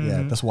 Yeah,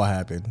 Mhm. that's what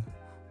happened.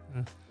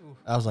 Mm.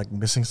 I was like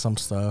missing some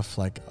stuff,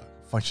 like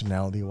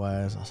functionality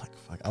wise. I was like,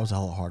 fuck, I was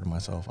hella hard on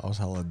myself. I was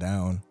hella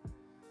down.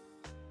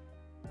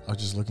 I was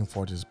just looking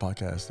forward to this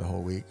podcast the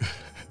whole week.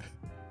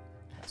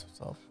 That's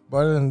what's up. But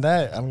other than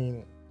that, I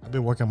mean, I've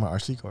been working on my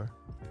RC car.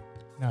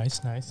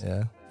 Nice.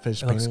 Yeah,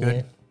 finished It looks painting good.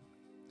 it.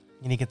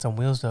 You need to get some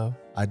wheels though.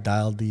 I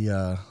dialed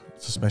the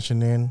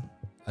suspension in.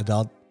 I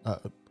dialed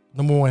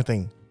number one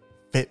thing,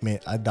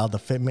 fitment. I dialed the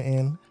fitment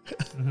in.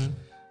 Mm-hmm.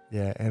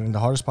 Yeah, and the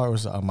hardest part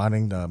was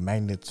mounting the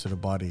magnets to the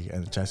body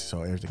and the chassis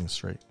so everything's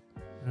straight.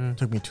 Mm.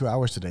 Took me 2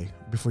 hours today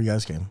before you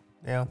guys came.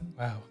 Yeah.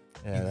 Wow.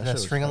 Yeah, You did shit that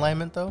was string fun.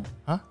 alignment though?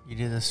 Huh? You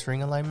did the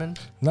string alignment?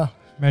 No,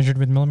 Measured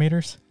with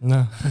millimeters.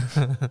 no.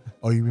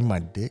 Oh, you mean my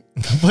dick?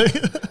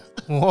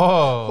 Whoa.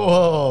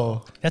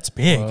 Whoa, That's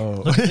big.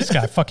 Whoa. Look at this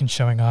guy fucking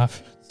showing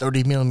off.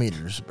 30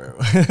 millimeters, bro.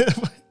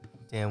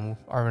 Damn,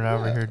 Arvin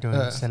over here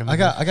doing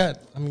centimeters. I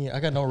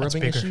got no That's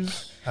ribbing bigger.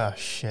 issues. Oh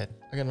shit.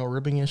 I got no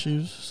ribbing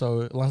issues,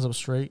 so it lines up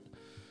straight.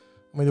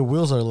 I mean, the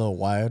wheels are a little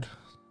wide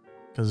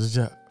because it's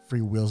just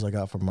free wheels I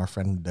got from our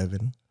friend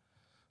Devin.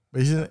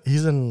 But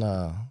he's in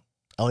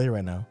LA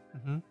right now.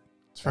 Mm-hmm.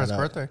 It's for his And,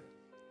 birthday.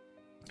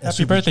 At Happy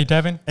Super birthday,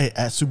 Devin. Hey,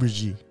 at Super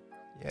G.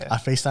 Yeah. I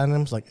FaceTimed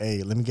him. It's like,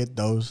 hey, let me get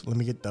those.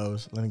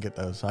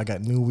 So I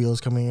got new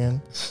wheels coming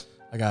in.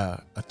 I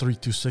got a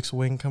 326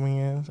 wing coming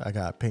in. I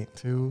got paint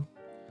too.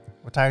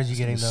 What tires you It's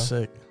getting gonna be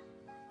though? Sick.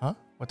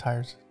 What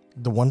tires?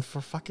 The one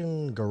for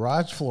fucking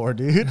garage floor,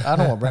 dude. I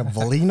don't want brand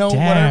Volino,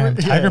 Damn,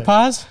 whatever. Tiger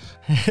Paws.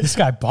 This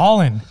guy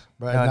balling.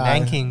 Bro, No,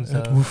 Nankings,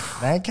 though.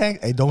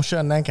 Nankang? Hey, don't shit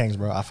on Nankangs,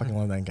 bro. I fucking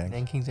love Nankang.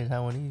 Nankings are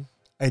Taiwanese.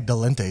 Hey,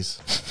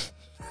 Delentes.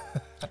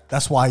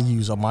 That's why I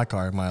use on my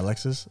car, my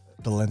Lexus,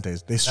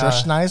 Delentes. They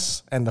stretch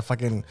nice, and the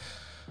fucking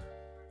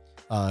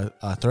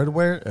thread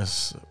wear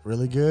is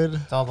really good.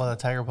 It's all about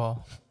the tiger paw.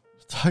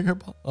 Tiger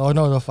Paw? Oh,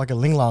 no, the fucking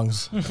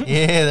Linglongs.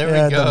 Yeah,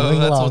 there we go.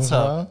 That's what's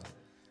up. bro.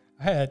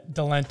 I had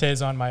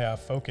Delentes on my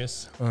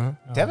Focus. Uh-huh.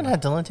 Devin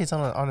had Delentes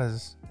on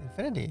his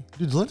Infinity.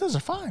 Dude, Delentes are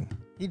fine.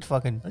 He'd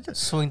fucking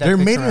swing that. They're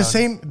bitch made in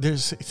around. the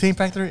same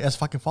factory as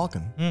fucking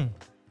Falcon. Mm.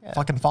 Yeah.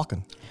 Fucking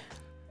Falcon.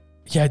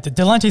 Yeah, the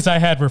Delentes I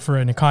had were for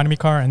an economy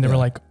car, and they were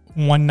like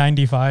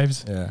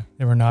 195s. Yeah.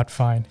 They were not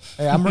fine.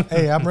 Hey, I'm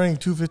running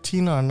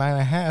 215 on a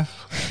 9.5.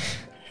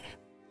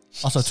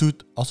 Also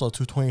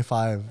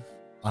 225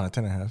 on a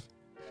 10.5.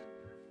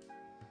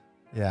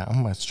 Yeah,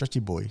 I'm a stretchy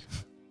boy.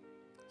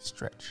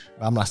 Stretch.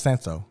 I'm not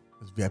Sanso.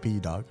 It's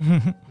VIP, dog.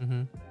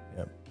 Mm-hmm.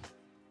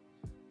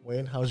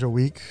 Wayne, how's your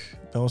week?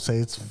 Don't say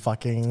it's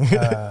fucking.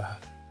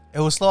 It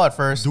was slow at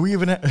first. Do we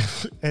even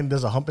have, and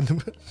there's a hump in the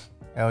middle?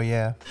 Oh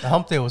yeah, the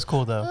hump day was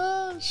cool though.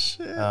 Oh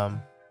shit.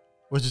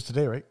 Was just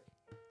today, right?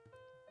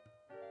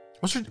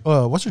 What's your days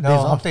no,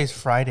 hump off? day's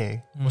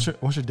Friday, What's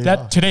your days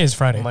off? Today is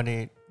Friday.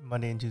 Monday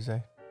and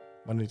Tuesday.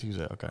 Monday,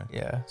 Tuesday. Okay.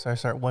 Yeah, so I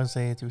start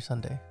Wednesday through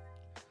Sunday.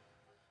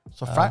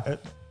 So Friday,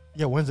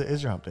 Wednesday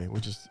is your hump day,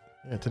 which is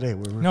today.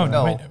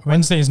 No.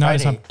 Wednesday is not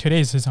his Friday. hump.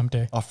 Today's his hump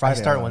day. Oh, Friday.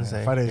 I start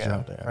Wednesday. Friday is yeah, your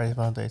hump day. Friday's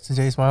my hump day.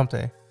 Today's my hump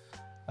day.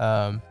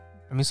 I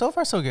mean, so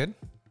far so good.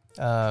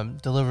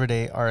 Delivered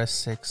a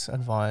RS6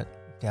 Avant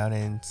down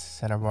in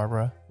Santa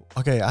Barbara.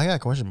 Okay, I got a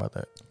question about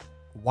that.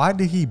 Why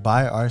did he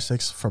buy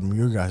R6 from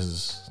your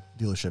guys'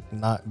 dealership,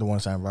 not the one in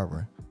Santa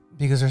Barbara?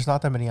 Because there's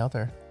not that many out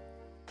there.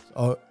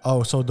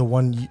 Oh, so the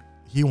one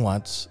he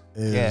wants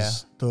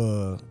is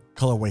the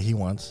colorway he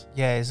wants.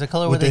 Yeah, it's the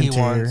colorway With the that he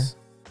interior. wants.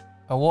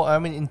 Well, I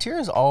mean, interior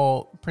is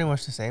all pretty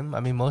much the same. I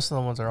mean, most of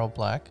the ones are all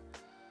black.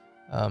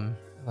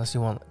 Unless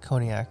you want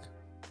cognac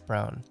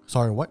brown.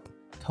 Sorry, what?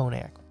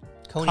 Cognac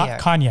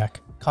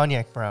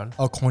Cognac. brown.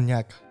 Oh,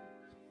 cognac.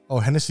 Oh,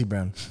 Hennessy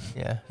brand.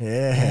 Yeah.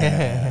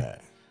 Yeah.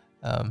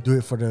 Do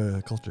it for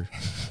the culture.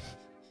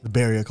 The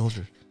barrier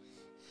culture.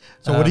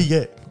 So what did he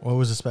get? What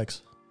was the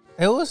specs?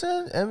 It was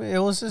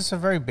just a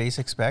very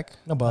basic spec.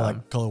 No, but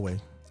like colorway.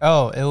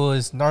 Oh, it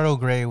was Nardo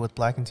gray with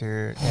black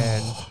interior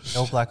and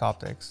no black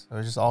optics. It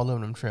was just all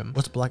aluminum trim.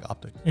 What's black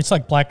optic? It's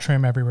like black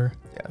trim everywhere.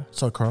 Yeah.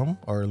 So chrome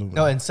or aluminum?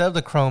 No, instead of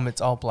the chrome, it's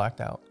all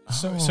blacked out.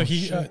 So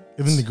he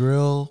even the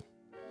grill.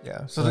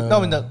 Yeah. So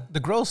the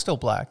grill's still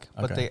black,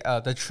 but Okay.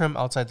 the trim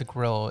outside the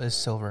grill is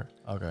silver.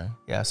 Okay.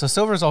 Yeah. So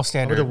silver is all Or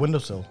standard. the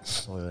windowsill.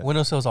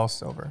 Windowsill is all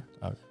silver.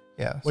 Okay.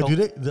 Yeah. Wait, so, do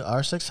the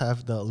R6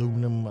 have the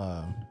aluminum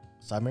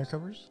side mirror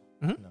covers?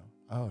 Mhm. No.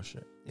 Oh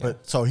shit. Yeah.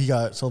 But so he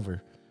got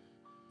silver.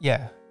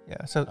 Yeah.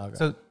 Yeah. So Okay.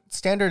 so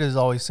standard is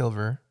always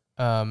silver.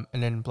 And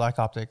then black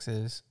optics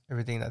is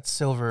everything that's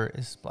silver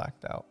is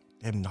blacked out.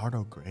 Damn,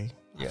 Nardo gray.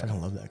 I Yeah.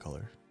 fucking love that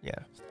color. Yeah.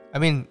 I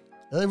mean,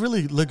 It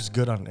really looks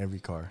good on every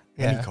car.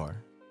 Any Yeah. car.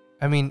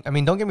 I mean,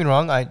 don't get me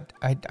wrong. I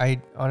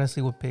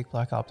honestly would pick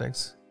black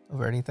optics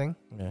over anything.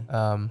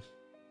 Yeah.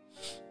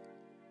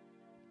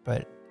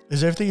 But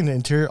Is everything in the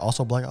interior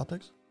also black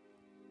optics?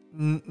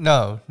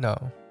 no.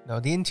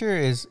 The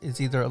interior is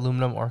either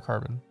aluminum or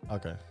carbon.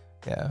 Okay.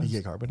 Yeah. You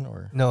get carbon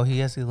or No, he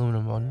has the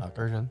aluminum one Okay.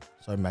 version.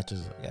 so it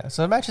matches. Yeah.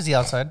 So it matches the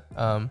outside.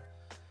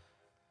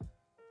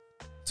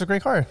 It's a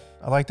great car.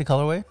 I like the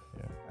colorway.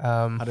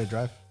 Yeah. How did it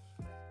drive?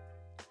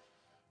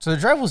 So the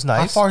drive was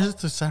nice. How far is it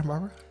to Santa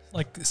Barbara?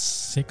 like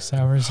 6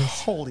 hours.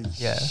 Holy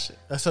Yeah. shit.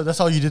 So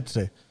that's all you did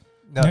today?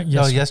 No,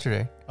 No,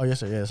 yesterday. Oh,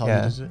 yesterday. Yeah, that's all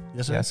Yeah. you did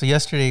yesterday? Yeah. So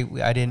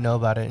yesterday I didn't know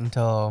about it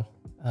until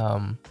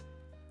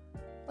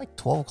like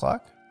 12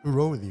 o'clock. Who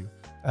rode with you?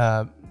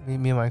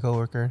 Me and my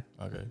coworker.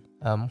 Okay.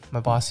 My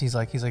boss, he's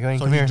like, hey, So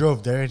come he here.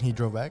 drove there and he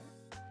drove back?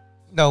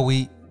 No,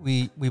 we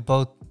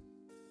both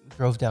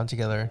drove down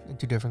together in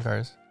two different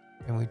cars,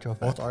 and we drove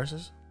Both back.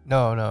 R's?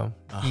 No.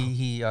 Oh.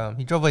 He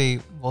drove a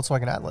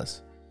Volkswagen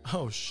Atlas.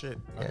 Oh, shit.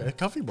 Yeah. Okay.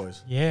 Comfy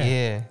boys.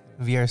 Yeah.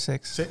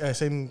 VR6.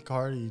 Same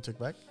car you took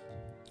back?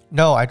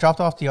 No, I dropped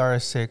off the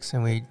RS6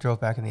 and we drove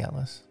back in the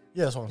Atlas.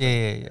 Yeah, that's what I'm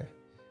saying.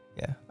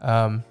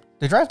 Yeah.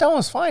 The drive down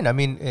was fine. I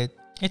mean,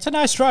 It's a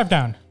nice drive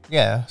down.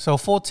 yeah. So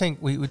full tank,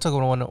 we took it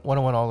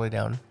 101 all the way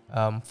down.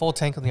 Full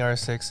tank on the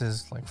RS6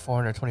 is like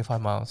 425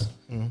 miles,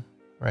 Mhm.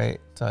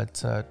 right? So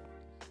it's a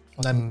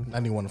fucking-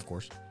 91, of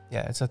course.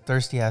 yeah, it's a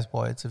thirsty ass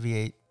boy. It's a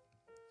V8,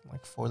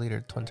 like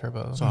 4-liter twin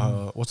turbo.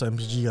 So what's the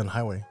MPG on the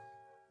highway?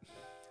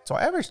 So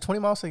I averaged 20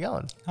 miles a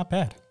gallon. Not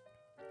bad.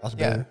 That's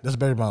Yeah. better. That's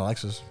better than my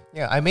Lexus.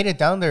 Yeah, I made it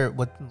down there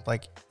with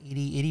like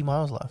 80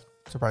 miles left,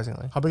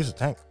 surprisingly. How big is the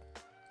tank?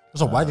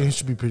 So wagon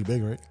should be pretty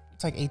big, right?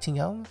 It's like 18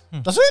 gallons.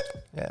 That's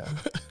it? Yeah.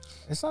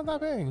 It's not that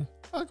big.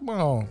 Oh, come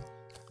on.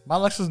 My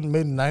Lexus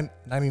made in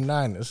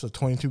 99. It's a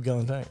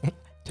 22-gallon tank.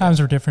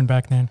 Times were different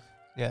back then.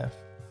 Yeah.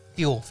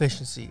 Fuel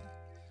efficiency.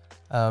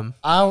 You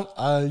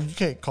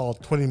can't call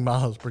 20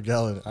 miles per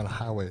gallon on a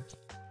highway.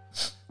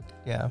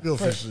 Yeah. Real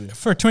officially.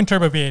 For a twin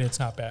turbo V8, it's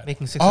not bad.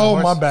 Making 600 Oh,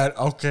 horse. my bad.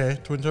 Okay,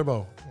 twin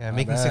turbo. Yeah, My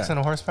making bad.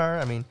 600 horsepower.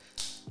 I mean,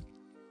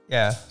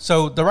 yeah.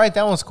 So the ride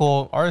down was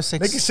cool. RS6.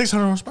 Making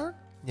 600 horsepower.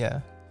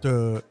 Yeah.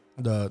 The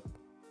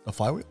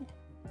flywheel.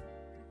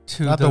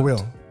 To Not the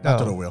wheel. Not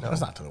to no, the wheel. no.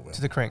 That's not to the wheel.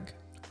 To the crank.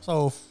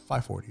 So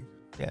 540.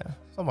 Yeah.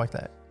 Something like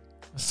that.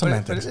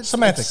 Semantics. it's-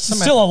 Semantics. It's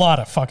Semantics. still a lot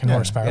of fucking Yeah.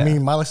 horsepower. I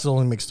mean, my Lexus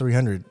only makes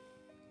 300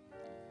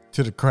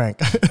 to the crank,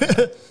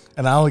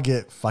 and I only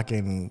get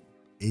fucking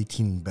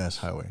 18 best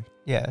highway.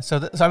 Yeah. So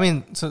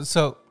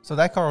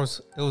that car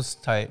was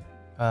tight.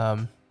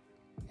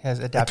 Has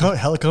adaptive.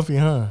 Hella comfy,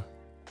 huh?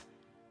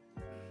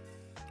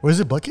 What is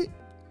it, bucket?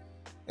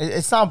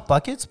 It's not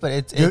buckets, but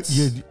it's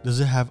Does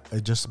it have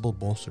adjustable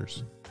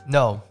bolsters?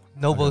 no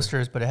Okay.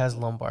 boosters, but it has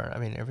lumbar. I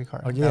mean, every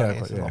car. Oh yeah, nowadays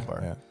has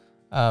lumbar.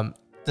 yeah.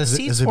 The Is it-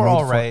 seats is it were made all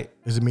for- right.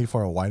 Is it made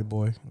for a wide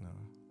boy? No.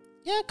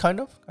 Yeah, kind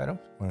of. Well,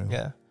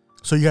 Yeah.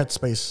 So you had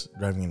space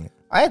driving in it.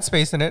 I had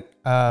space in it,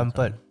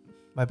 but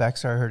my back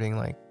started hurting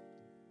like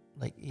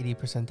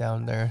 80%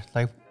 down there.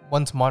 Like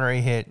once Monterey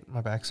hit,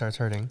 my back starts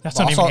hurting. That's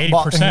But not also- even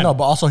but- 80%. No,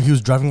 but also he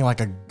was driving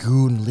like a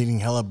goon, leaning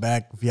hella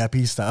back,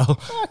 VIP style.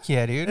 Fuck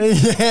yeah, dude.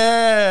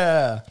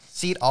 Yeah,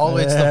 Seat all the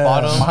way to the Yeah,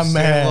 bottom. my steering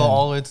man. wheel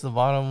all the way to the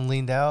bottom,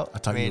 leaned out. I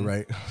thought you were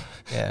right.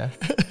 Yeah.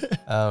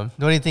 The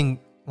only thing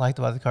I liked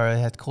about the car, it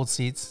had cooled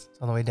seats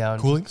on the way down.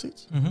 Cooling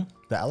seats. Mm-hmm.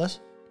 The Atlas.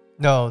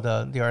 No,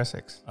 the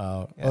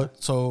R6. Yeah.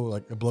 So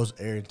like it blows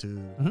air into.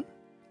 Mhm.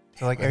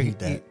 So like I need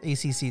that.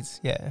 AC seats.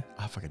 Yeah.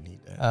 I fucking need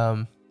that.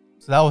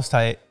 So that was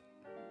tight.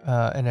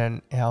 And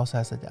then it also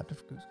has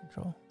adaptive cruise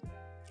control.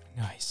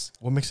 Nice.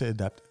 What makes it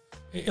adaptive?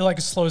 It like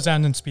slows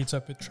down and speeds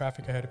up with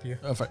traffic ahead of you.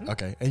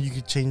 Okay, and you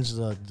can change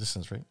the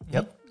distance, right?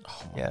 Yep.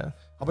 Oh, Yeah. How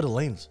about the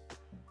lanes?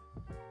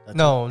 That's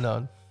No.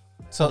 it?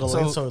 So the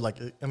lanes, so like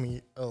I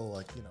mean,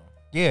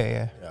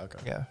 yeah. yeah, okay.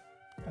 Yeah.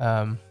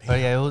 But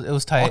yeah, it was All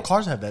tight.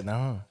 cars have that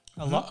now.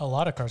 Huh? A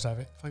lot of cars have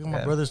it. Fucking my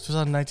Yeah. brother's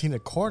 2019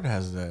 Accord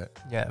has that.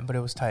 Yeah, but it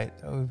was tight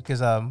because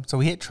so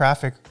we hit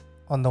traffic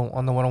on the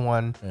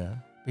 101 Yeah.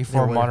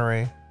 before where?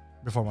 Monterey.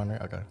 Before Monterey,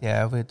 okay.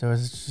 Yeah, there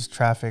was just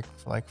traffic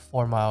for like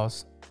 4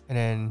 miles, and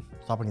then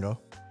Stop and go.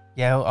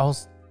 yeah,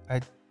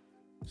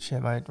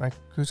 my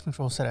cruise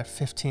control set at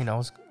 15. I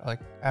was like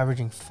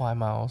averaging 5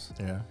 miles.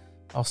 Yeah.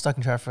 I was stuck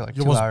in traffic for like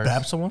You 2 almost hours.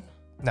 babbed someone?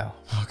 No,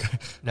 Okay.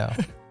 no.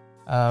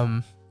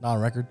 Not on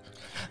record.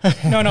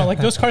 No, like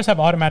those cars have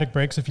automatic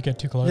brakes if you get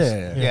too close.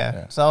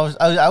 Yeah. So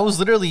I was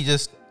literally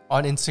just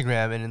on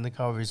Instagram, and in the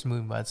car was just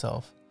moving by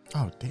itself.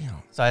 Oh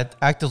damn. So I had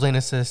active lane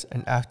assist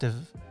and active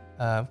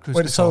cruise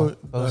Wait, control. so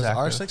both does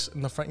active. R6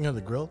 in the front,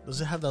 the grill, does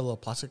it have that little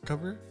plastic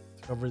cover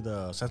to cover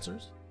the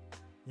sensors?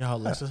 You know how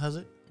Lexus has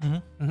it?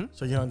 Mm-hmm.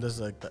 So there's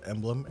like the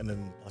emblem and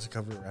then plastic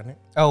cover around it.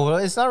 Oh well,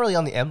 it's not really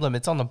on the emblem.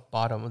 It's on the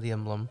bottom of the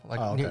emblem, like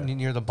Oh, okay.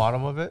 near the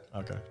bottom of it.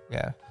 Okay.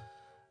 Yeah.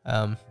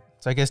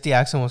 So I guess the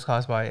accident was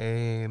caused by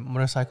a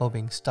motorcycle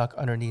being stuck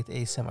underneath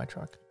a semi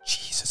truck.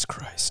 Jesus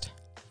Christ.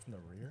 From the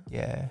rear?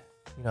 Yeah.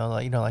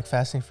 Like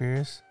Fast and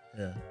Furious.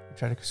 Yeah.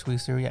 Try to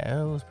squeeze through.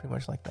 Yeah, it was pretty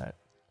much like that.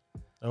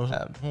 That was,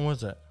 when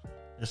was that?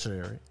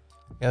 Yesterday, right?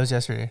 Yeah, it was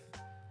yesterday.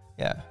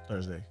 Yeah.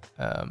 Thursday.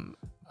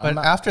 But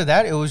after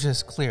that, it was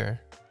just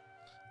clear.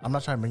 I'm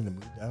not trying to bring the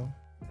mood down,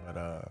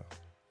 but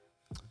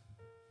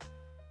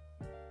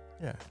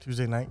yeah,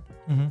 Tuesday night,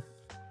 Mm-hmm.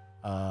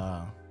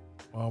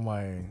 one of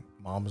my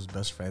mom's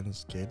best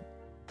friend's kid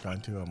got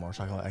into a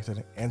motorcycle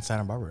accident in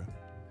Santa Barbara.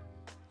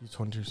 He's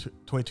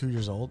 22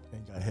 years old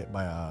and got hit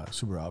by a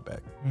Subaru Outback.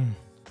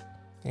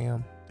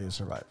 Damn. They didn't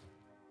survive.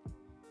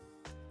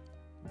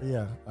 But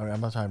yeah, I mean,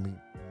 I'm not trying to bring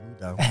the mood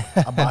down.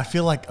 But I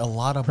feel like a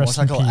lot of Rest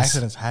in motorcycle peace.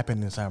 accidents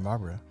happen in Santa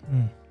Barbara.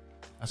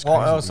 That's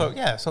Well,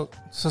 crazy.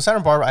 so Santa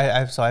Barbara.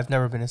 I've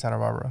never been to Santa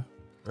Barbara.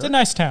 It's a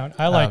nice town.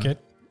 I like it.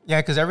 Yeah,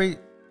 because every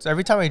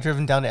time I've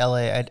driven down to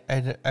LA,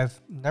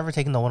 I've never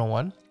taken the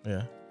 101.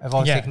 Yeah. I've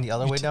always Yeah, taken the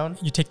other way down.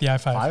 You take the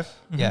I-5. 5?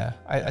 Mhm. Yeah,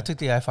 I took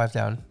the I-5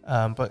 down.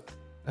 But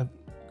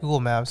Google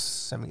Maps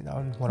sent me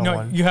down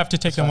 101. No, you have to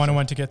take the That's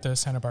 101 to get to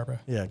Santa Barbara.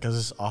 Yeah, because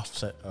it's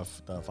offset of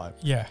the 5.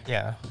 Yeah.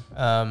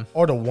 Yeah.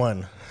 Or the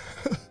 1.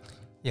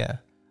 Yeah.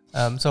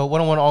 So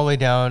 101 all the way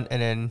down,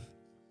 and then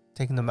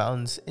taking the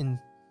mountains into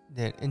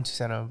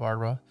Santa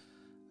Barbara.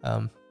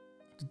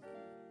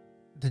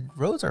 The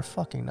roads are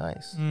fucking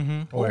nice.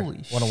 Mm-hmm. Where? Holy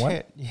 101?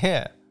 shit!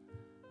 Yeah.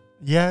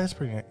 Yeah, it's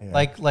pretty. Yeah.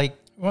 Like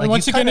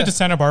Once you get kinda- into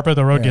Santa Barbara,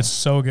 the road Yeah. gets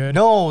so good.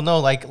 no,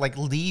 like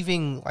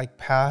leaving like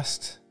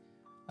past,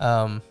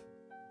 what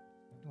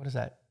is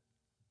that?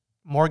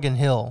 Morgan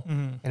Hill,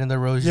 Mhm. and then the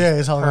road's Yeah, just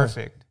it's all nice.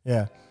 perfect,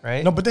 Yeah.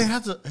 right? No, but it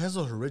has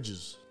those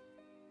ridges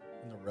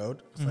in the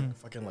road. It's like Mhm.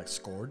 fucking like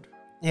scored.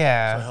 So it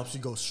Yeah. helps you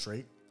go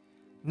straight.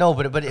 No,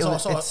 but It's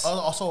it's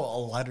also a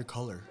lighter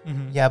color.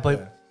 Mhm. yeah, but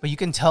Yeah. but you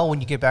can tell when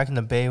you get back in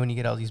the bay when you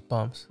get all these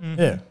bumps. Mhm.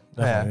 Yeah,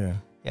 definitely. Yeah.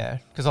 Yeah,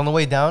 because on the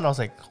way down, I was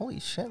like, holy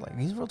shit! Like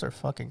these roads are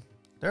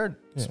they're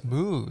Yeah.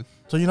 smooth.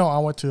 So I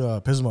went to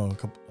Pismo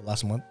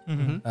last month. Mhm.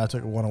 Mhm. And I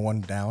took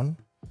 101 down.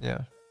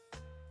 Yeah.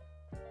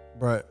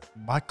 But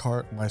my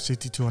car, my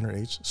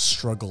CT200H,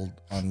 struggled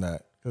on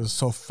that. It was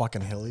so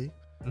fucking hilly.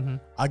 Mm-hmm.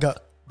 I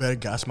got better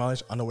gas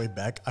mileage on the way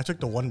back. I took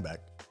the 1 back.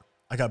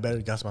 I got better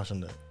gas mileage than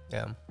that.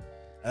 Yeah.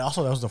 And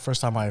also, that was the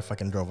first time I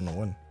fucking drove on the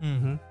one.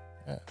 Mm-hmm.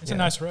 Yeah. It's a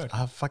nice road.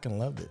 I fucking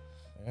loved it.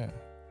 Yeah.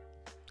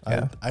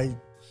 Yeah.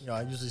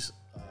 I usually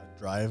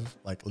drive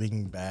like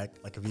leaning back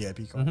like a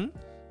VIP car. Mm-hmm.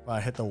 When I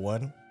hit the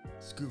one,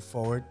 scoot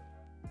forward,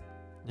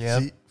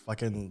 Yep. seat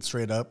fucking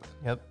straight up,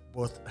 Yep.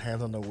 both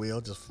hands on the wheel,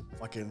 just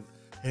fucking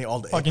hitting all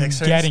the Fucking apex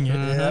turns. getting it.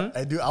 Mhm. Yeah,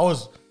 and dude, I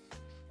was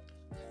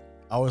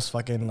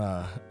fucking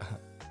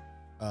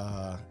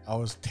I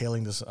was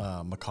tailing this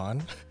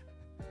Macan.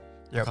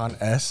 Yep. Macan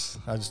S.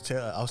 I was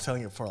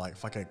tailing it for like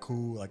fucking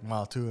cool like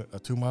mile 2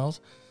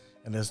 miles.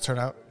 And this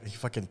he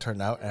fucking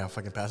turned out and I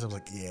fucking passed him. I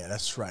was like, yeah,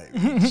 that's right.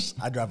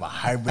 I drive a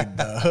hybrid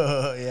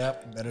though.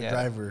 Yep, better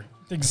driver.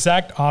 The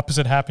exact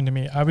opposite happened to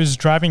me. I was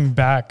driving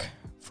back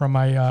from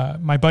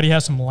my buddy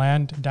has some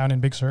land down in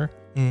Big Sur.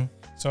 Mm.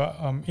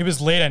 So it was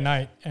late at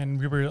night and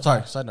we were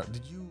Sorry, side note.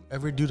 Did you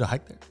ever do the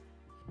hike there?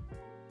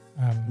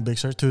 Big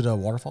Sur to the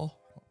waterfall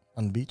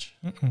on the beach?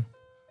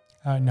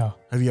 No.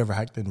 Have you ever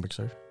hiked in Big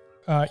Sur?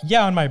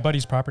 Yeah, on my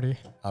buddy's property.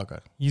 Okay.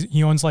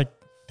 He owns like,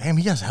 Damn,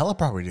 he has hella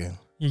property then.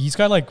 yeah, he's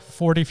got like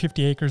 40,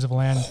 50 acres of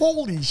land.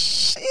 Holy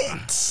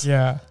shit.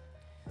 Yeah.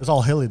 It's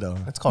all hilly though.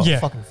 That's called Yeah. a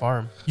fucking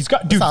farm. He's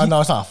got, dude. No,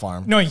 it's not a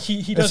farm. No,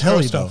 he does it's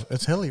hilly grow though. stuff.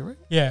 It's hilly, right?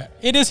 Yeah,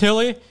 it is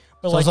hilly,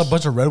 but So like it's a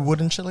bunch of redwood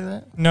and shit like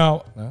that?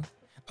 no. No?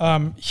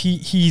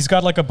 He's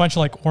got like a bunch of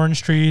like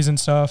orange trees and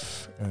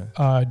stuff.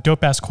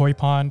 Dope ass koi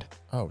pond.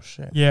 Oh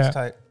shit. Yeah, It's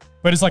tight.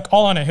 but it's like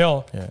all on a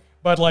hill. Yeah.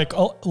 But like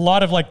a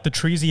lot of like the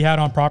trees he had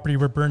on property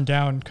were burned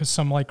down because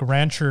some like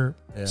rancher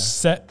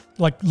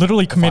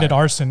literally committed fire.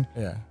 arson,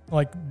 Yeah.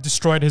 like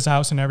destroyed his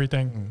house and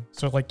everything.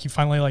 So like he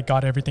finally like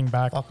got everything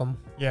back. Fuck 'em.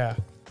 Yeah.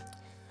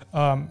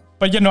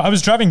 But I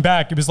was driving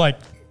back. It was like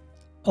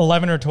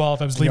 11 or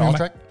 12. I was leaving.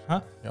 Track?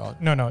 Huh? Yeah.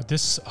 No.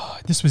 This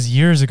was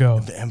years ago.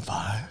 The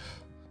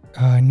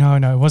M5.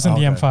 No, it wasn't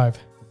the Okay. M5.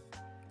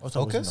 What's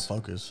always in the Focus?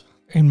 Focus?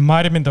 It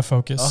might have been the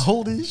Focus.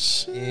 Holy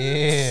shit.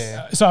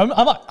 Yeah. So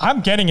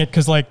I'm getting it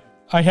because like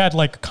I had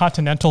like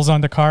Continentals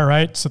on the car,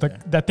 right? So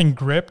that thing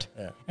gripped,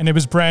 and it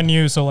was brand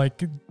new. So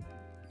like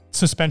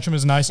suspension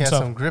was nice Yeah, and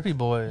stuff. some grippy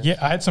boys. Yeah,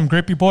 I had some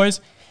grippy boys,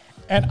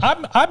 and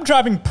I'm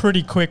driving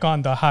pretty quick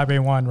on the Highway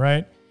 1,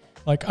 right?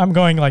 Like I'm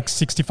going like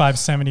 65,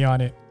 70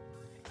 on it,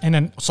 and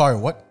then Sorry,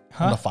 what?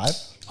 Huh? On the 5?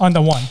 on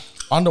the 1,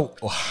 On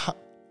the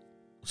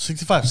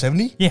 65,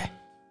 70? yeah,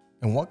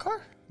 In what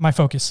car? my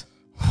Focus.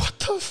 What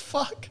the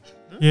fuck?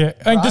 Yeah,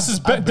 and this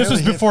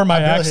was before my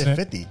accident.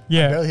 Hit 50.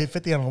 Yeah. I barely hit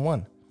 50 on the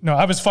 1. No,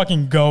 I was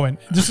fucking going.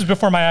 This was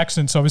before my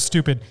accident, so I was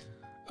stupid.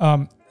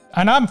 And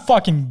I'm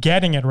fucking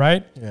getting it,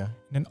 right? Yeah. And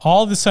then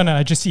all of a sudden,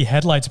 I just see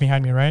headlights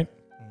behind me, right?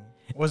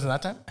 Wasn't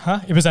that time? Huh?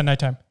 It was at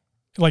nighttime.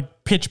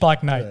 Like pitch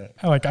black night.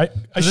 Like I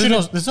should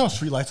have. There's no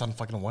street lights on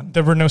fucking 1.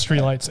 There were no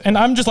street lights. And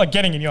I'm just like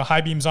getting it,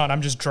 high beams on.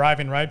 I'm just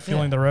driving, right?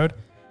 Feeling the road.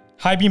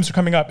 High beams are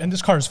coming up and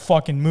this car is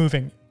fucking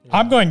moving. Yeah.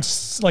 I'm going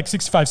like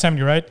 65,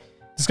 70, right?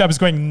 This guy was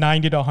going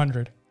 90 to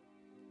 100,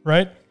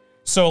 right?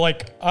 So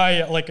like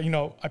I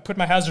put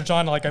my hazards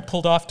on, like I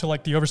pulled off to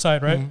like the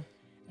overside, right?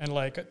 And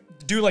like the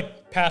dude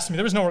like passed me.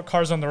 There was no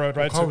cars on the road,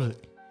 right? What car was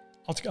it?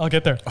 I'll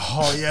get there.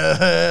 Oh,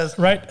 yes.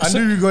 Right? I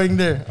knew you were going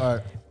there. All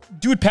right.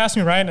 Dude passed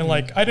me, right? And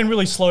like I didn't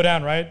really slow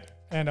down, right?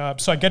 And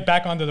so I get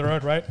back onto the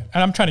road, right?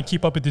 And I'm trying to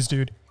keep up with this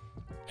dude.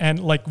 And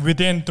like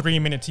within 3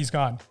 minutes, he's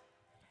gone.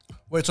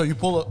 Wait, so you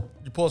pull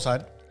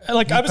aside?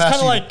 Like He I was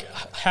passed kind of you.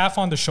 like half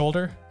on the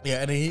shoulder.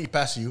 Yeah, and then he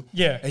passed you.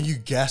 Yeah. And you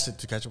gassed it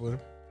to catch up with him.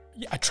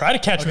 Yeah, I try to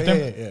catch with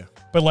him, Yeah.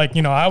 but like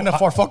In a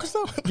Ford Focus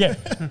though? yeah.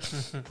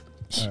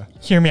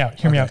 Hear me out.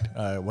 Hear me out.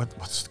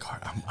 What's the car?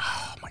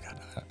 Oh my god.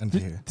 I need to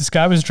hear. This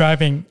guy was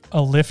driving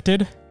a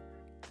lifted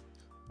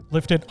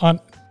on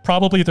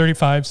probably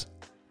 35s,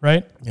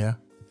 right? Yeah.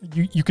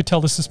 You could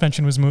tell the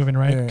suspension was moving,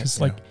 right? Yeah, Because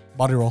yeah. like,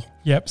 Body roll.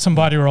 yep, some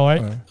body roll,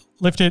 right? Alright.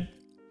 Lifted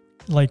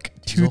like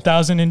Diesel?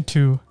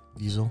 2002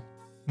 Diesel.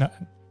 no,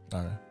 All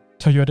right.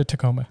 Toyota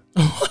Tacoma.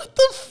 What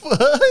the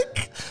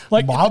fuck?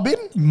 Like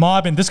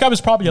Mobbing? This guy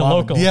was probably a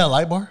local. Yeah,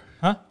 light bar?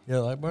 Huh? Yeah,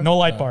 light bar? No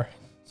light bar.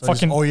 So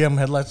Fucking just OEM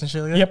headlights and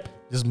shit like that? Yep.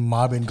 Just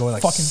mobbing, going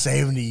like Fucking-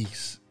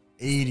 70s,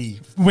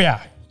 80.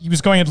 Yeah. He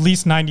was going at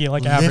least 90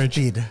 like average.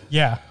 Lifted.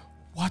 Yeah.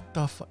 What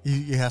the fuck?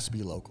 He has to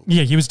be local.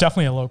 Yeah, he was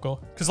definitely a local.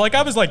 Because like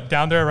I was like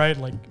down there, right?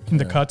 Like in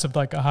the cuts of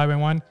like a Highway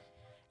 1.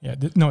 Yeah,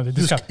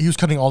 this guy, He was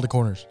cutting all the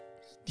corners.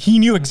 he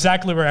knew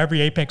exactly where every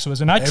apex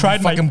was. And I Every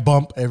tried my, fucking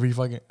bump, every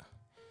fucking...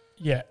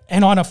 yeah.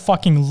 And on a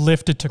fucking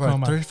lifted Bro,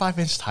 Tacoma.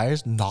 35-inch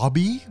tires,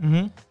 knobby,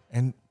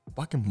 and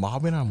fucking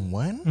mobbing on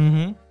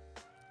one?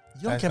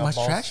 You don't get much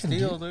traction,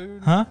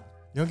 dude. Huh?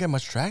 You don't get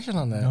much traction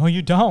on that. No,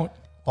 you don't.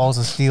 Balls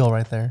of steel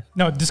right there.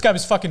 No, this guy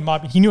was fucking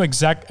mobbing. He knew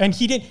and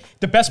he did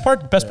the best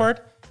part,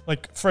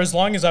 like for as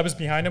long as I was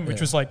behind him,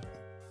 which was like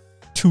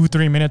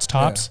 2-3 minutes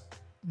tops,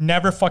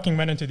 never fucking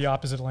went into the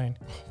opposite lane.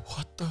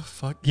 What the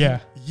fuck? Yeah.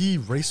 He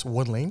raced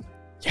one lane?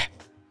 Yeah.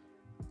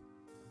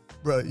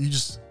 Bro, you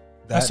just...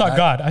 I saw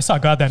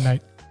God that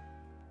night.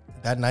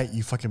 That night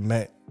you fucking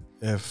met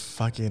if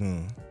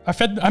fucking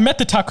I met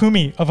the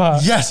Takumi of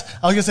yes,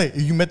 I was gonna say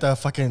you met the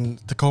fucking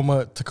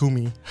Tacoma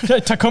Takumi.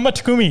 Tacoma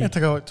Takumi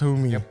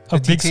Takumi. of The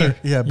Big TT. Sur.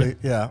 Yeah, but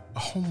yeah.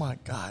 Oh my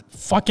god.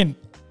 Fucking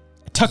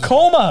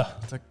Tacoma.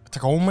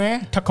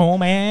 Tacoma.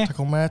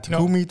 Tacoma.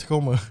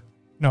 Tacoma.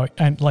 No,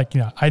 and like,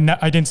 you know, I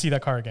didn't see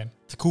that car again.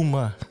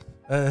 Takuma.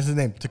 That's his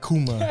name.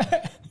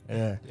 Takuma.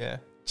 Yeah. Yeah.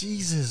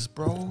 Jesus,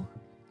 bro.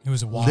 It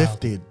was wild.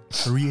 Lifted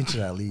 3 inches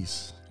at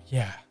least.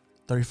 Yeah.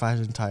 35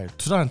 inch tire.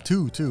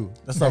 2002 too.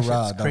 That's That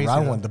the shit's crazy,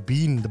 round though. one. The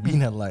bean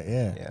headlight.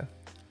 Yeah. Yeah.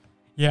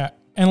 Yeah.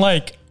 And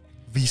like,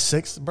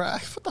 V6, bro.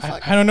 What the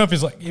fuck? I don't know if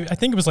it's like, I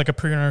think it was like a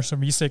pre-runner or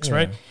V6, Yeah.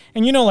 right?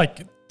 And you know,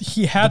 like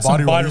he had The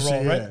some body roll,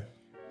 roll, yeah. right?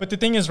 But the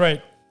thing is,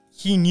 right,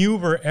 he knew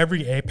where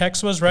every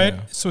apex was, right?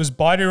 Yeah. So his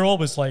body roll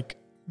was like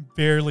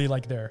barely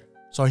like there.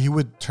 So he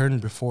would turn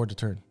before the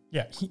turn.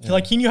 Yeah.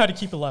 He knew how to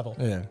keep it level.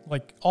 Yeah.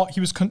 Like he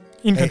was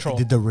in Hey, control.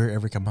 did the rear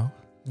ever come out?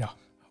 No.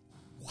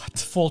 What?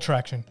 Full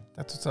traction.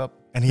 That's what's up.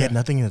 And he had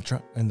nothing in the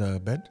trunk in the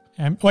bed.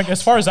 And like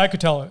as far as I could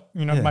tell,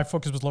 you know, Yeah. my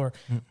focus was lower,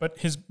 but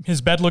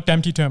his bed looked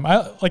empty to him.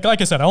 Like I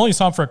said, I only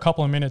saw him for a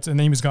couple of minutes and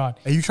then he was gone.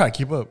 Hey, you try to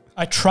keep up.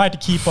 I tried to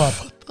keep up.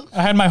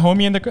 I had my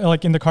homie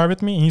in the car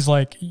with me, and he's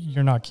like,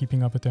 "You're not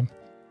keeping up with him."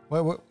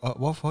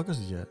 What Focus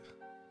did you get?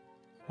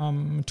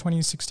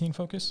 2016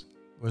 Focus?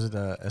 Was it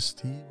the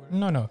ST?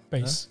 No,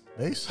 base.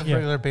 Base? A Yeah.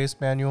 regular base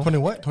manual. 20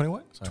 what? 20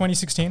 what? Sorry.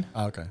 2016.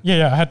 Oh, okay.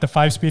 Yeah, I had the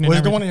 5-speed. Was And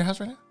it the one everything. in your house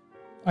right now?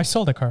 I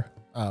sold the car.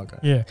 Oh, okay.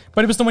 Yeah,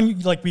 but it was the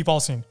one we've all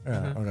seen.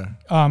 Yeah, okay.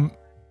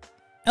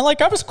 And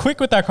like I was quick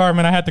with that car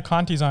when I had the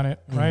Contis on it,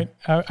 right?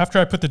 After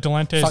I put the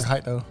Delentes, Stock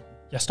height though.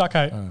 yeah, stock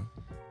height.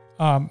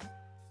 Uh,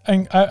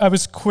 And I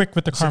was quick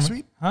with the car. 6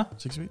 feet? Huh?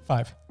 6 feet?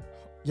 5.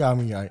 Yeah, I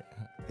mean,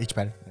 H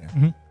pattern. Yeah.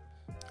 Mhm.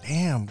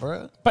 Damn,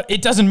 bro. But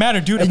it doesn't matter,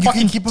 dude. And I you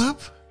fucking can keep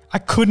up? I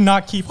could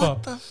not keep What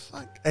up. the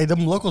fuck? Hey,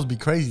 them locals be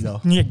crazy though.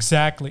 Yeah,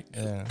 exactly.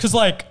 Yeah. Cause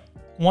like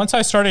once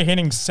I started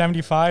hitting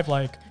 75,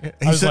 like I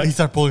was He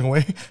started pulling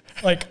away.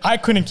 like I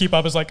couldn't keep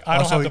up. It's like I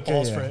don't Also, have the okay,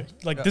 balls yeah. for it.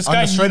 Like this on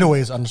guy the knew-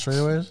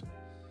 straightaways.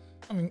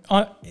 I mean,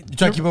 You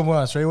try to keep up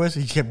on straightaways.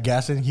 He kept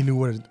gassing. He knew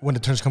when the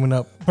turn's coming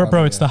up.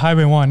 bro, it's the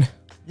Highway 1,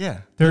 yeah.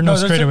 there are no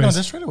there's straightaways. No,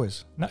 there's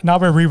straightaways.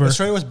 not where we were. There's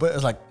straightaways, but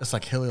it's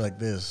like hilly like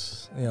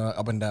this. You know,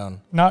 up and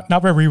down.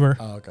 Not where we were.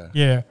 Oh, okay.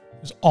 Yeah,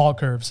 it's all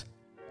curves.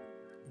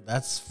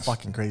 That's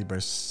fucking crazy, bro.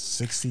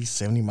 60,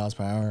 70 miles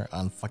per hour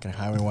on fucking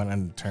Highway 1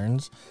 and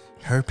turns.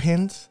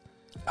 Hairpins.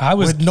 I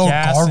was With no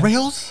gassing.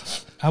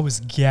 guardrails? I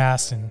was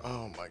gassing.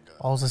 Oh my god.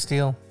 Balls of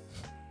steel.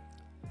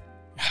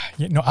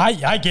 Yeah, no,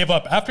 I gave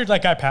up after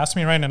like guy passed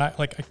me, right, and I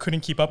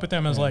couldn't keep up with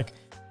him. I was like,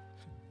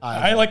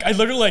 I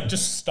literally like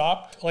just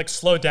stopped, like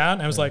slowed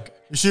down. I was like,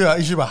 You should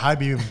have a high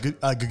beam. Good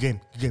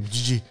game.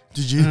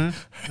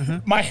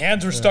 GG. my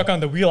hands were stuck on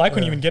the wheel. I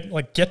couldn't even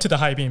get to the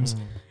high beams.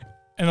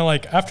 And then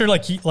like after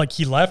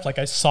he left, like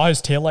I saw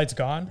his taillights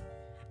gone.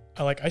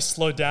 I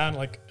slowed down,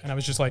 and I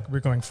was just like, we're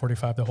going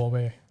 45 the whole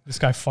way. This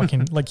guy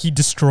fucking like he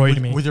destroyed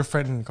me. With your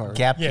friend in the car.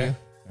 Gapped Yeah. you.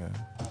 Yeah.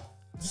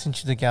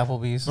 Sent you to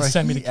Gapplebee's. Bro,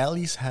 Sent me he the- at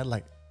least had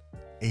like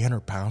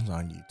 800 pounds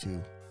on you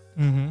too.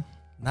 Mm-hmm.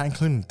 Not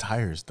including the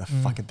tires, the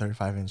fucking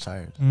 35-inch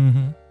tires.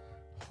 Mm-hmm.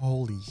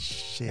 Holy Yeah,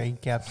 shit. he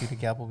gapped you to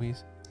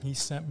Gapplebee's. He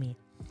sent me.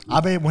 I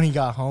bet when he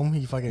got home,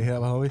 he fucking hit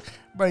up my homie.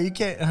 Bro, you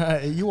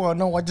can't, you want to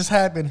know what just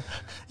happened.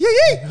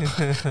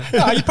 Yeah.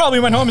 Yeah, he probably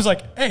went home. He's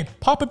like, hey,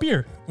 pop a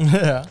beer.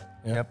 Yeah.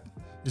 Yep.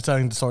 You're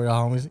telling the story to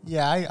homies.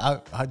 Yeah,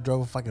 I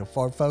drove a fucking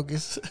Ford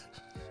Focus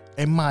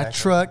in my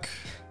truck.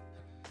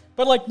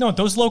 But like, no,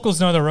 those locals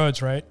know the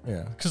roads, right?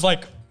 Yeah. Because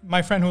like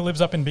my friend who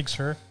lives up in Big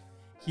Sur,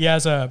 he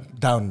has a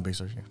Down in Big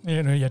Sur.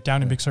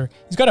 down in Big Sur.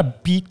 He's got a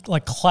beat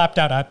like clapped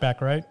out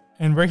Outback, right?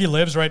 And where he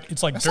lives, right,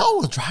 it's like That's dirt.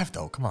 all-wheel drive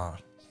though. Come on.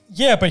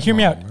 Yeah, but hear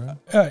me out.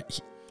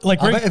 Like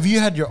I where bet if you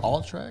had your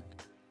all track,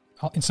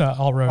 it's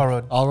all road. All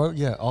road. all road,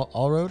 yeah,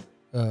 all road.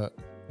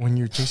 When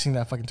you're chasing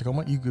that fucking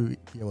Tacoma, you could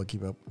be able to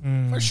keep up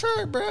for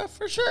sure, bro,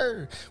 for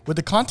sure. With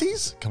the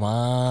Contis, come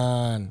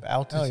on,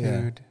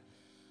 Altitude.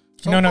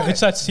 So no, what?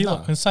 it's at sea No.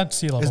 level. It's not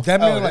sea level. It's damn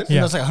near Oh, it like is?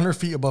 Yeah. it's like 100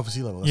 feet above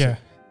sea level. That's Yeah.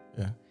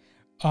 it.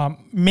 Yeah,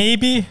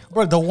 Maybe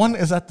bro. The one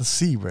is at the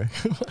sea, bro.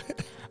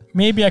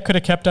 I could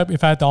have kept up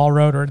if I had the all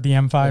road or the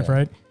M5, Yeah.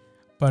 right?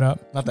 But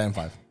Not the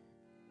M5.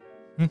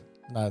 Hmm?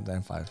 Not the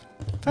M5.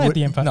 if I had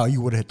the M5, No, you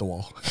would have hit the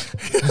wall.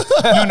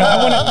 no,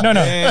 I wouldn't. No,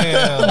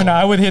 Damn.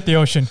 I would hit the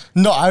ocean.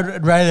 No,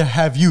 I'd rather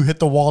have you hit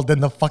the wall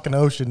than the fucking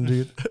ocean,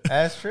 dude.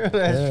 That's true.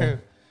 That's Yeah. true.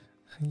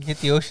 You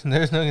hit the ocean.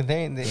 There ain't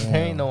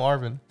no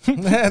Arvin.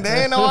 There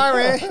ain't no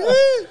iron.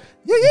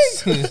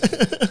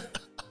 Yeah.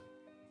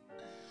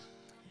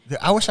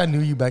 I wish I knew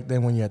you back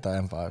then when you had the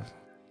M5.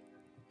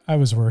 I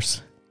was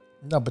worse.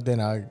 No, but then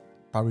I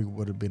probably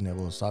would have been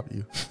able to stop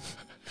you.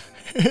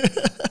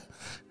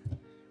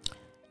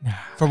 Nah.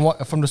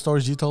 From the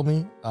stories you told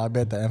me, I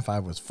bet the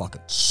M5 was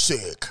fucking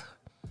sick.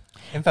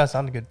 M5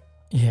 sounded good.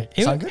 Yeah,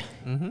 Sound good?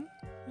 Mm-hmm.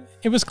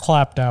 it was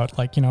clapped out.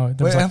 Like, you know,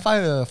 there Wait, was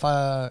like,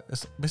 M5,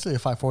 it's basically a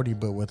 540,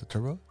 but with a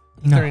turbo.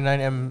 no,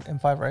 39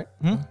 M5, right?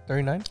 Hmm?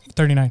 39.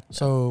 39.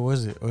 So what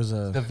is it? It was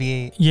a The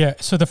V8. Yeah,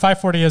 so the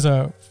 540 has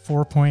a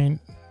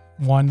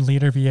 4.1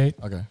 liter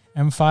V8, okay.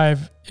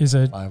 M5 is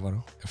a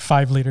 510.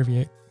 5-liter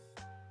V8,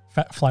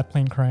 flat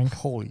plane crank.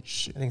 Holy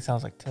shit! I think it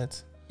sounds like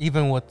tits,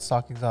 even with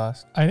stock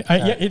exhaust. I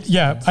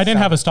didn't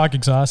have a stock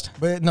exhaust.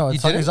 But no, You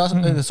it's stock didn't? exhaust.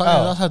 Mm-mm. The stock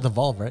Oh. exhaust has the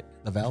valve, right?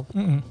 The valve.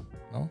 Mm-mm.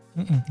 No,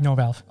 No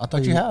valve. I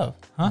thought What you have?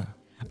 Huh?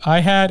 I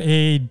had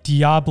a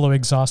Diablo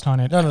exhaust on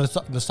it. No,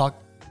 the stock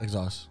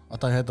exhaust. I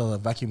thought it had the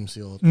vacuum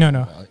seal. No,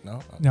 no. No.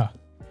 No.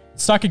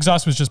 Stock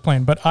exhaust was just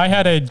plain, but I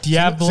had a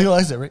Diablo. Single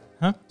exit, right?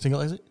 Huh?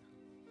 Single exit.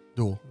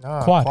 Dual.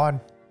 No, Quad.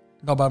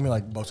 No, but I mean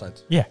like both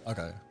sides. Yeah.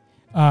 Okay.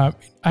 I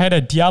had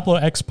a Diablo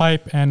X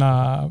pipe and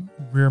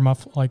rear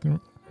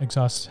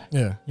exhaust.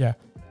 Yeah. Yeah.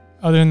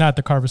 Other than that,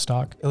 the car was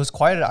stock. It was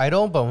quiet at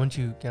idle, but once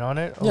you get on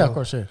it, Yeah, of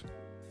course. Yeah.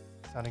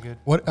 sounded good.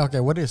 What? Okay.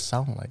 What does it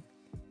sound like?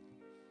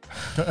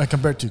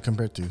 Compared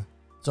to.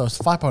 So it's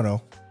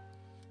 5.0.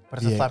 But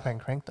it's a V8. flat pan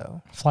crank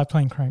though. Flat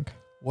plane crank.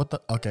 What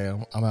the? Okay,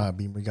 I'm a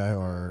Beamer guy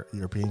or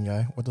European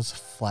guy. What does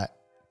flat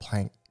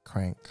plank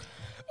crank?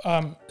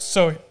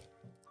 So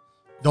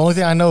The only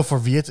thing I know for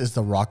V8s is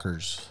the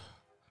rockers.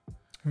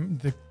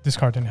 this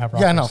car didn't have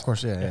rockers. Yeah, no, of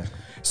course, yeah.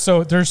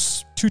 So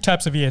there's two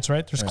types of V8s,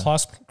 right? There's Yeah.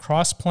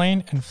 cross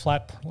plane and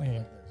flat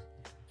plane.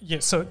 Yeah.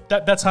 So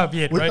that's how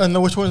V8, right?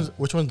 No, which one's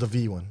the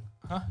V one?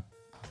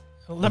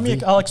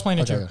 I'll explain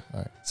it to Okay, you. all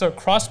right. So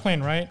cross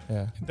plane, right?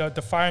 Yeah,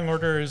 The firing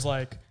order is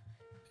like,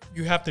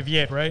 you have the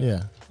V8, right?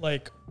 yeah.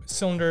 Like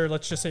cylinder,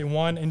 let's just say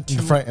 1 and 2.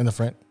 In the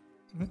front.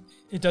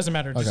 It doesn't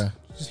matter. Okay.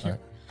 Just here.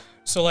 Alright.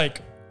 So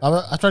like,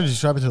 I try to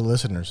describe it to the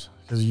listeners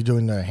because you're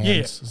doing their hands. Yeah.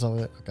 And stuff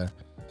like that.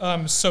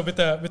 Okay. so with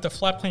the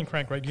flat plane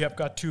crank, right? You have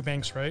got 2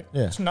 banks, right?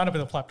 Yeah. It's not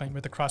with the flat plane,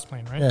 with the cross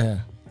plane, right? Yeah.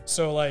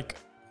 So like,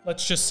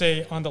 let's just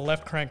say on the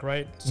left crank,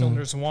 right?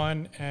 Cylinders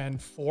 1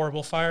 and 4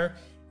 will fire,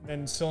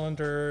 then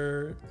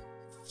cylinder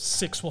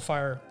 6 will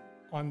fire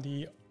on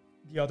the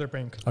other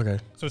bank. Okay.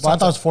 So it's Well, I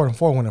thought it was 4 and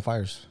 4 when it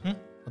fires. Hmm?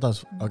 I thought it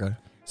was okay.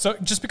 So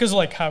just because of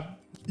like how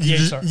You're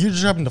V8s are.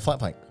 just grabbing the flat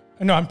plank.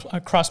 No, I'm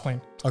cross plane,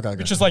 Okay.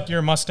 which is like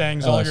your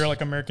Mustangs, Oh, all it's- your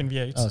like American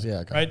V8s. Oh, yeah.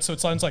 Okay. Right? So it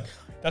sounds like,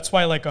 that's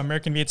why like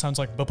American V8 sounds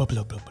like blah, blah,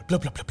 blah, blah, blah,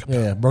 blah, blah, blah.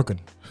 Yeah. Broken.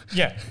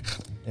 Yeah.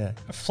 Yeah.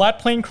 Flat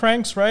plane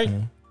cranks, right?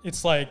 Mhm.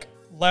 It's like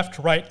left,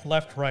 right,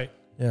 left, right.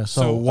 Yeah.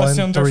 So So a 1,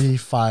 cylinder- 3,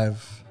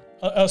 5.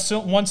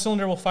 One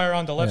cylinder will fire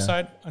on the left Yeah.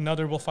 side,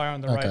 another will fire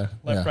on the Okay. right,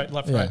 left, Yeah. right,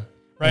 left, Yeah. right,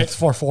 right? It's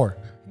 4, 4.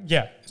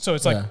 Yeah. So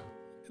it's like Yeah.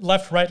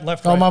 left, right,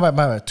 left, Oh, right. my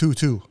bad. 2,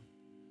 2.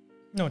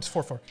 No, it's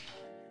 4-4.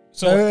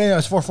 So No,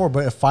 it's 4, 4,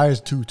 but it fires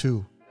 2,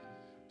 2.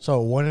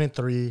 So 1 and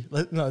 3.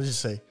 Let's just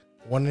say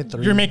 1 and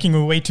 3. you're making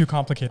it way too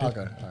complicated, Okay.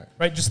 All right.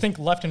 right? Just think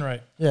left and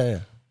right. Yeah.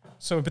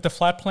 So with the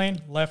flat plane,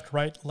 left,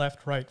 right, Yeah.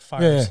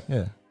 fires.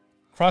 Yeah.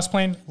 Cross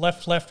plane,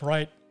 left,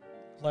 right,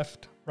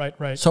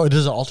 right. So it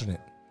is an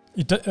alternate.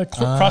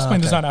 Cross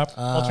plane does okay. not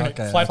alternate.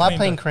 Okay. Flat, Flat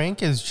plane does.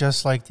 crank is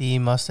just like the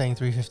Mustang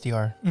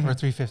 350R Mhm. or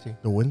 350.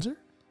 The Windsor?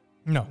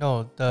 No,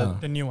 No, Oh.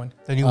 the new one.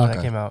 the new one that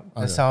Okay. came out.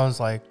 Okay. It sounds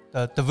like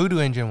the Voodoo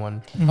engine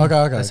one.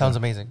 Okay. That sounds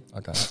amazing.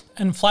 Okay.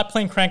 And flat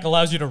plane crank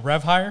allows you to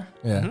rev higher,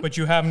 Yeah. Mhm. but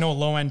you have no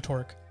low end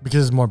torque.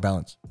 Because it's more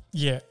balanced.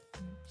 Yeah.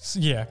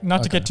 Yeah.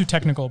 Not to Okay. get too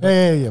technical, but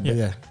Yeah. But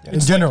Yeah. In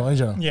It's general.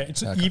 yeah,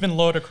 it's Okay. even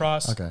load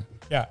across. Okay.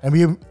 Yeah. And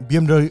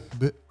BMW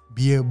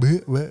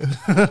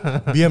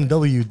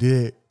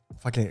did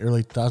fucking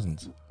early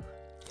 2000s.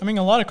 I mean,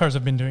 a lot of cars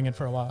have been doing it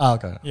for a while. Oh,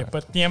 okay. Yeah,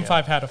 but the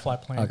M5 had a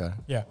flat plane. Okay.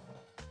 Yeah.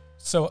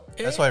 So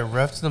That's why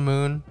Rev to the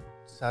Moon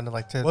sounded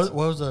like tits. What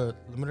was the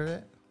limiter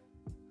at?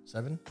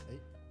 7?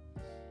 8?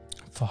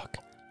 Fuck.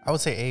 I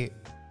would say 8.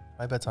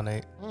 My bet's on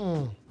 8.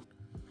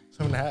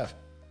 7.5.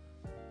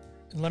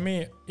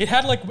 It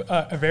had like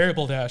a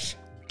variable dash.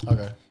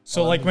 Okay.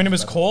 So Oh, like that when it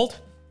means was better. cold,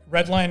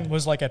 red line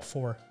was like at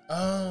 4.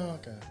 Oh,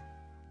 okay.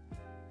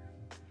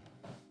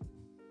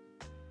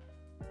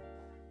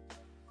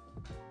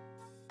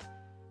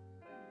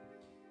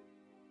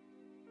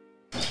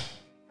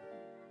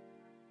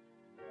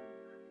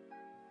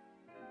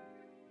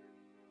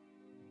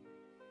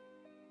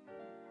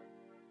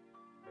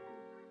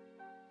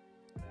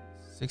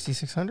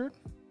 $6,600?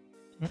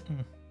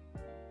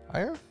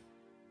 Higher?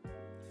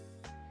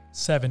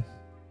 7.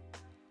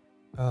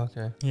 Oh,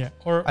 okay. Yeah.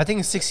 Or I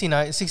think it's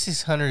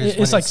 6,600 is It's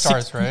when like it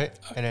starts, 60 right?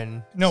 And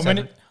then no,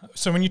 seven.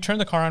 when you turn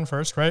the car on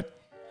first, right?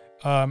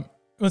 Well,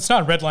 it's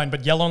not red line,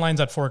 but yellow line's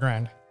at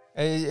 $4,000.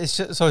 It's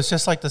just, so it's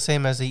just like the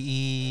same as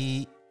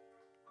the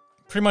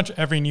Pretty much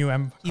every new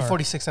M car.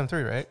 E46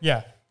 M3, right?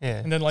 Yeah. Yeah.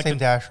 And then, like, same the-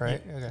 dash,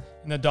 right? Okay.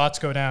 And the dots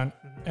go down.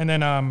 And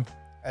then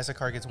As the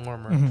car gets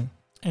warmer. mhm.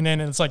 And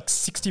then it's like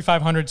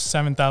 6,500 to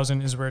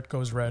 7,000 is where it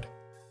goes red.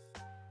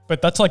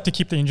 But that's like to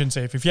keep the engine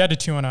safe. If you had a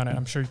 2 on it,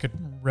 I'm sure you could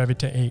rev it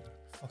to 8.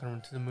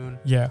 Fucking to the moon.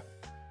 Yeah.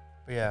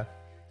 But yeah.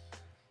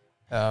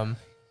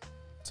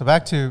 So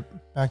back to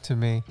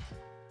me.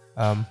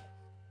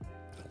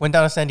 Went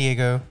down to San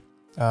Diego.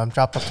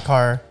 Dropped off the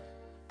car.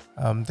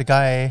 The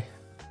guy,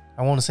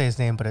 I won't say his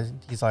name, but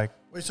he's like,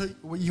 Wait, so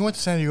you went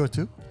to San Diego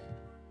too?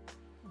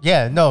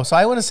 yeah, no. So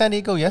I went to San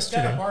Diego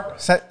yesterday. Santa Barbara.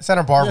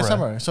 Santa Barbara. Yeah,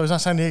 somewhere. So it's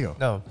not San Diego.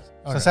 No.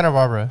 So Okay. Santa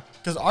Barbara.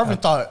 Because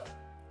Arvin thought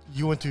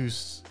you went to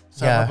Santa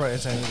Yeah. Barbara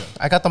and San Diego.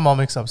 I got them all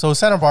mixed up. So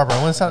Santa Barbara.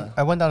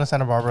 I went down to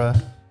Santa Barbara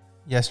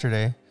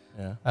yesterday.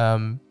 Yeah.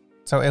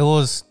 So it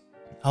was.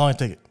 How long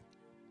did it take it?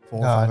 4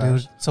 or No, 5 dude.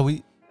 hours? So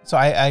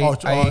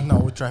No,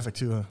 with traffic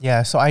too. Huh?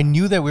 Yeah. So I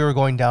knew that we were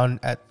going down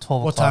at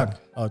 12 What o'clock.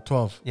 time?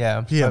 12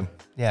 Yeah. p.m.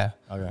 So- yeah.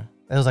 Okay.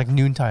 It was like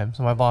noontime.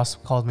 So my boss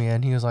called me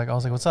in. I was like,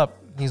 what's up?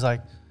 He's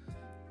like,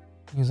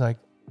 you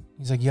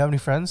have any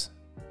friends?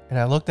 And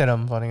I looked at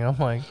him funny and I'm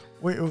like,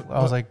 Wait, I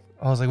was like,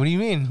 what do you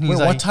mean? He's wait,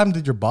 like, what time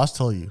did your boss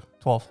tell you?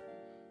 12,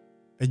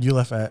 And you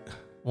left at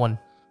 1.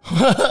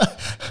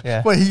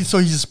 Yeah. Wait, he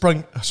just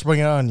sprung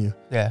it on you.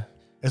 Yeah.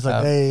 It's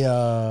like, hey,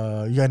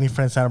 you got any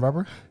friends in Santa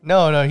Barbara?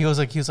 No. He was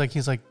like,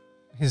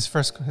 his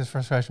first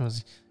question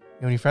was,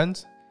 you have any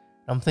friends?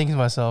 I'm thinking to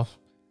myself,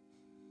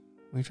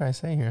 what are you trying to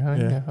say here? Huh?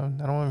 Yeah. Yeah, I don't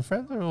have any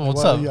friends.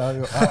 What's Well,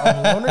 up? I'm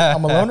a loner.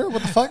 I'm a loner.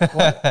 What the fuck?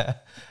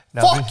 What?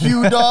 No, Fuck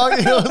you, dog.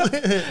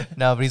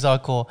 No, but he's all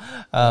cool.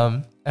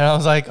 And I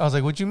was like,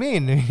 what you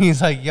mean? And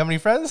he's like, you have any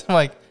friends? I'm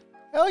like,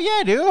 hell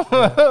yeah, I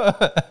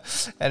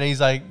do. And he's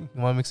like,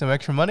 you want to make some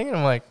extra money? And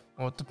I'm like,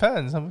 well, it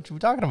depends. How much are we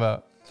talking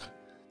about?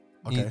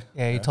 Okay.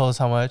 He told us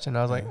how much, and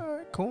I was like, all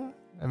right, cool.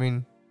 I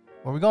mean,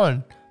 where are we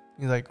going?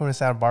 He's like, going to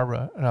Santa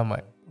Barbara. And I'm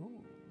like,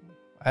 ooh,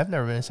 I've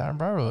never been to Santa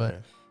Barbara. But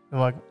Okay. I'm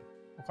like,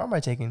 what car am I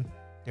taking?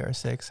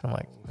 DR6. And I'm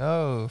like,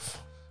 oh, all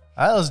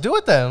right, let's do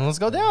it then. Let's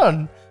go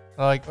down.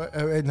 I'm like,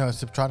 No,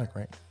 it's Tiptronic,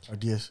 right? Or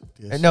DS.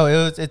 no,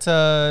 it's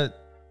a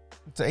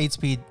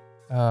 8-speed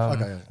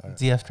Okay.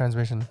 ZF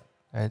transmission.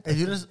 Right?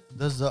 Hey, does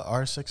the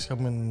R6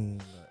 come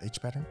in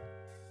H pattern?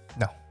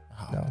 No.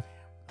 Oh, No.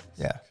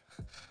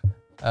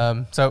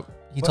 Yeah. So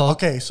he But, told.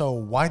 okay, so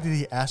why did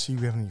he ask you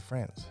if you have any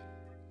friends?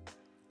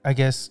 I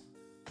guess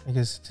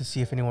to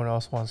see if anyone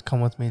else wants to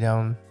come with me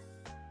down.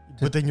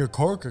 But then your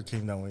coworker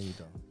came down with you,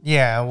 though.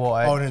 Yeah. Well,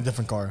 In a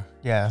different car.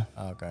 yeah.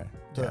 Oh, okay.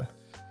 So Yeah.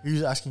 he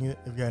was asking you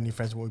if you had any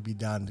friends who would be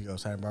down to go to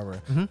Santa Barbara,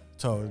 Mm-hmm.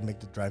 so it would make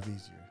the drive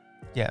easier.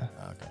 Yeah.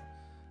 Oh,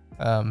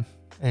 okay.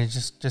 And it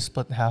just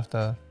split half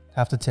the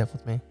tip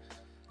with me.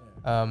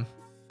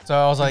 So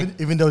I was like,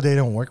 even though they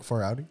don't work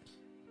for Audi.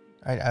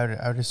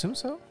 I would assume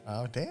so.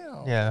 Oh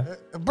damn. Yeah.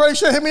 Bro, you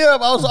should hit me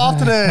up. I was off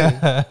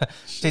today.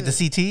 Take the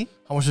CT.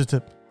 How much is the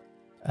tip?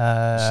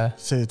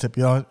 Say the tip.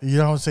 You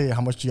don't say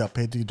how much you got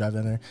paid to drive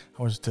down there.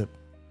 How much is the tip?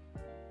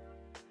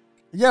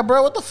 Yeah,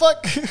 bro. What the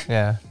fuck?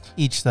 Yeah.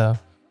 Each though.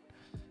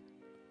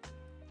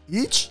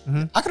 Each?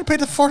 Mm-hmm. I could have paid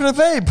the for the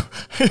vape.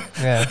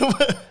 Yeah.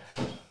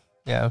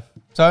 Yeah.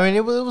 So I mean,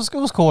 it was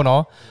cool and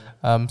all.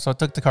 So I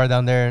took the car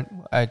down there.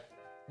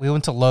 We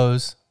went to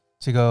Lowe's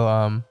to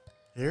go.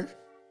 Here?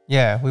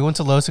 Yeah, we went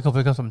to Lowe's to go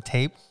pick up some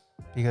tape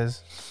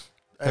because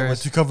Hey, what,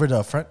 to cover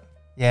the front?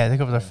 yeah, they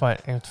go over the front.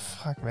 And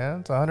fuck,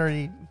 man, it's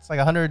like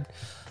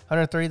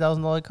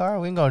 $130,000 car.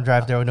 We ain't gonna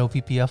drive there with no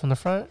PPF on the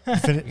front.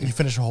 You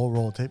finish a whole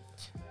roll of tape?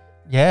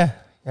 Yeah,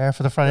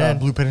 for the front end.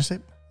 Blue painter's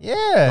tape?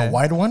 Yeah, The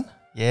wide one?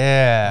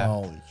 yeah,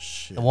 Holy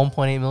shit. the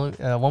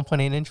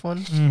 1.8 inch one.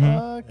 Mhm.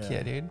 Fuck Yeah.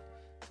 yeah, dude.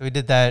 So we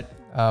did that.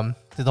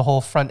 Did the whole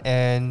front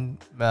end,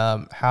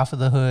 half of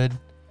the hood,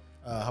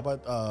 How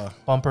about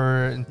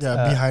bumper. And,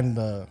 behind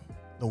the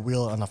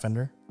wheel on the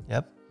fender?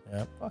 Yep.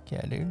 Yep. Fuck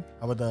yeah, dude.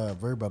 How about the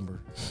rear bumper?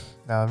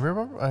 Now rear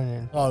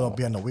bumper. No,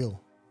 behind the wheel.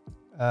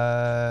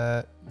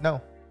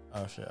 No.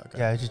 Oh shit. Okay.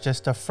 Yeah, it's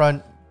just the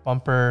front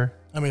bumper.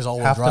 I mean, it's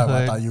all-wheel Half the drive. I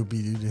hood. thought you'd be.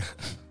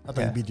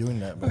 You'd be doing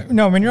that. But.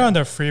 No, when you're on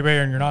the freeway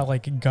and you're not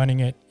like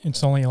gunning it,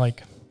 it's only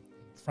like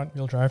front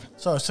wheel drive.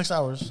 So 6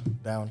 hours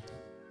down.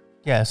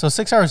 Yeah, so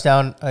 6 hours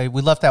down.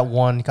 We left at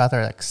 1, got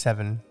there at like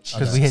 7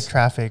 because Okay. we hit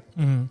traffic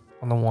Mm-hmm.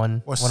 on the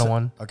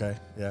 101. Okay.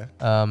 Yeah.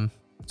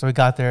 So we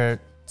got there at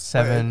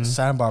 7. Wait,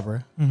 Santa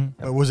Barbara. Mm-hmm.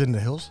 But was it in the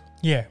hills?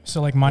 Yeah,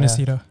 so like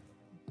Montecito,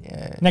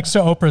 Yeah, next to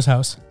Oprah's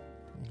house.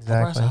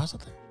 exactly. House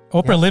up there?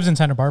 Oprah Yeah. lives in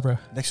Santa Barbara.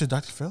 Next to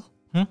Dr. Phil?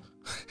 Hmm?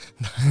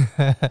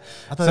 I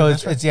thought So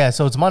that's right.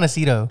 so it's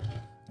Montecito.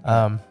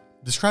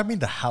 Describe me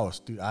the house,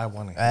 dude. I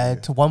want to hear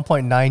It's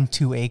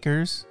 1.92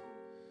 acres,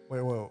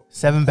 Wait.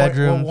 7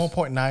 bedrooms.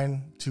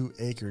 1.92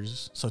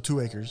 acres. So 2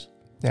 acres.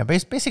 Yeah,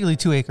 basically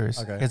 2 acres.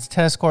 Okay. It's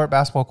tennis court,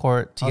 basketball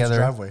court How's the together.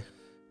 driveway?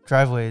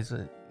 Driveways.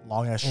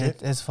 Long ass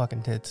shit. It's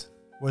fucking tits.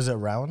 Was it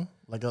round?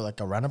 Like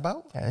a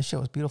roundabout? Yeah, this shit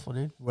was beautiful,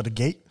 dude. With a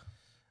gate?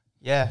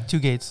 Yeah, 2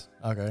 gates.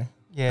 Okay.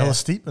 Yeah. Hella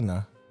steep in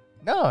there.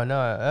 No, it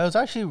was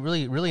actually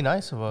really, really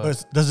nice of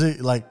us. Does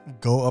it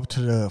like go up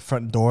to the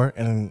front door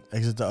and then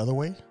exit the other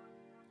way?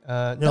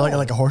 No,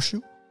 Like a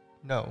horseshoe?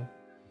 no.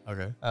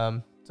 Okay.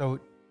 So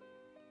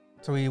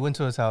we went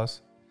to his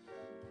house.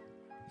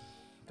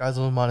 Guys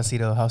live in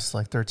Montecito. House is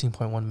like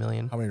 13.1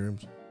 million. How many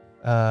rooms?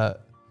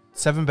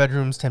 7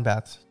 bedrooms, 10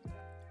 baths.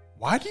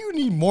 Why do you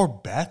need more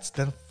beds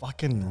than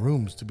fucking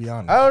rooms, to be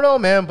honest? I don't know,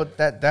 man, but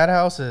that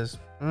house is.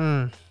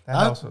 That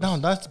house was. No,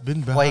 that's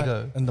been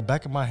Fuego. in the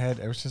back of my head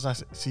ever since I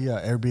see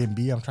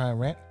Airbnb. I'm trying to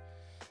rent.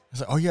 It's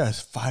like, oh yeah,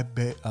 it's 5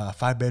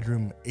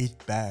 bedroom,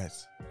 8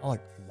 baths. I'm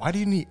like, why do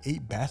you need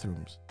 8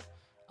 bathrooms?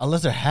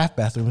 Unless they're half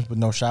bathrooms but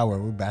no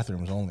shower, with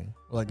bathrooms only,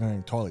 or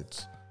like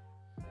toilets.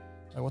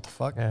 Like what the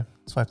fuck? Yeah,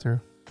 swipe through.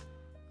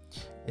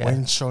 Yeah,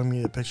 Wayne's showing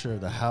me a picture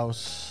of the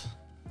house.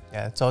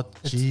 yeah. So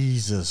it's,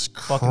 Jesus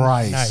fucking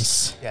Christ!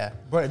 Nice. yeah.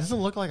 Bro, it doesn't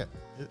look like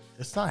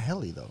it's not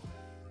hilly though.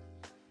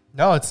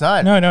 No, it's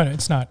not. No,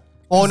 it's not.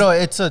 Oh no,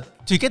 it's a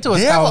to get to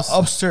his They have house. an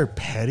upstairs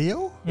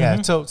patio.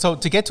 Yeah, so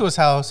to get to his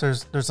house,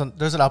 there's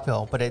an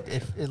uphill, but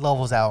it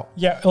levels out.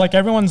 Yeah, like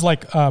everyone's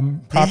like property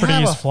they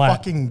have is a flat.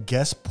 fucking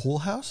guest pool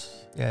house.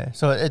 Yeah,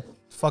 so it's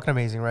fucking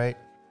amazing, right?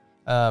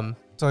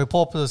 So we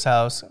pull up to this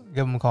house,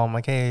 give him a call. I'm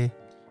like, hey,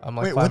 I'm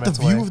like Wait, 5 with the minutes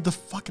view away. of the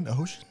fucking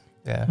ocean?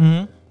 Yeah.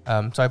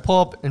 Mm-hmm. So I pull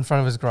up in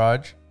front of his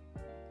garage.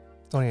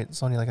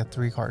 It's only like a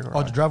 3-car garage.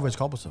 Oh, the driveway's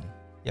cobblestone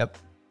Yep.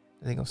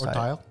 I think it was or tight.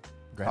 tile.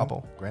 Granite?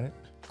 Cobble. Granite.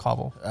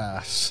 Cobble.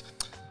 S-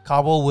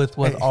 Cobble with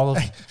Hey, all the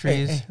hey,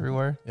 trees hey.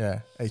 everywhere. yeah.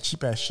 Hey,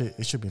 cheap ass shit.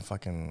 It should be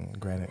fucking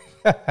granite.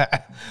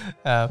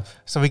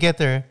 So we get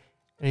there,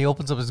 and he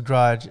opens up his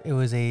garage. It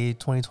was a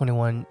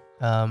 2021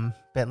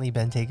 Bentley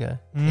Bentayga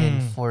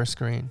in forest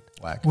green.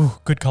 Whack. Ooh,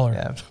 good color.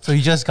 Yeah. So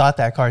he just got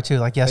that car too,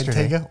 like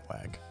yesterday. Bentayga?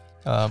 Whack.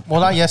 Well,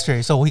 not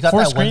yesterday. So we got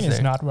Forest that green Wednesday.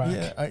 is not right.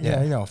 Yeah,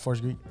 Yeah. you know,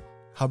 Forest Green.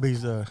 How big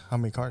is how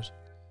many cars?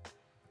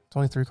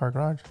 23-car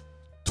garage.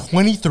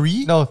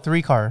 23? No,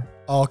 3-car.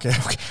 Oh, okay.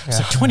 It's Yeah.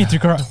 like 23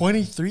 garage.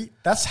 23?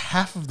 That's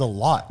half of the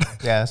lot.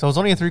 Yeah. So it's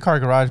only a 3-car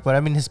garage, but I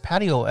mean his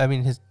patio. I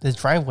mean his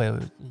driveway.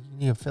 You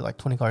need to fit like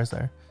 20 cars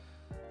there.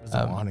 There's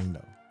an awning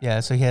though. Yeah.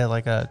 So he had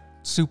like a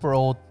super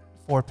old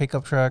Ford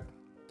pickup truck.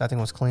 That thing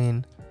was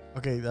clean.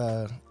 Okay,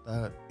 the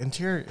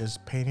interior is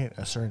painted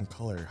a certain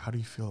color. How do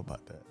you feel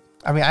about that?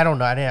 I mean, I don't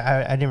know. I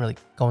didn't really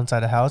go inside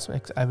the house.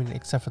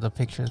 Except for the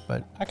pictures,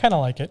 but I kind of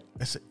like it.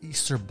 It's an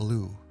Easter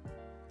blue.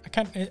 I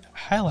kind of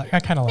like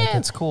yeah, it.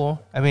 it's cool.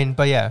 I mean,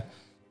 but yeah,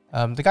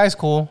 the guy's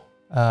cool.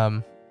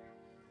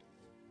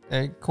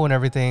 Cool and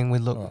everything. We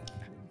went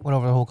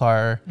over the whole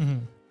car.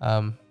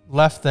 Mm-hmm.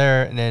 Left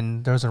there, and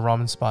then there was a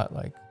ramen spot.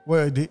 Like,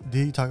 Wait, did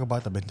he talk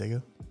about the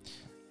Bentayga?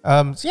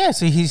 so yeah.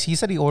 So he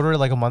said he ordered it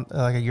like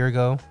a year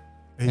ago.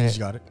 He Yeah. just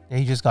got it Yeah,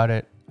 he just got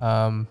it.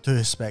 to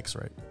his specs,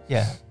 right?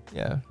 Yeah.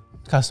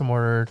 Custom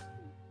order,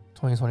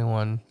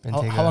 2021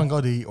 Bentayga. How long ago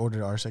did he order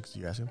the R6?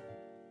 Did you ask him?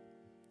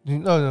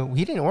 No,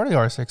 he didn't order the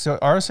R6. So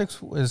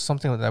R6 is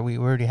something that we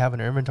already have in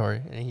our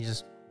inventory, and he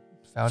just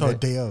found So it.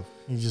 day of,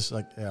 he's just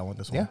like, yeah, I want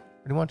this one. Yeah,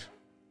 pretty much.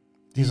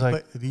 Did He's he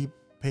like, did he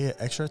pay it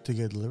extra to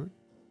get delivered?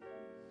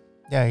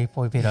 yeah, he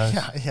probably paid us.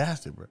 Yeah, he has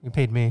to, bro. He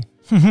paid me.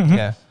 Mm-hmm.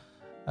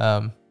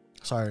 Yeah.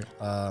 Sorry.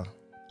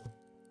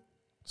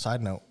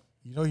 Side note,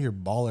 you know your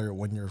baller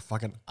when your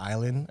fucking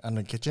island on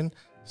the kitchen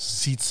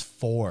seats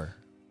 4.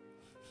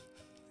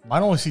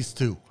 Mine only seats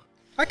 2.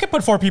 I could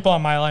put 4 people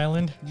on my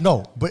island.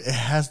 No, but it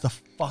has the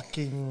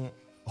fucking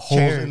holes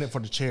Chairs. in it for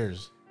the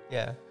chairs.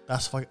 Yeah.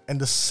 That's fucking and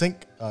the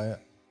sink.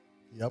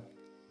 Yep.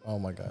 Oh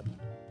my god.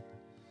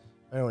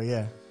 Anyway,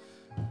 yeah.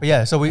 But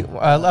yeah, so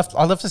I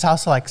left his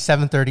house at like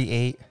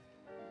 7:38.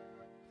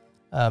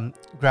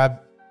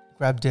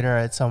 Grab dinner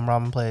at some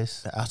ramen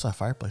place, The outside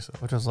fireplace though.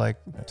 which was like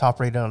top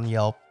rated on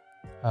Yelp.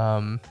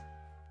 The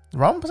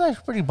ramen was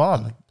actually pretty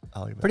bomb. I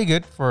like that. Pretty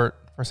good for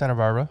Santa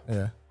Barbara.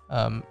 Yeah.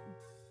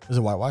 Is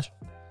it whitewash?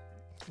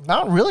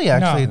 Not really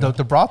actually. No.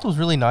 The broth was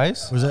really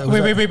nice. Was it?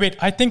 Wait.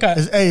 I think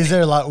Is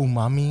there a lot of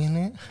umami in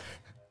it?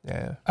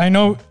 Yeah. I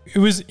know it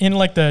was in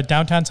like the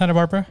downtown Santa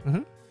Barbara.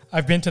 Mhm.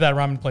 I've been to that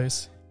ramen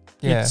place.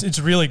 Yeah. It's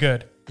really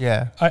good.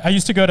 Yeah. I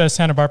used to go to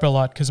Santa Barbara a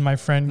lot because my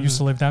friend used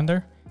to live down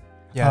there.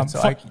 Yeah.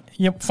 So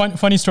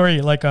Funny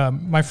story. Like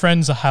my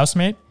friend's a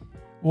housemate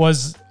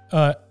was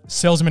a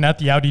salesman at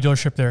the Audi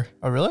dealership there.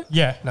 oh really?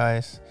 Yeah.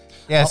 Nice.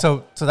 Yeah.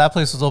 So that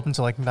place was open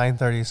till like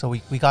 9:30. So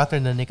we got there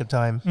in the nick of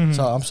time. Mhm.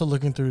 So I'm still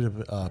looking through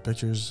the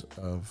pictures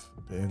of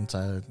the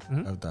inside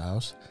of the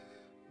house.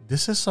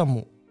 This is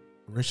some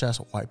rich ass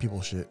white people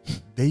shit.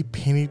 They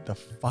painted the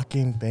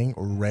fucking thing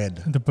red.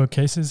 The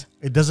bookcases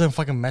It doesn't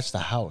fucking match the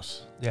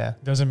house. Yeah.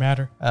 doesn't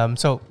matter.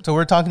 So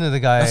we're talking to the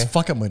guy. That's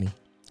fucking money.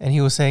 And he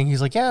was saying,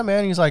 he's like, yeah,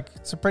 man. He's like,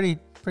 it's a pretty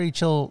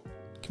chill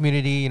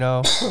community, you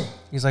know.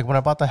 He's like, when I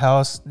bought the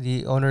house,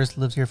 the owners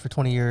lived here for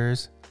 20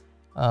 years,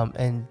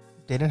 and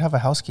they didn't have a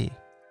house key.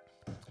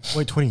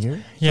 Wait, 20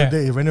 years? Yeah. So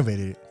they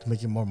renovated it to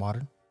make it more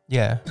modern.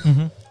 Yeah,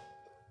 Mm-hmm.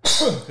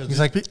 He's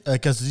like,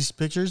 because these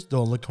pictures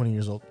don't look 20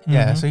 years old.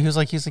 yeah. Mhm. So he was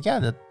like,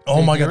 yeah.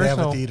 Oh my god, they have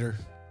a original- theater.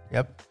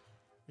 Yep.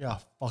 Yeah,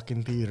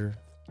 fucking theater.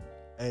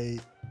 A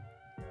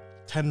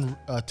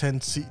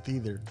 10 seat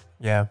theater.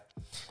 Yeah.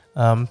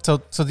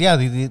 So yeah,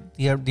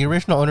 the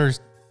original owners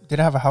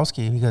didn't have a house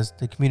key because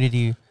the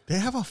community. They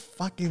have a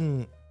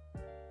fucking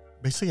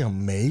basically a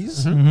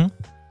maze. Mhm.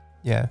 Mm-hmm.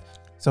 Yeah.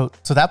 So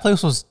that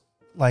place was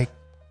like,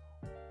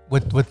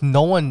 with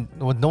no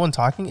one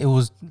talking, it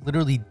was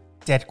literally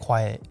dead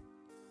quiet.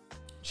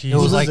 Jeez. It was Who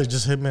lives like- there?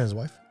 Just him and his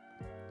wife.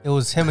 It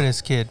was him and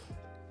his kid.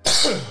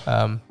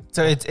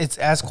 So it's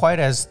as quiet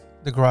as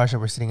the garage that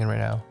we're sitting in right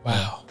now.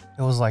 Wow.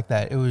 It was like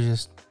that. It was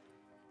just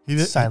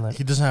silent.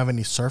 He doesn't have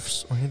any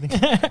surfs or anything.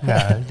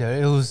 nah, dude,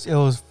 it was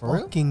For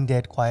real? fucking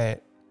dead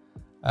quiet.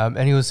 And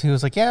he was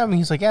like, yeah,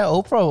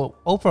 Oprah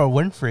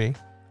Winfrey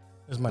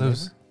Is my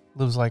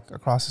lives like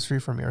across the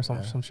street from me or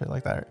some shit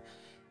like that.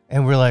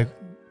 And we're like,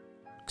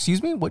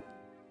 excuse me, what?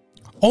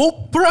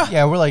 Oprah.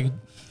 Yeah, we're like,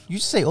 you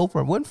just say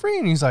Oprah Winfrey?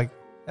 And he's like,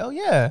 hell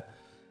yeah.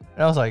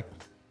 And I was like,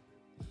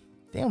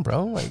 damn,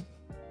 bro, like,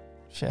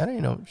 shit, I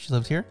didn't know she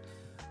lived here.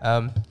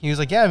 He was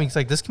like, yeah, I mean, he's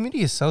like, this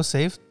community is so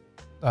safe.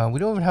 we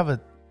don't even have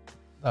a.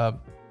 Oh,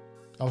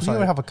 We don't sorry.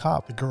 even have a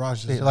cop. The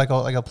garage is Like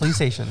a police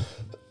station.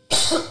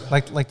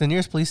 like the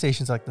nearest police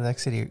station is like the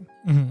next city.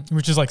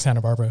 Which is like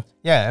Santa Barbara.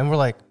 Yeah, and we're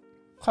like,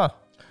 huh?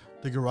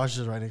 the garage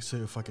is right next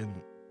to a fucking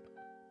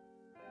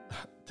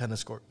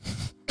tennis court.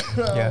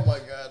 Yeah. Oh my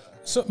god.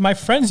 So my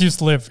friends used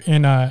to live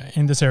in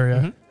this area,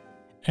 Mhm.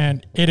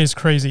 and it is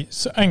crazy.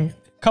 So a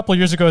couple of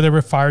years ago, there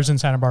were fires in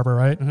Santa Barbara,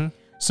 right? Mm-hmm.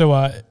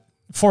 So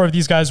 4 of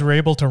these guys were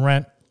able to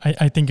rent.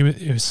 I think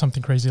it was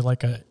something crazy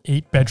like a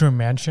 8-bedroom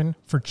mansion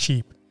for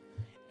cheap,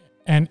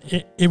 and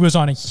it was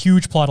on a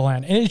huge plot of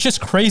land. And it's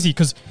just crazy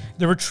because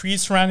there were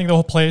trees surrounding the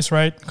whole place,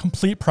 right?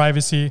 Complete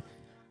privacy.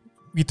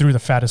 We threw the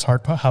fattest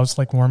house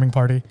like warming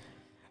party.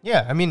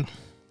 Yeah, I mean,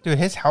 dude,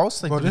 his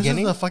house like Bro, the this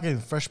beginning. is the fucking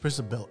Fresh Prince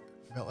of Bel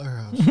Air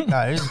house.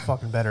 Nah, it is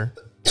fucking better.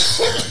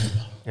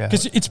 Yeah,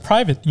 Because it's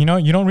private, you know,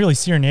 you don't really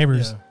see your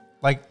neighbors. Yeah.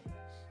 like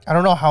I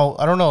don't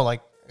know,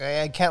 like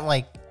I can't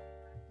like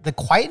the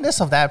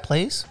quietness of that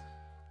place.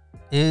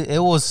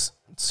 It was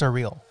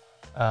surreal.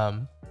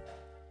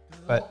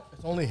 But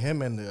It's only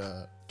him and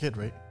the kid,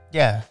 right?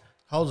 yeah,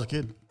 How old is the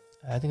kid?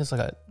 I think it's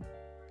like a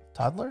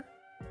toddler.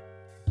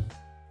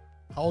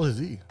 How old is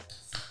he?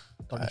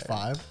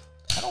 35?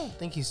 I don't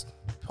think he's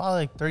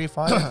probably like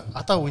 35,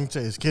 I thought when you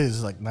say his kid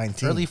is like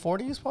 19. early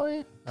 40s probably.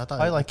 I thought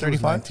probably like the kid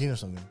was 35? 19 or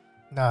something.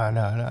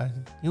 No,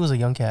 he was a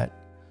young cat.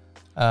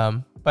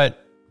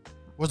 But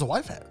Where's the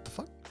wife at? What the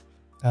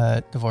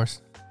fuck?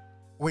 divorced.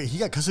 Wait, he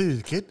got custody of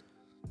the kid?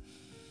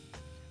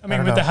 I mean,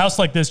 don't with know. a house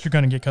like this, you're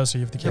going to get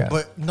custody of the kid.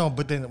 Yeah.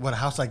 But then with a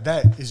house like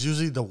that, is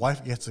usually the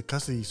wife gets the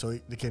custody so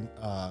they can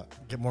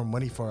get more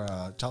money for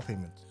child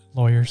payments.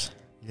 Lawyers.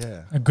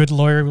 Yeah. A good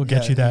lawyer will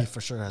get Yeah, you that. He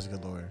for sure has a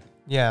good lawyer.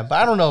 Yeah, but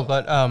I don't know.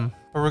 But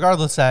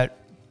regardless, that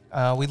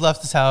we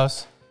left this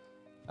house,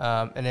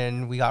 and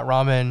then we got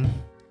ramen.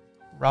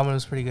 Ramen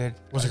was pretty good.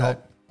 What's it I called?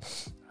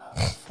 got-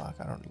 Oh, fuck,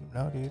 I don't even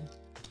know, dude.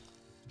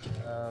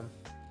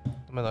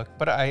 Let me look.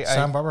 But I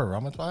Santa Barbara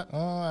ramen spot? Oh,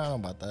 I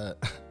don't know about that.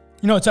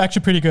 You know, it's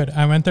actually pretty good.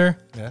 I went there.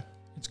 Yeah.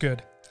 It's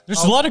good.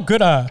 There's a lot of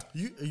good.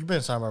 You've been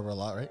in Santa Barbara a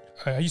lot, right?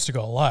 I used to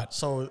go a lot.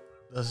 So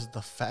this is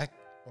the fact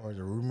or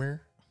the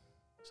rumor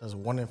says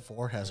 1 in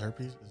 4 has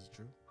herpes. Is it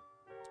true?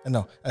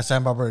 No, at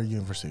Santa Barbara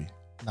University,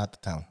 not the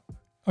town.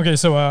 Okay,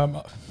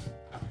 so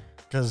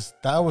Because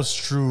that was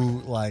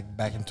true like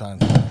back in time.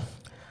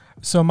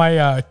 2 of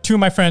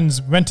my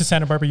friends went to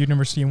Santa Barbara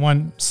University, and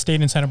one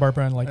stayed in Santa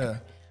Barbara, and like Yeah.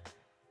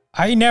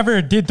 I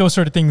never did those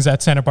sort of things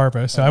at Santa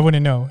Barbara, so I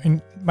wouldn't know.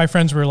 And my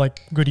friends were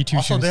like goody two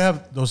Also, shoes. they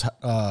have those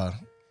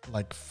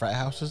like frat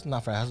houses,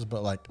 not frat houses,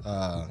 but like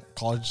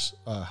college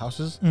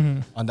houses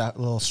on that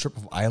little strip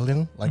of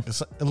island. Like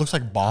it looks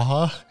like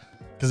Baja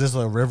because there's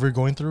a river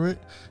going through it,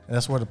 and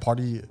that's where the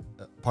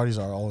parties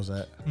are always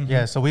at.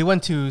 yeah. So we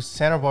went to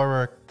Santa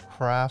Barbara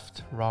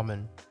Craft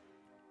Ramen.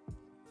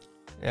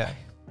 Yeah.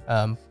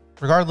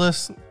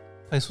 Regardless,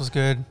 place was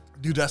good.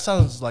 Dude, that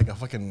sounds like a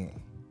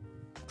fucking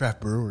craft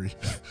brewery.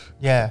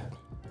 Yeah.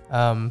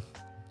 So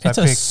It's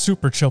I a picked-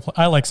 super chill place.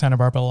 I like Santa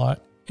Barbara a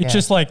lot. It's Yeah.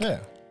 just like Yeah.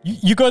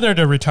 you go there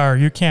to retire.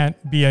 You can't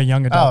be a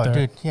young adult Oh,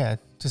 there. dude, yeah.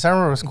 To Santa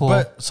Barbara was cool.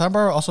 But Santa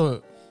Barbara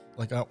also,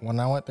 like when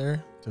I went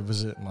there to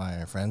visit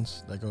my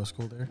friends that go to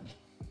school there,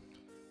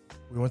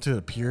 we went to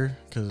the pier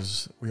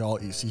because we all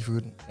eat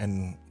seafood,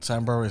 and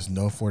Santa Barbara is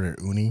known for their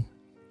uni.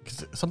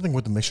 Cause something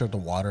with the mixture of the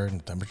water and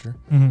the temperature.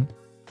 Mhm.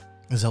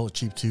 It's hella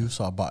cheap too,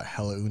 so I bought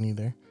hella uni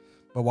there.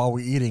 But while we're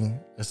eating,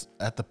 it's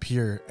at the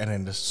pier, and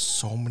then there's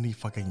so many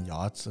fucking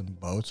yachts and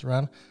boats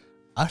around.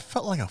 I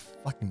felt like a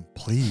fucking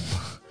plebe.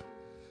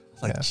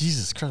 It's like, Yeah.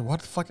 Jesus Christ,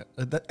 what the fuck?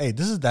 Hey,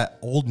 this is that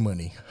old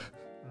money.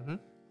 Mhm.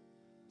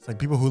 It's like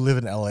people who live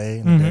in LA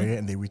and the Bay Area,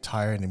 and they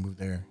retire and they move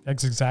there.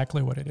 That's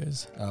exactly what it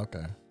is. Oh,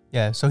 okay.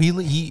 Yeah, so he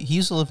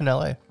used to live in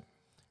LA,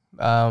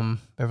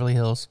 Beverly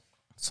Hills.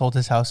 Sold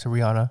his house to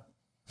Rihanna.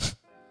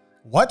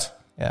 What?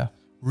 Yeah,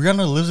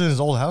 Rihanna lives in his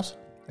old house?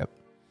 Yep.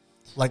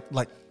 Like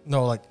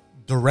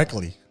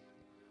directly.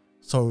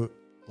 So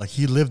like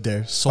he lived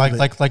there, sold it.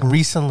 like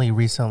recently.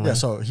 Yeah,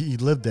 so he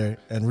lived there,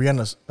 and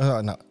Rihanna's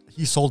no,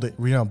 he sold it.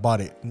 Rihanna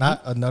bought it,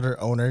 not another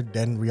owner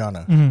than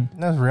Rihanna.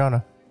 That was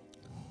Rihanna.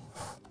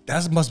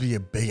 That must be a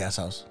big ass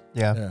house.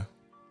 Yeah.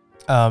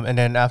 Yeah. And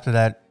then after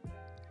that,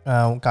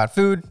 got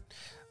food,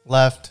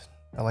 left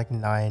at like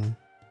 9, and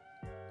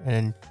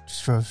then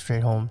just drove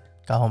straight home.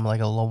 Got home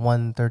like a little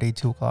 1:30,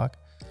 2 o'clock.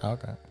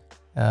 Okay.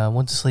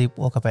 Went to sleep,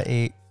 woke up at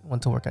 8,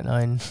 went to work at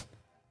 9,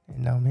 and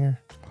now I'm here.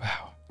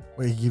 Wow.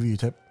 Wait, he give you a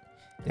tip?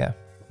 Yeah.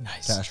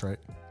 Nice. Cash, right?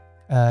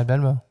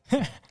 Venmo. You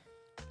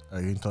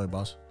didn't tell your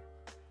boss?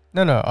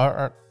 No,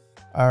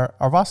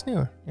 our boss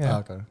knew. Yeah. Oh,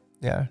 okay.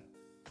 Yeah.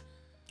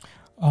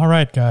 All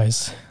right,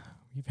 guys.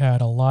 We've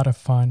had a lot of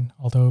fun,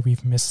 although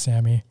we've missed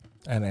Sammy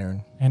And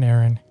Aaron. and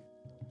Aaron.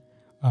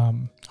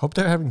 Hope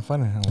they're having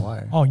fun in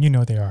Hawaii. Oh, you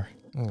know they are.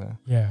 Okay.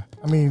 Yeah,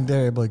 I mean,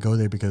 they're able to go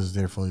there because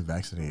they're fully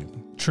vaccinated.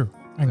 true.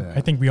 And Yeah.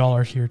 I think we all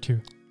are here too.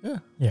 Yeah.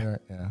 Yeah. Right,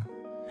 yeah.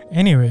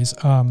 Anyways,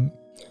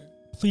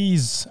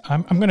 please,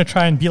 I'm going to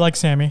try and be like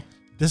Sammy.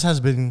 This has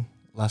been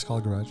Last Call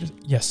Garage.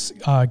 Yes.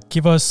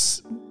 Give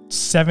us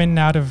 7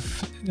 out of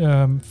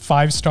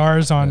 5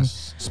 stars on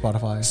Yes.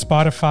 Spotify.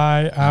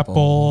 Spotify,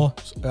 Apple,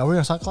 Are we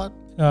on SoundCloud?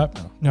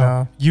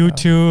 no,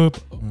 YouTube,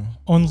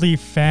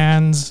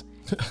 OnlyFans.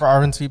 For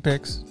Arvin Sweet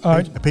Picks.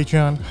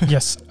 Patreon.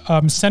 Yes.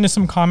 Send us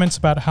some comments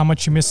about how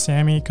much you miss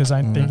Sammy, because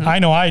I think I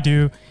know I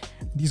do.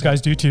 These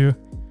guys do too.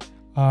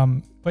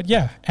 But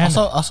yeah, and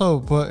Also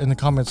put in the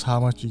comments how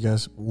much you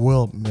guys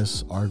will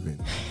miss Arvin.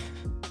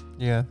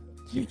 Yeah.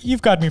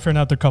 you've got me for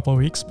another couple of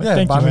weeks. But Yeah,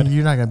 thank but you. I mean, Ed.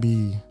 you're not gonna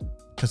be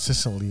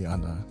consistently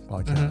on the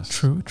podcast.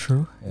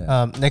 True.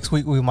 Yeah. Next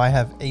week we might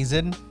have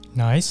Azin.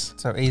 Nice.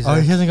 So Azin. Oh,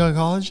 he hasn't gone to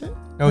college yet.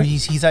 No,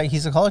 he's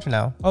a college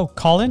now. Oh,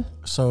 Colin.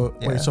 So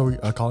Yeah. wait, so we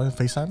call him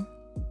FaceTime?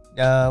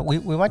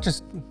 We might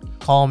just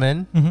call him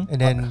in, and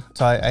then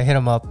so I hit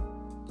him up.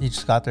 He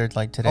just got there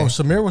like today. Oh,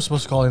 Samir was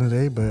supposed to call in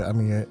today, but I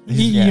mean, he's,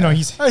 You know,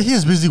 he's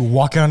he's busy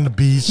walking on the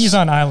beach. he's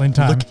on island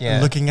time.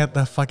 Looking at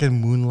the fucking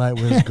moonlight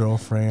with his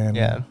girlfriend.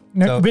 yeah.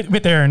 No, So-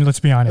 with Aaron,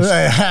 let's be honest.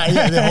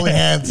 yeah, they're holding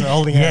hands.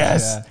 Holding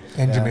Yes. hands.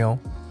 And Yeah. Jamil.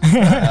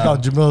 No,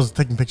 Jamil's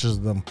taking pictures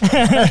of them.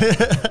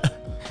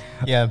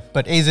 Yeah,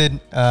 but Azin,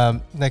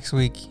 next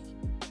week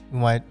we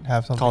might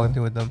have something Call him. to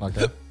do with them.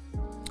 Okay.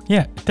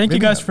 Yeah. Thank you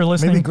guys for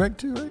listening. Maybe Greg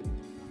too, right?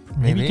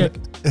 Maybe. get,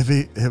 If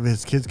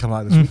his kids come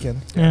out this weekend.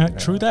 yeah,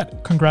 true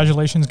that.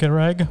 Congratulations,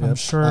 Greg. I'm Yep.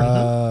 sure.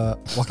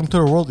 Welcome to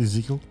the world,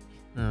 Ezekiel.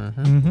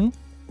 Mm-hmm.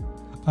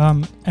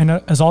 And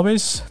as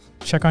always,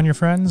 check on your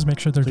friends. Make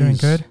sure they're doing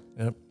Please. good.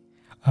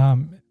 Yep.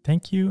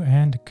 Thank you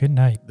and good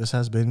night. This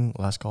has been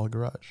Last Call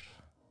Garage.